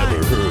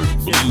never heard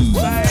blues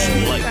like this.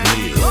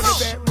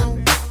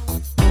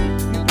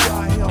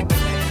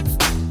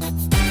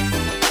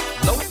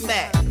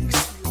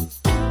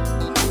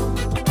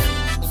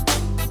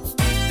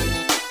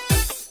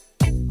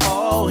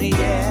 Oh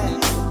yeah.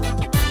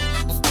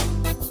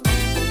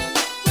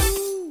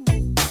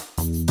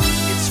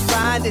 It's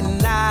Friday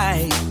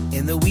night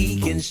and the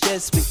weekend's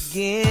just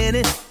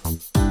beginning.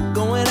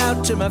 Going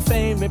out to my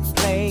favorite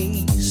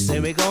place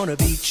and we're gonna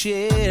be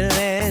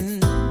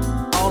chillin'.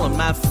 All of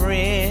my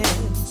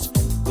friends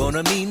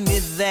gonna meet me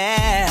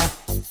there.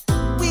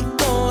 We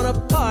gonna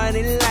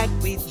party like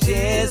we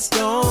just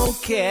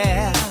don't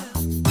care.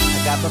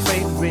 I got my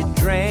favorite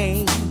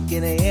drink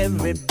and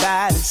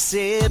everybody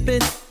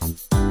sipping.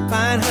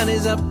 Fine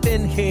honey's up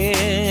in here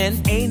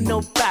and ain't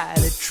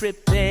nobody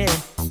tripping.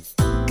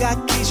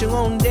 Got Keisha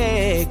on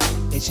deck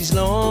and she's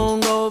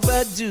long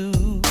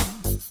overdue.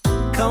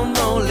 Come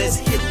on, let's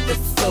hit the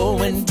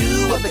floor and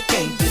do what we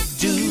came to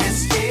do.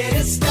 Let's get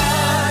it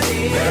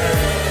started.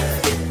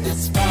 Get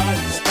this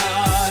party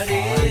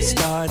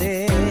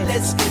started.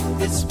 Let's get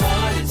this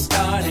party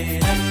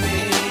started.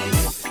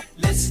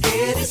 Let's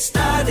get it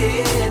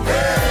started.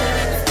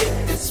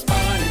 Get this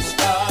party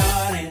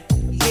started.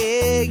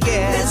 Yeah.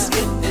 Let's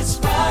get this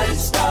party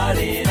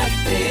started up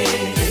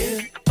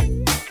there.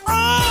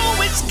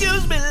 Oh,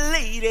 excuse me,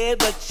 lady,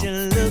 but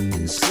you're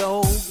looking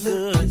so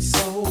good.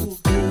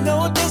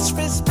 No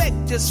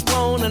disrespect, just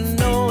wanna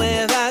know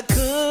if I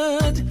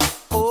could.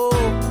 Oh,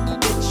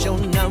 get your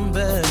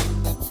number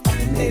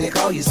and maybe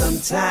call you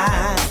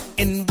sometime,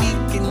 and we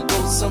can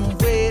go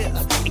somewhere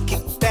and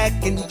kick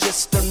back and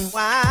just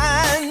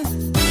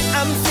unwind.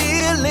 I'm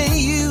feeling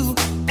you,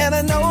 and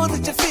I know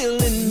that you're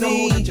feeling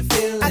me.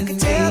 I can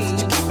tell that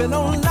you're keeping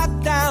on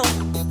lockdown,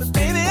 but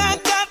baby, I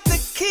got the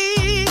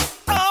key.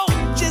 Oh,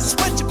 just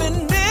what you've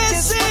been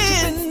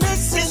missing.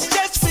 It's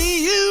just for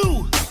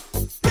you.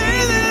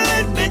 Baby,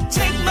 let me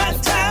take my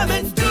time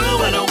and do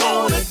what I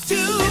wanna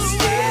do. Let's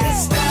get it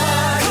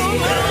started.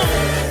 Come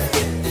on.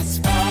 Get this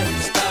party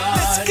started.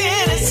 Let's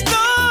get it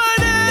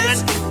started.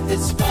 Let's get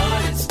this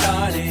party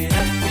started.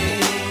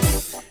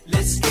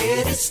 Let's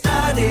get it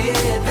started.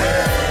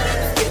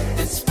 Get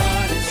this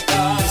party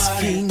started. This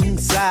king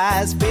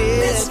size bed.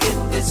 Let's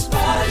get this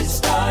party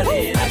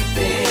started.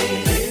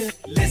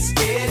 Let's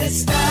get it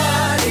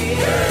started.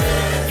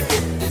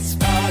 Get this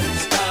party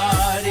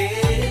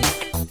started.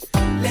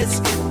 Let's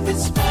get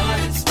this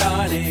party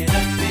started.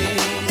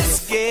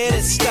 Let's get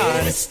it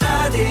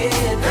started.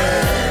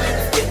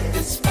 Get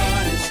this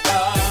party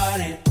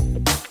started.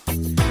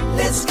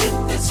 Let's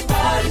get this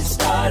party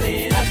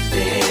started up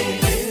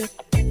there.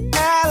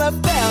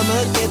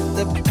 Alabama, get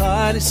the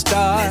party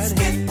started. Let's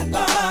get the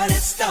party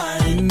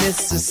started.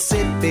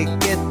 Mississippi,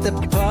 get the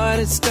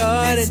party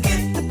started. Let's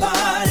get the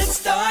party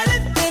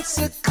started.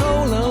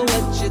 Pensacola,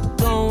 what you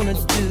gonna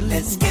do?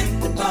 Let's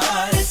get the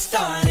party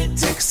started.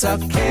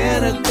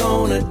 Texarkana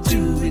gonna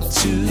do it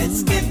too.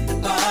 Let's get the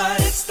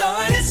party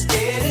started. Let's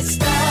get it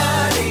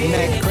started.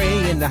 Mac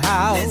Gray in the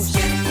house. Let's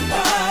get the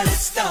party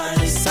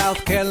started.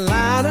 South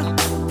Carolina.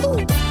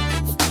 Ooh.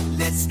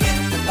 Let's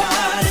get the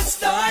party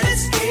started.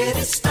 Let's get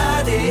it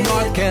started.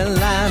 North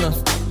Carolina.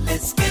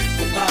 Let's get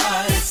the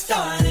party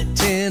started.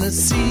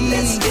 Tennessee.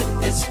 Let's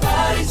get this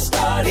party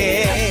started.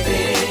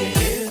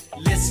 Yeah.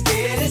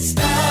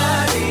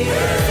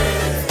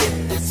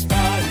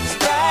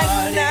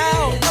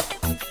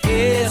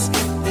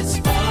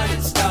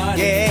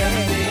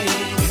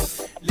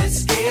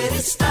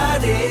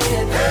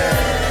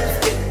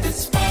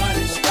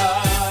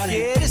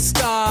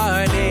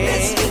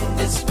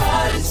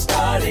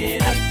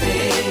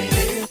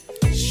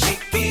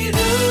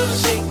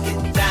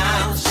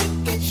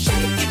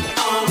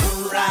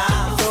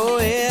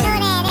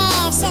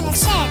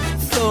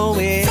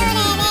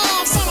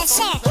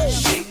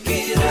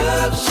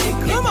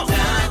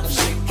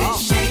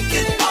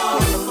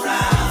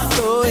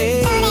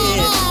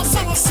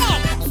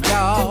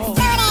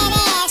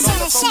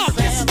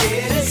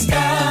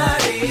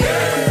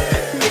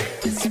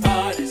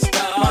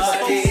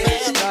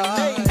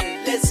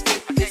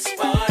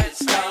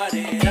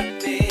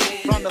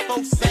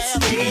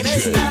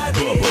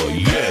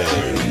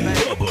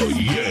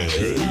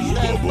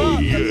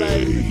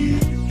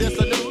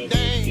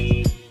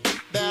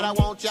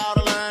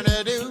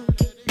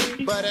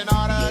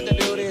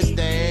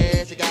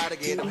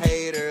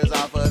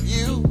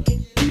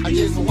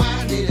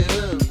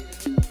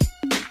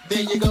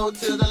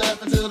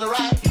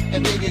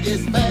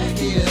 just back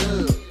it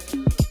up.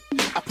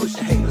 I push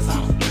your haters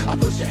off. I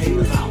push your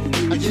haters off.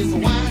 I just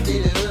wind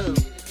it up.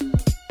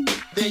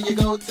 Then you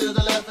go to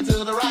the left and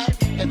to the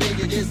right, and then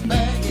you just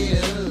back it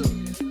up.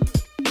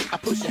 I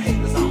push your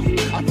haters off.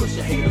 I push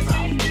your haters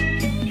off.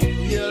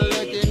 You're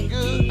looking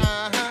good,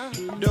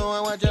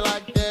 doing what you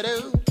like to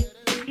do.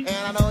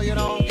 And I know you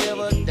don't give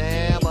a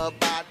damn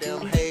about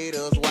them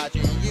haters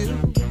watching you,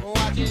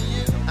 watching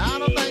you. I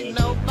don't think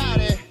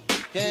nobody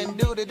can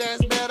do the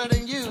dance better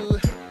than you.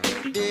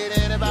 Did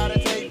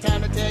anybody take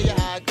time to tell you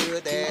how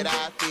good that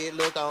outfit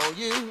look on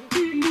you?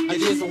 I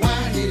just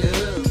wind it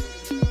up.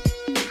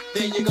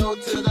 Then you go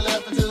to the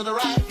left and to the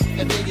right,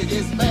 and then you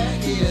just back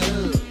it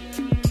up.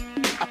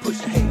 I push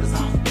your haters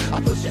off.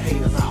 I push your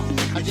haters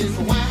off. I just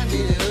wind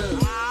it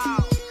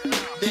up.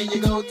 Then you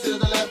go to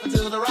the left and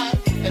to the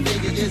right, and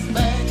then you just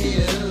back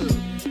it up.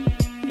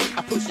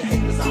 I push your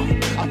haters off.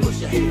 I push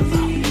your haters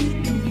off.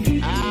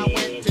 I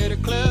went to the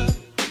club.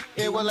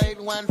 It was late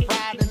one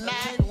Friday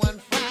night. One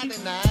Friday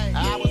night.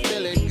 I was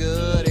feeling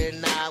good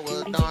and I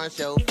was darn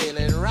sure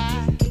feeling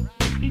right.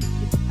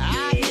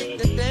 I hit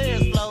the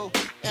dance floor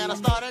and I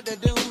started to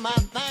do my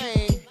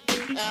thing.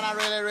 And I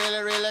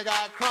really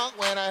got crunk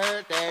when I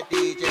heard that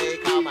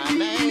DJ call my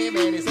name.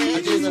 And he said,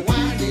 I just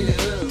wind it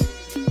up.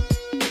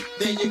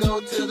 Then you go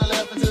to the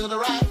left and to the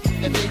right,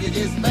 and then you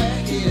just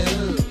back it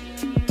up.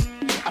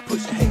 I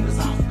push your haters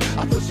off.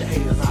 I push your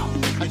haters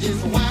off. I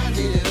just wind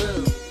it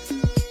up.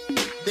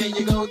 Then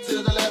you go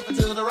to the left and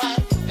to the right,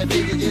 and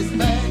then you just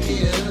back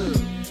it up.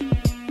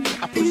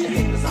 I push your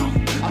haters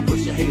off. I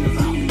push your haters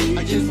off.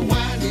 I just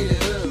wind it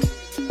up.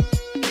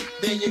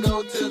 Then you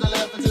go to the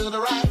left and to the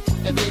right,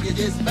 and then you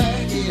just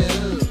back it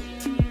up.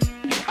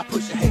 I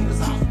push your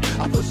haters off.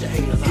 I push your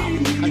haters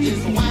off. I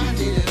just wind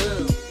it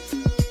up.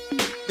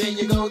 Then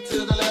you go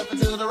to the left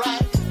and to the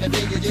right, and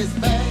then you just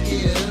back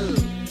it up.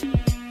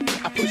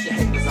 I push your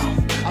haters off.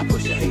 I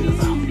push your haters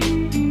off.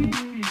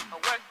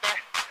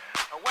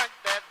 Work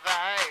that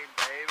thing,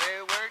 baby.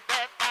 Work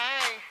that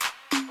thing.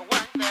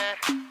 Work that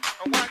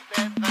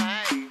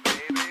thing,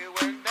 baby.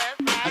 Work that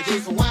thing. I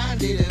just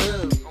wind it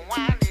up.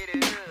 Wind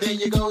it up. Then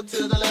you go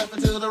to the left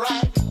and to the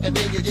right, and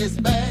then you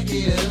just back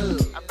it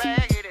up. I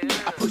back it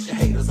up. I push your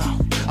haters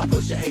off. I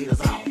push your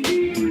haters off.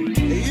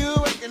 You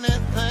working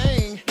that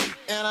thing,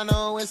 and I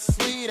know it's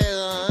sweet as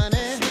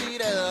honey.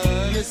 Sweet as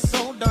honey. It's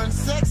so darn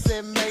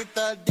sexy, made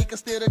the deacon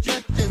steal the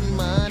church's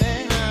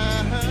money.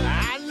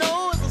 I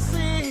know it's a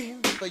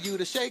sin for you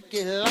to shake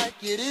it like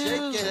you do.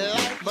 Shake it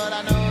like, but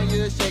I know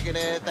you're shaking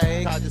that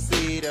thing, 'cause you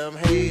see them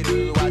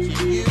haters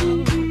watching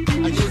you.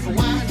 I just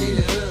wind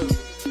it up.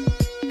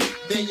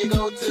 Then you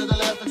go to the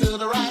left and to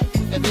the right,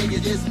 and then you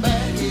just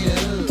back it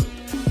up.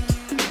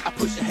 I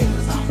push your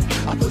haters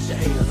off. I push your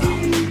haters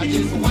off. I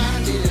just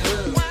wind it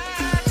up.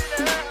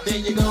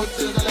 Then you go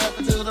to the left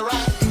and to the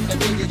right,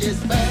 and then you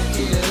just back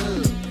it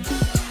up.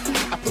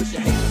 I push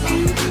your haters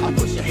off. I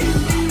push your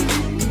haters off.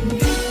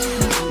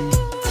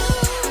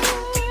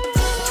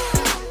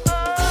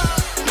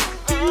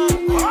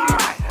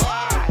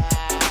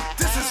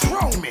 This is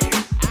Romy,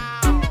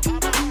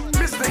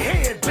 Mr.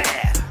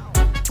 Headband.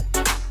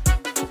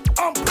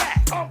 I'm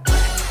back.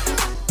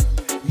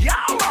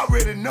 Y'all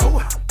already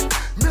know,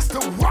 Mr.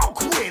 Walk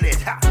With It.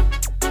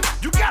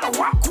 You gotta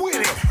walk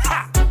with it.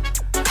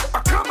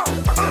 Come on.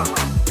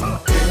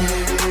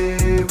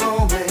 Hey,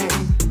 Romy,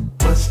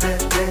 what's that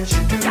dance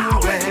you do?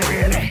 Y'all ain't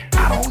ready.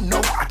 I don't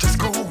know, I just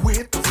go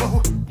with the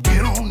flow.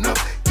 Get on up,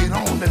 get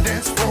on the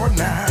dance floor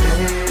now.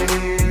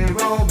 Hey,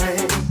 Romy,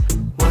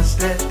 what's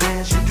that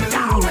dance you do?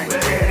 Y'all ain't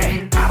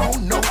ready. I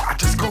don't know, I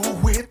just go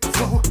with the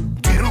flow.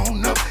 Get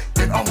on up,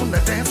 get on the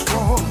dance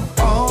floor.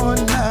 All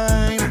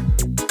night,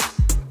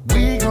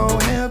 we gon'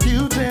 have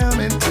you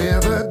jamming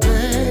till the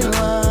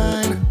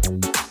daylight.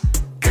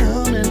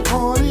 Come and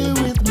party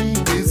with me,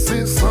 this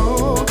is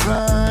so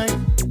right.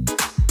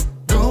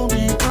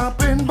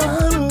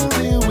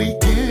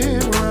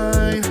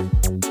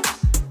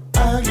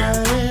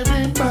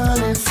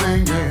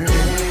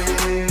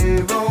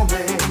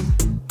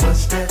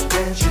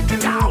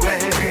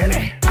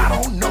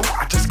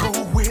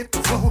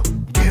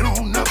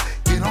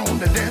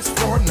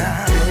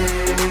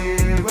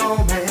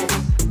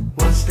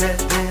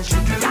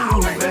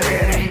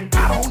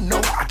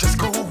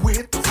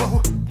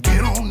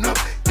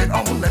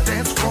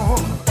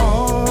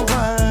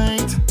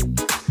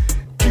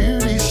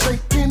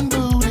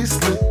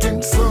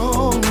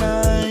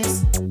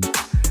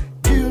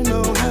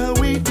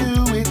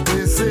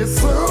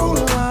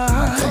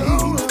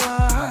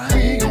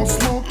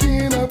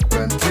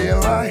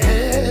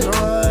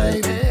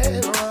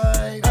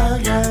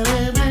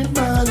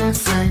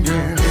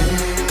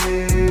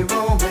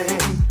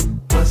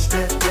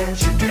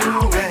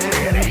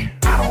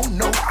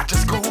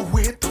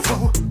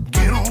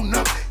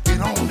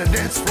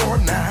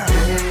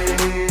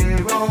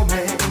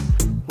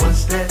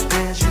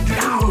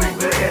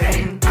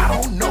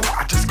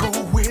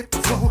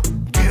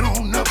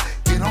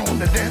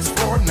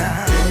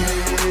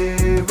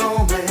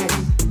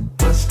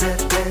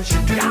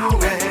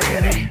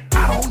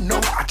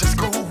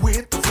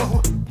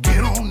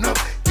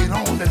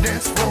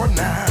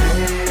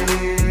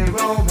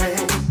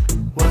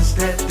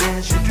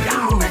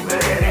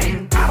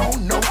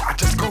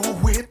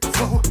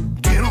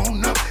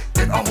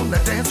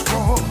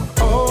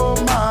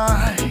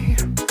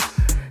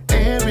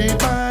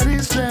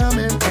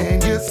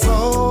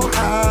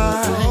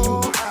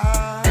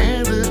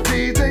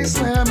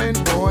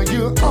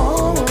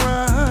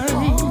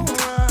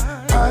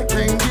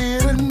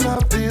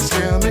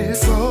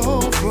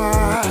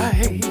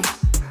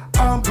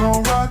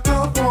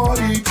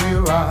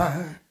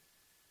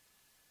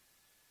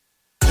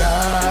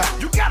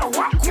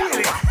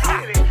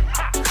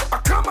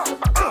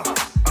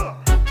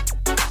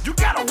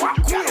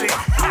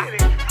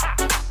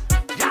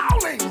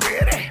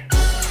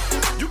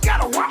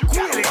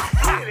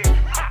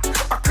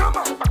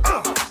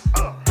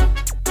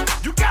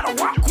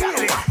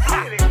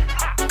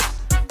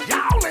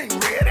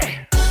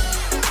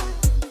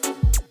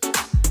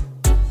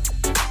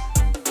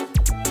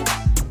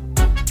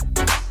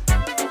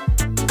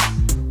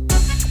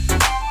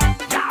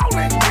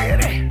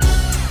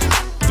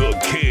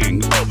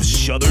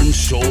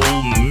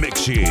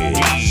 mixing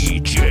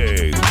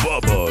DJ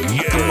Bubba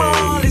Yae. Come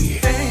on, let's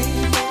dance.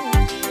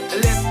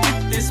 Let's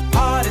get this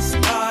party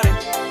started.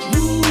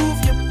 Move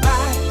your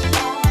body.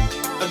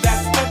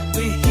 That's what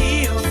we're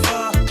here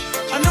for.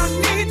 No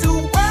need to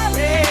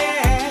worry.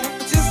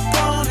 Just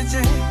gonna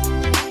jam.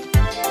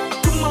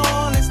 Come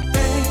on, let's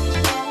dance.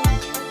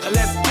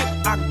 Let's get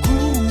our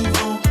groove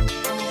on.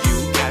 You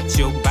got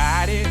your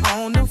body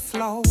on the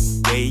floor.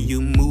 Way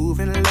you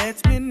moving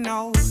lets me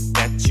know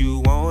that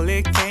you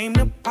only came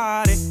to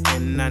party.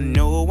 And I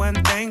know one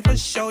thing for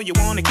sure, you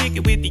wanna kick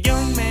it with the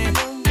young man,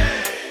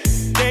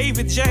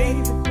 DjVj.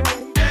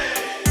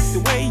 The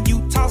way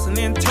you tossing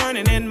and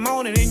turning and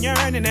moaning and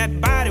yearning that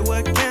body,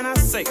 what can I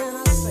say?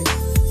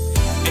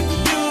 And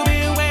you've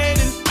been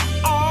waiting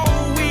all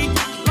week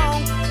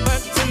long,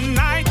 but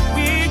tonight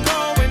we're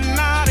going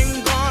out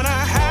and gonna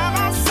have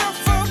ourselves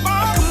a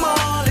ball. Come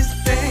on, let's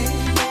dance.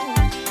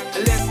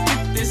 Let's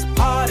get this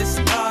party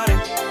started.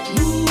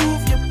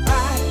 Move your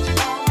body.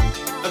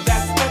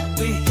 That's what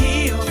we're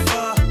here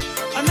for.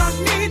 No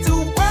need to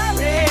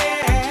worry.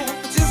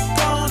 Just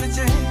gonna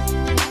jam.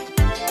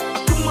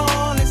 Come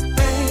on, let's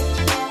dance.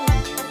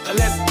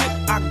 Let's get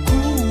our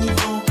groove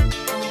on.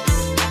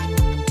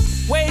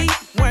 Wait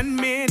 1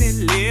 minute,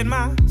 let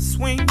my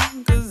swing,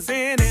 'cause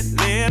in it,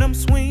 let 'em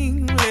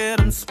swing, let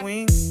 'em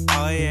swing.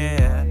 Oh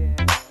yeah.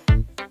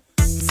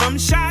 From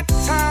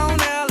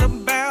Chi-Town,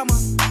 Alabama,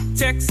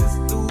 Texas,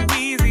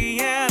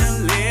 Louisiana,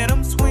 let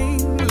 'em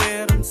swing,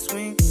 let 'em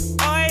swing.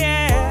 Oh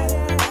yeah.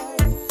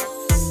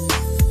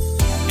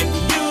 And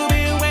you've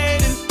been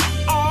waiting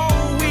all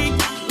week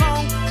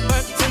long,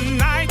 but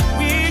tonight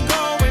we're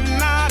going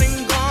out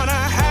and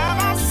gonna have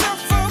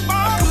ourselves a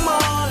ball. Come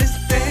on, let's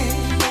dance.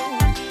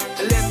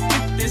 Let's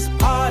get this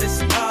party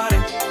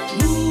started.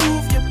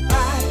 Move your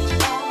body.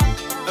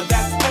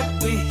 That's what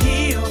we're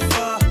here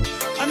for.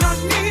 No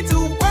need to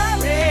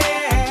worry.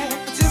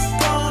 Just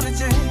gonna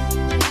jam.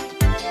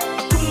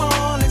 Come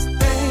on, let's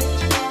dance.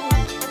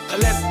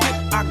 Let's get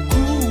our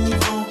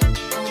groove on.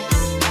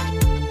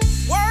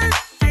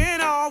 Working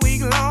all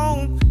week long.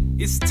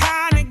 It's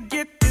time to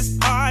get this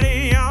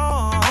party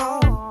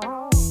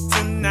on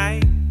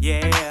tonight,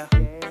 yeah.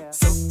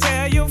 So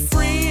tell your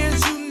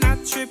friends you not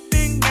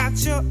tripping. Got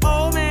your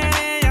old man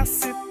and y'all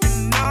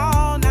sipping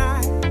all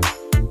night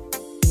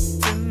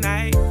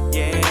tonight,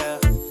 yeah.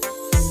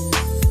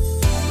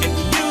 And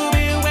you've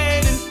been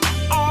waiting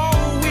all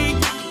week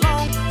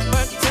long,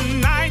 but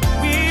tonight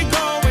we're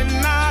going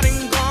out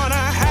and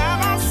gonna have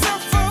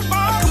ourselves a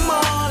ball. Come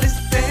on, let's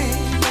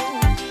dance.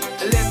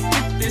 Let's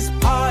get this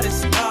party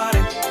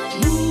started.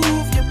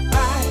 Move your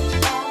body.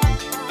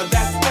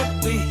 That's what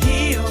we're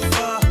here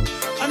for.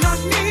 No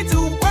need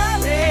to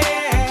worry.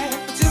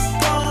 Just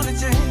gonna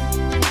jam.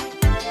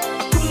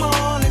 Come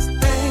on, let's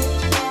dance.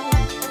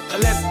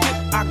 Let's get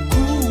our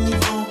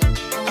groove on.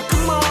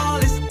 Come on,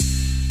 let's.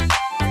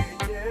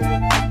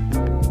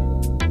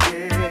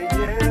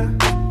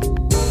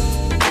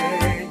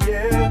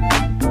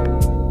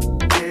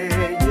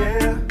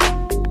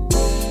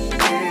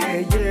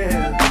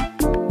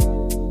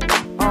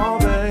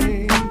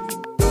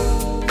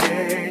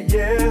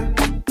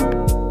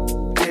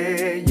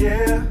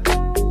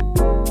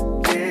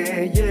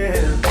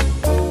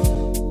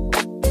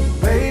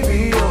 Baby,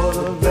 you're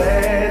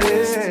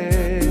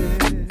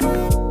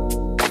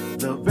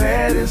the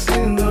baddest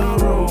in the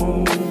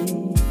room.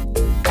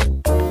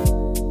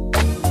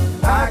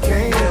 I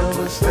can't help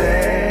but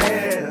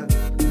stare.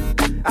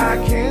 I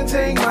can't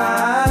take my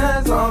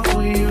eyes off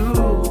of you.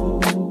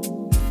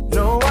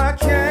 No, I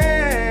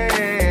can't.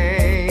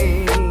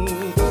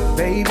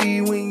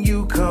 Baby, when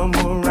you come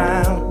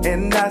around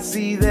and I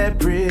see that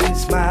pretty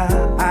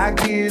smile, I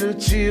get a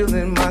chill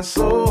in my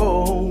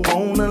soul.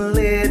 Wanna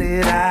let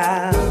it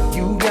out.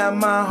 You got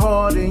my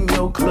heart in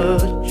your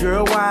clutch.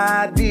 Girl,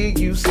 why I dig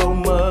you so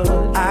much?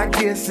 I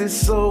guess it's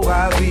so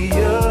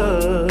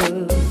obvious.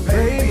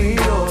 Baby,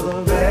 you're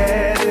the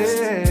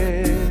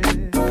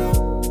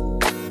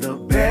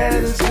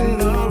baddest in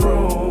the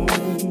room.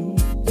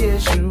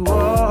 Yes, you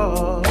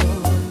are.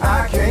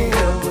 I can't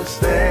help but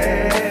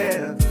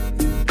stare.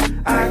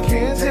 I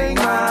can't take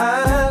my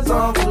eyes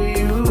off of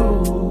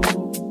you.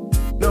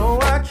 No,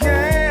 I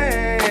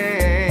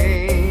can't.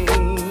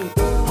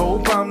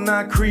 Hope I'm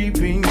not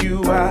creeping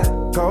you out,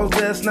 'cause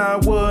that's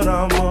not what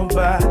I'm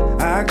about.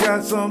 I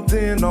got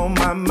something on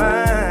my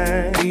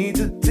mind, need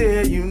to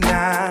tell you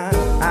now.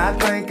 I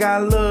think I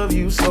love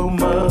you so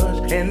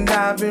much, and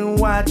I've been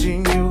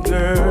watching you,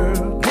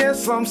 girl.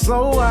 Guess I'm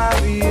so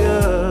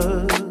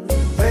obvious.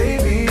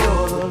 Baby,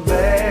 you're the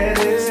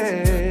baddest.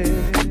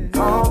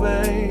 Oh,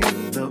 babe,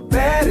 the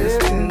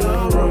baddest in the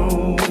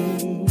room.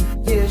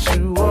 Yes,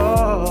 you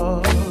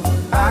are.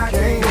 I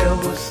can't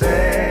help but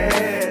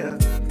stare.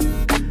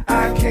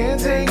 I can't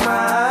take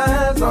my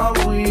eyes off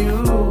of you.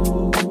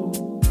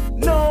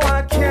 No,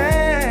 I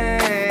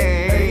can't.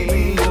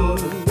 Baby, you're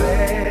the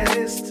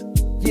baddest.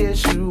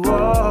 Yes, you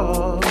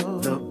are.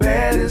 The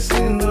baddest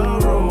in the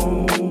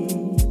room.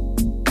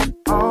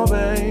 Oh,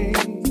 babe,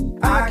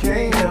 I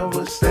can't help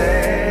but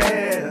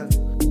stare.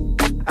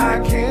 I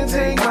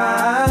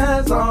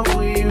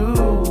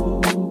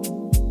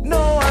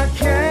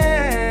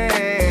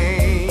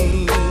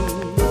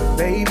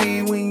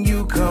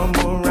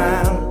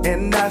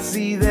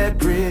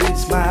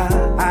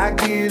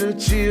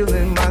feel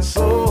in my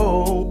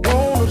soul.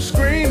 Wanna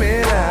scream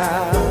it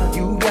out.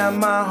 You got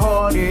my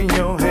heart in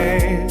your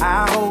hand.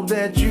 I hope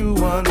that you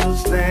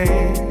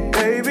understand.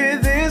 Baby,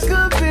 this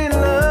could be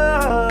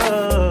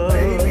love.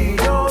 Baby,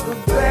 you're the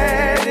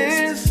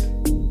baddest.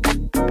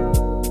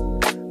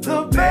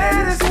 The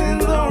baddest in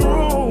the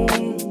room.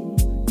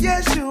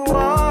 Yes, you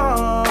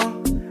are.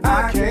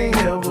 I can't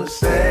help but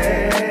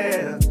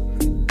stare.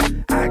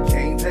 I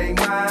can't take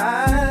my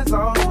eyes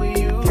off of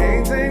you.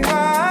 Can't take my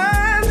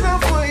eyes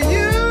off of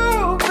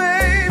you,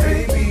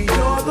 baby. Baby,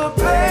 you're the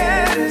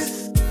baddest.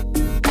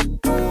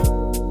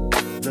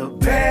 The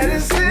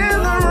baddest in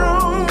the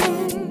room.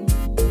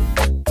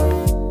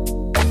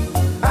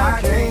 I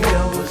can't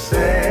help but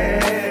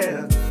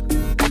stare.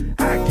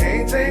 I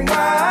can't take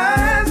my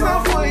eyes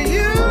off of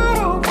you,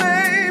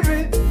 baby.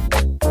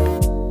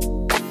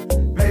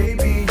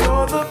 Baby,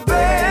 you're the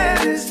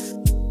baddest.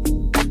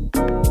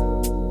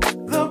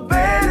 The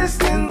baddest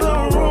in the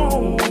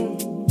room.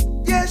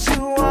 Yes,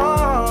 you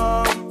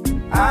are.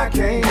 I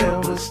can't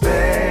help but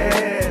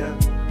stare.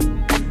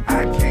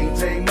 I can't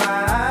take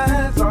my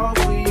eyes off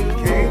of you.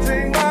 Can't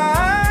take my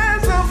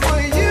eyes off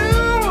of you,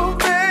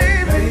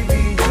 baby.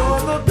 Baby,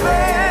 you're the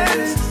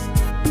baddest.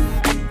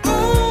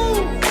 Ooh,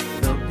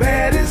 the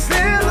baddest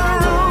in the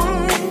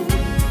room.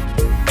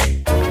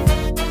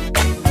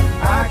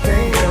 I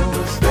can't help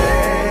but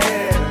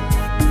stare.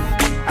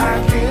 I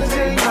can't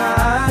take my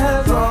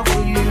eyes off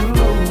of you.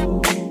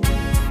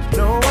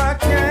 No, I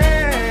can't.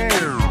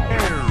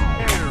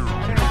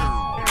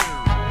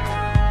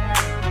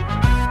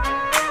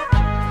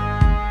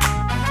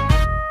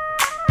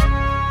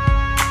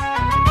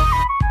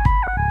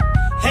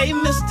 Hey,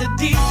 Mr.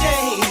 DJ,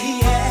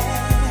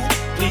 yeah,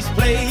 please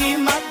play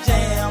my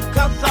jam.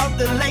 'Cause all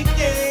the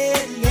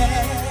ladies,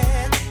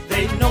 yeah,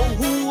 they know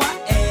who I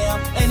am.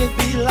 And it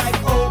be like,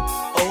 oh,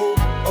 oh,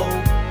 oh,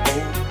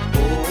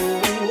 oh,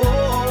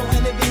 oh.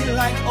 And it be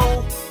like, oh,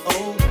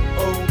 oh,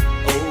 oh,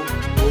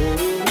 oh,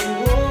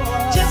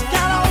 oh. Just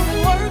got off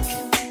work,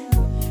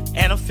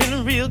 and I'm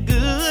feeling real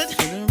good.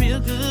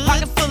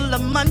 Pocket full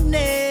of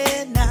money,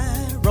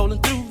 now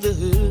rolling through the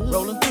hood.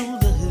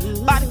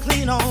 Body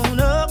clean on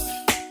up.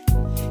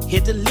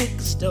 Hit the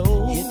liquor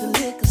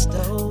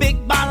store. Big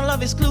bottle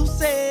of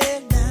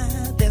exclusive.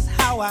 Nah, that's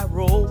how I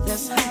roll.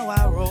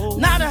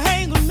 Now to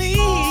hang with me,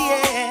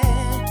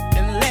 yeah.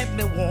 And let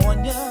me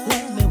warn ya.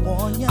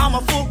 I'm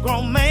a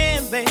full-grown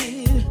man,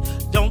 babe.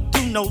 Don't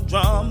do no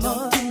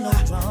drama.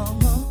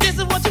 This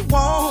is what you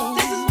want.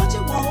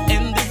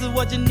 And this is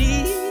what you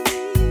need.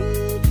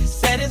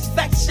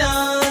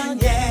 Satisfaction,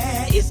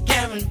 yeah, it's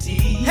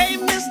guaranteed. Hey,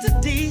 Mr.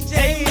 DJ,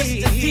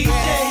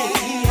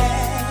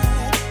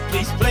 yeah.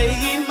 Please play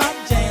my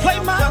jam.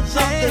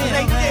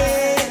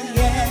 Ladies,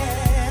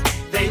 yeah,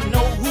 they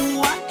know who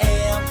I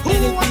am.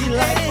 And it be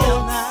like, oh,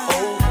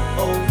 oh,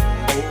 oh,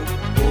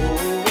 oh,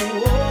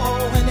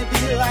 oh. And it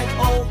be like,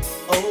 oh,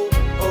 oh,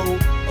 oh,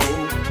 oh,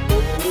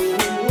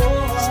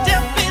 oh.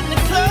 Step in the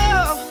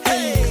club,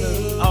 hey,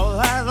 all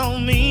eyes on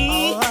me.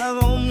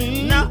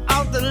 Now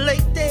all the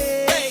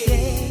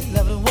ladies,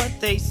 loving what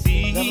they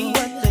see.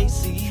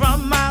 From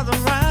miles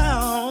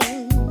around,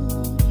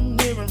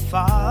 near and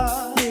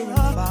far.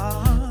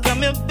 Come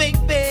here,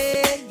 baby,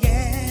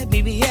 yeah,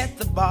 meet me at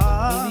the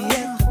bar.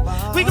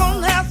 We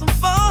gon' have some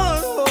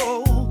fun,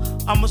 oh.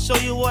 I'ma show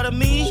you what I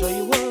mean.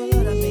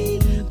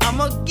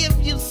 I'ma give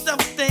you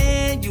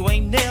something you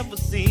ain't never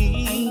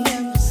seen.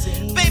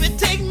 Baby,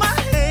 take my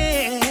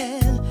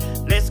hand.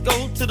 Let's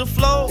go to the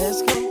floor.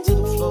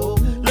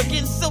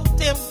 Looking so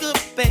damn good,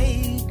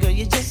 babe. Girl,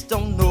 you just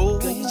don't know.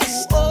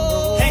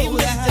 Hey,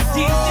 Mr.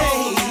 DJ,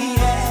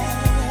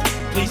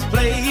 yeah, please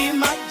play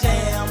my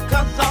jam.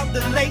 'Cause all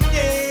the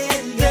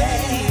ladies,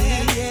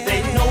 yeah,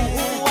 they know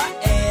who I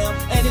am.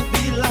 And it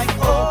be like,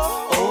 oh,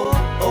 oh,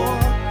 oh,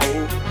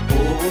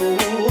 oh,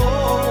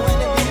 oh. And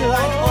it be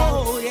like,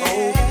 oh,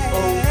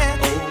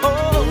 yeah, oh,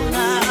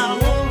 now.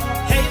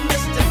 Hey,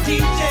 Mr.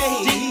 DJ,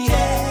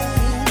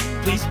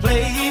 please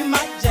play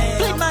my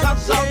jam.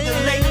 'Cause all the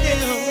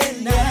ladies,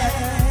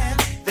 yeah,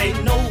 they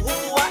know who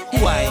I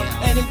am.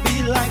 And it be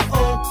like, oh,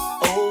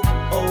 oh,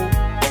 oh,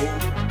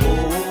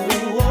 oh,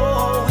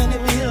 oh. And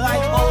it be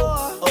like, oh,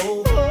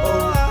 oh,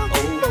 oh,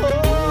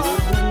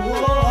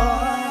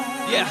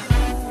 oh. Yeah.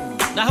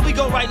 Now here we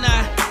go right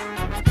now.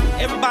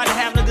 Everybody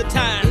having a good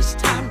time.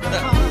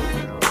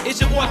 It's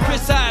your boy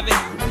Chris Ivy,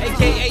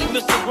 aka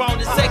Mr. Grown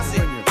and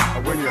Sexy.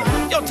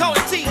 Yo,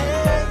 Tony T,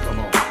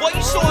 boy,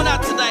 you showing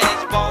out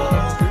tonight, ball.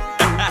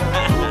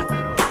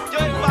 Yo,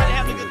 everybody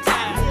having a good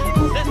time.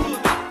 Let's do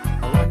it.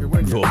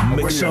 The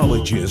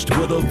mixologist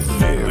with a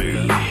very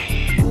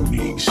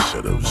unique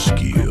set of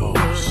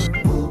skills.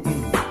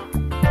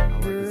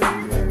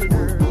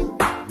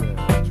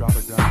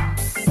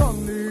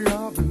 Someday I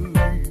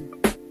believe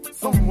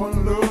someone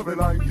loving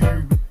like you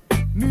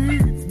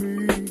needs me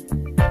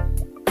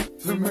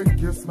to make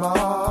you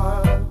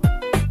smile.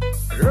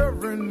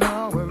 Every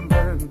now and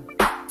then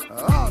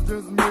I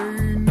just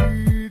may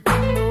need to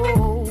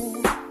know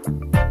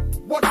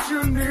what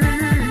you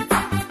need,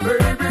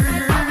 baby.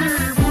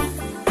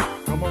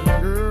 Come on,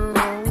 girl.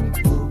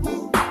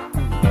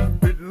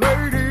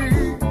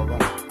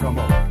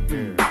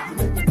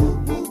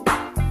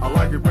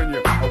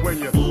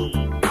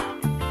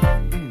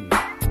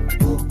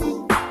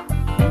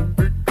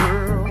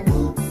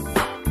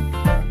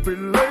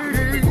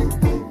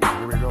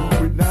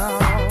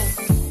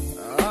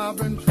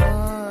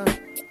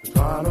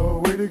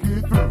 make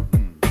it through.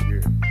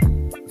 Yeah.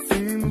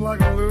 Seems like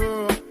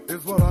love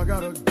is what I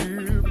gotta give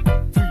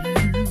to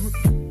you.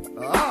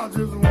 I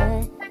just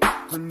want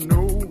to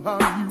know how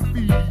you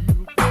feel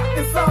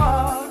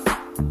inside,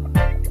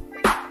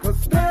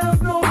 'cause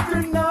there's no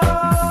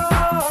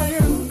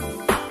denying.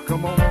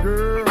 Come on,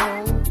 girl.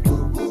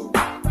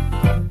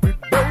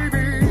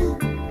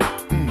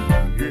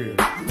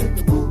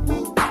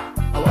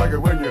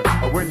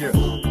 When you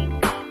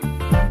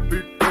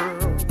big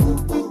girl,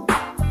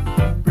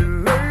 big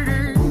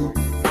lady,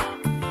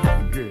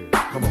 yeah,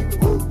 come on.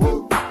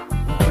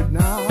 But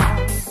now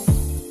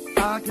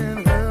I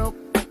can't help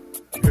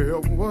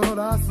what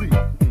I see.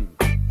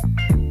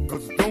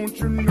 'Cause don't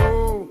you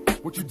know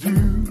what you do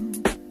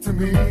to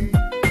me?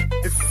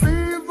 It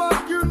seems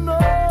like you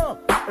know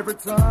every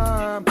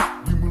time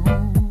you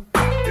move.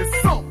 It's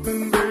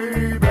something,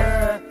 baby.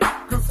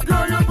 'Cause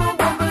girl, you're the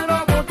one that I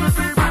want to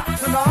be with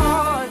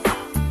tonight.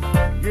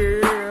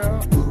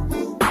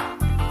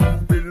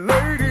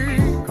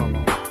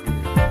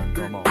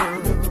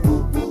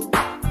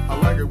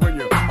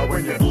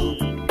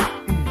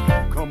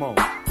 Come on.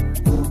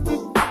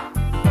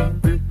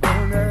 Big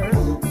honey,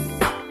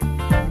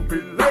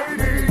 big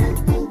lady,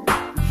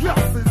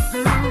 yes it's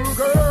you,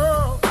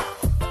 girl.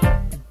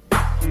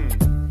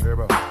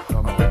 Baby,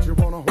 I bet you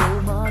wanna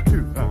hold my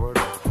two.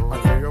 I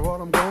tell you what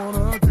I'm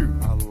gonna do.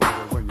 I love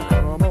it when you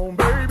come on,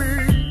 baby.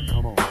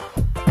 Come on,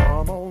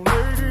 come on,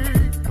 lady.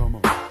 Come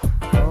on,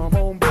 come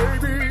on,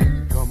 baby.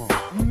 Come on.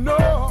 No,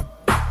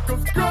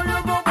 'cause girl,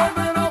 you're the one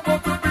that I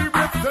want to be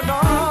with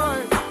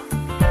tonight.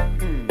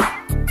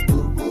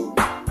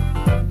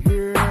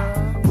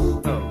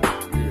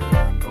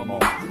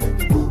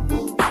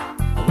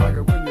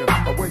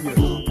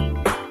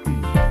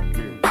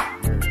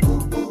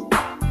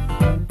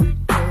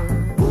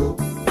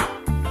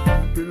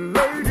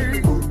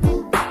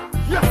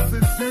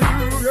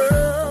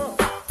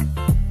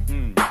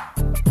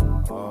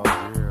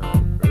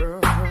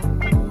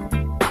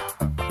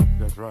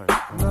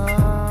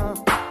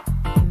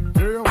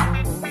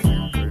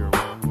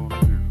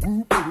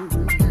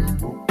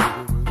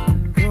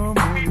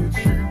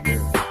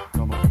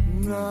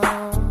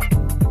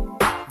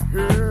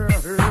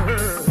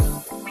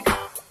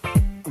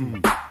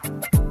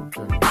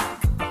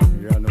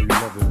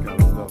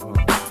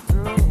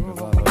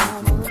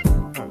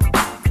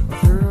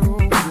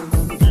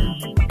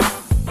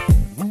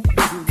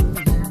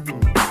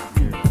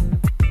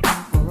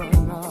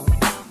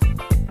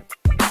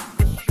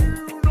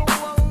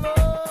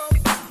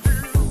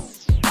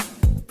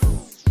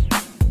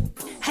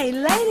 Hey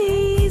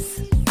ladies,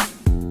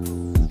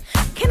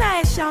 can I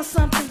ask y'all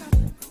something?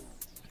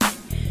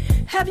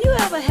 Have you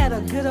ever had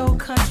a good old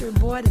country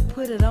boy that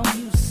put it on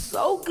you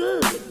so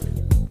good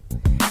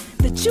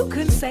that you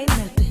couldn't say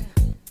nothing?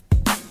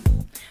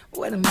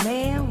 What a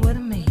man, what a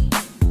man.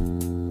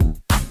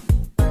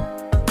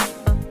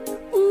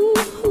 Ooh,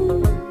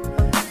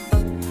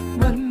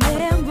 what a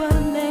man, what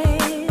a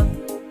man.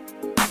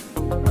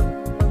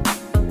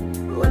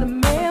 What a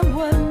man,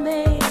 what a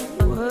man,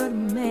 what a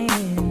man.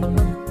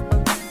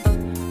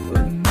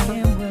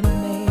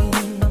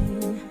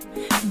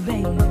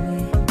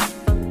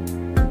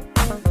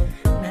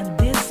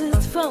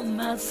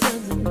 My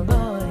sons and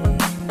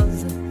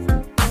boys,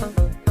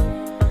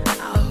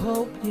 I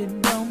hope you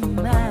don't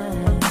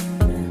mind.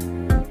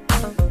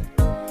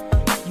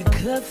 You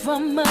cut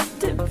from a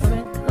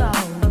different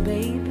cloth,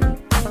 baby,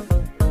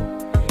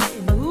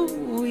 and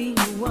ooh, you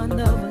one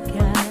of a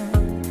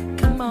kind.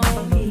 Come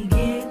on, he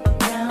get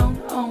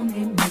down on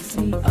it, makes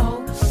me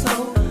oh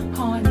so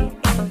horny,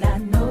 and I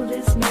know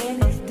this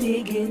man is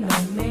digging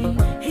on me.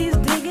 He's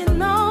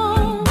digging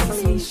on me,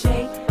 makes me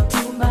shake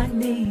to my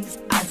knees.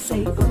 I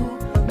say ooh,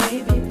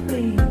 baby,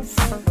 please.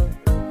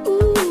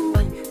 Ooh,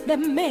 that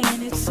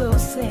man is so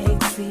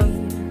sexy.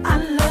 I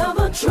love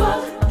a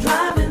truck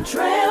driving,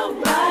 trail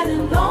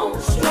riding, long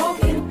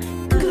stroking,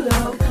 good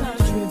old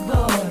country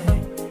boy.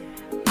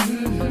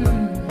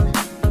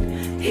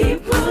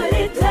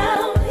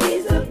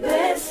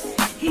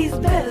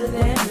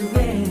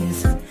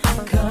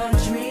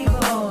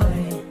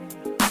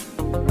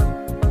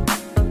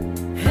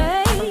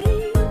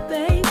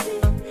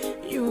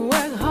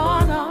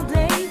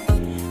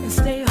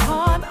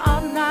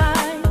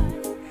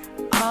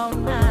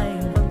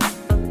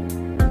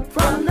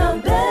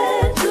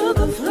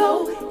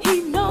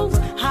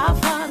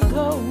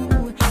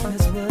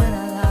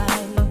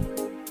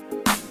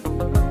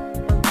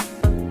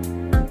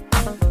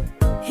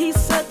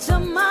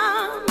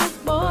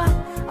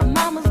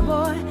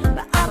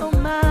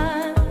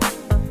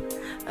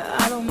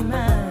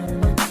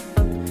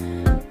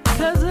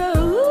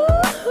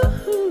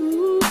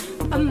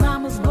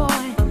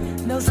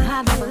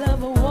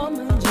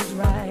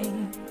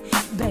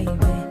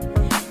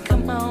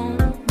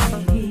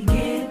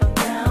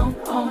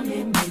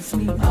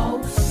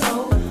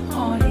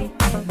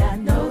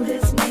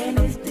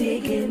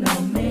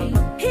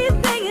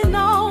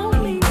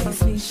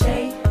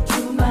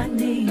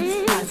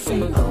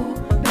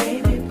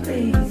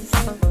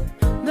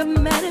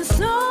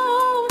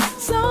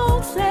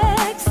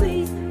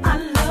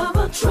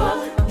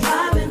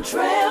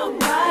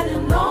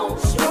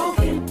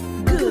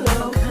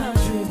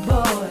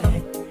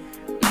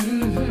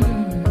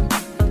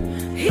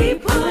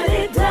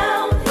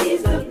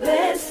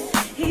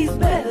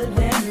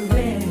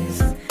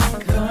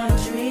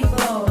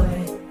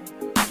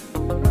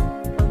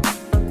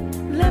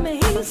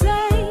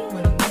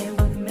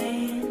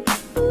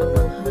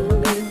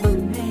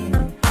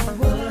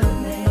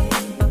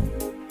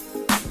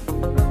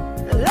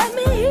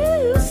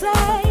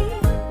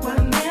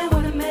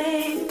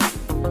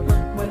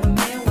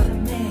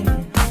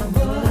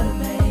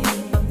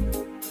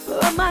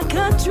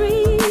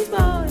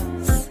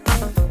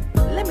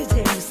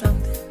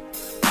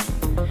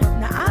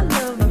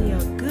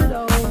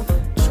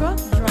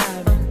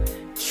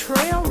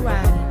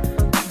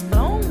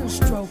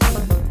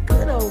 stroking.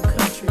 Good old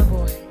country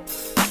boy.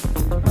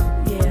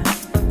 Yeah,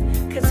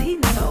 'cause he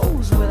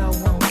knows what I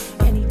want,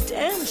 and he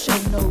damn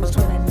sure knows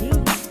what I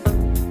need.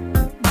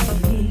 When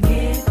he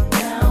get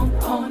down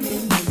on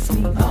it, makes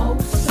me oh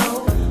so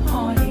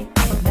horny.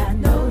 And I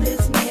know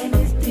this man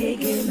is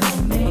digging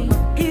on me.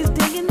 He's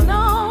digging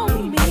on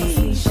me. He makes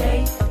me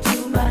shake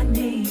to my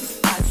knees.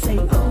 I say,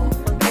 oh,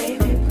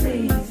 baby,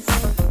 please.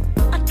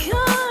 A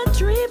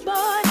country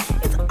boy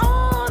is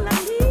all I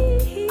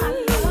need. I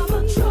love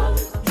a truck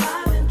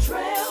driving,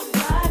 trail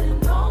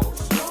riding, on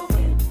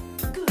stroking.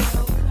 Good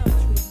old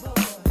country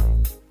boy.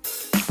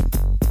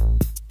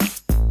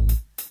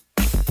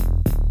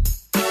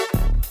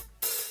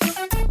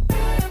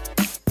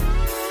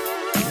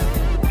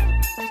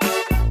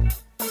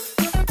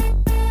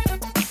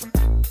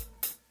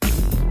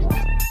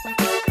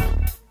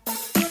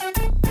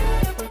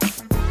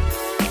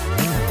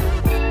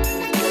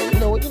 You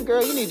know what,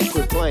 girl, you need to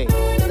quit playing.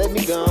 Let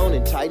me go on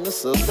and tighten the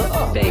sister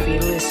up. Baby,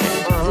 listen,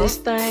 this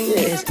thing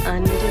is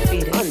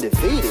undefeated.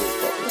 Undefeated?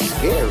 That's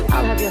scary.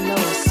 I'll have your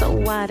nose so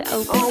wide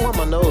open. I don't want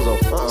my nose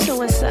open. So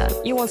what's up?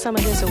 You want some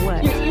of this or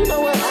what? You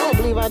know what? I don't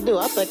believe I do.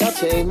 I think I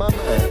changed my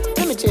mind.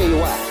 Let me tell you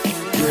why.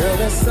 Girl,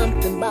 there's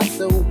something about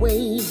the way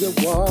you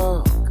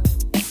walk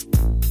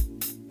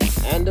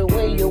and the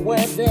way you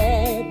wear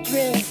that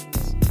dress.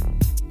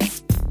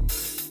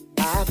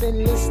 I've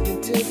been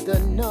listening to the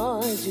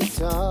noise you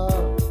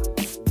talk,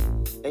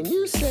 and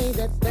you say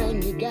that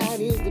thing you got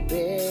is the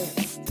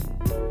best.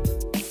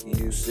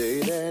 You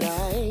say that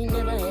I ain't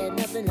never had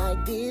nothing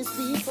like this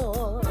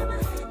before,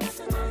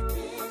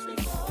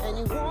 and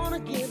you wanna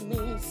give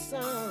me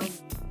some.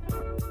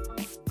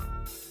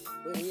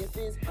 But if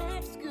it's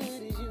half as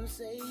good as you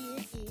say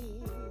it is,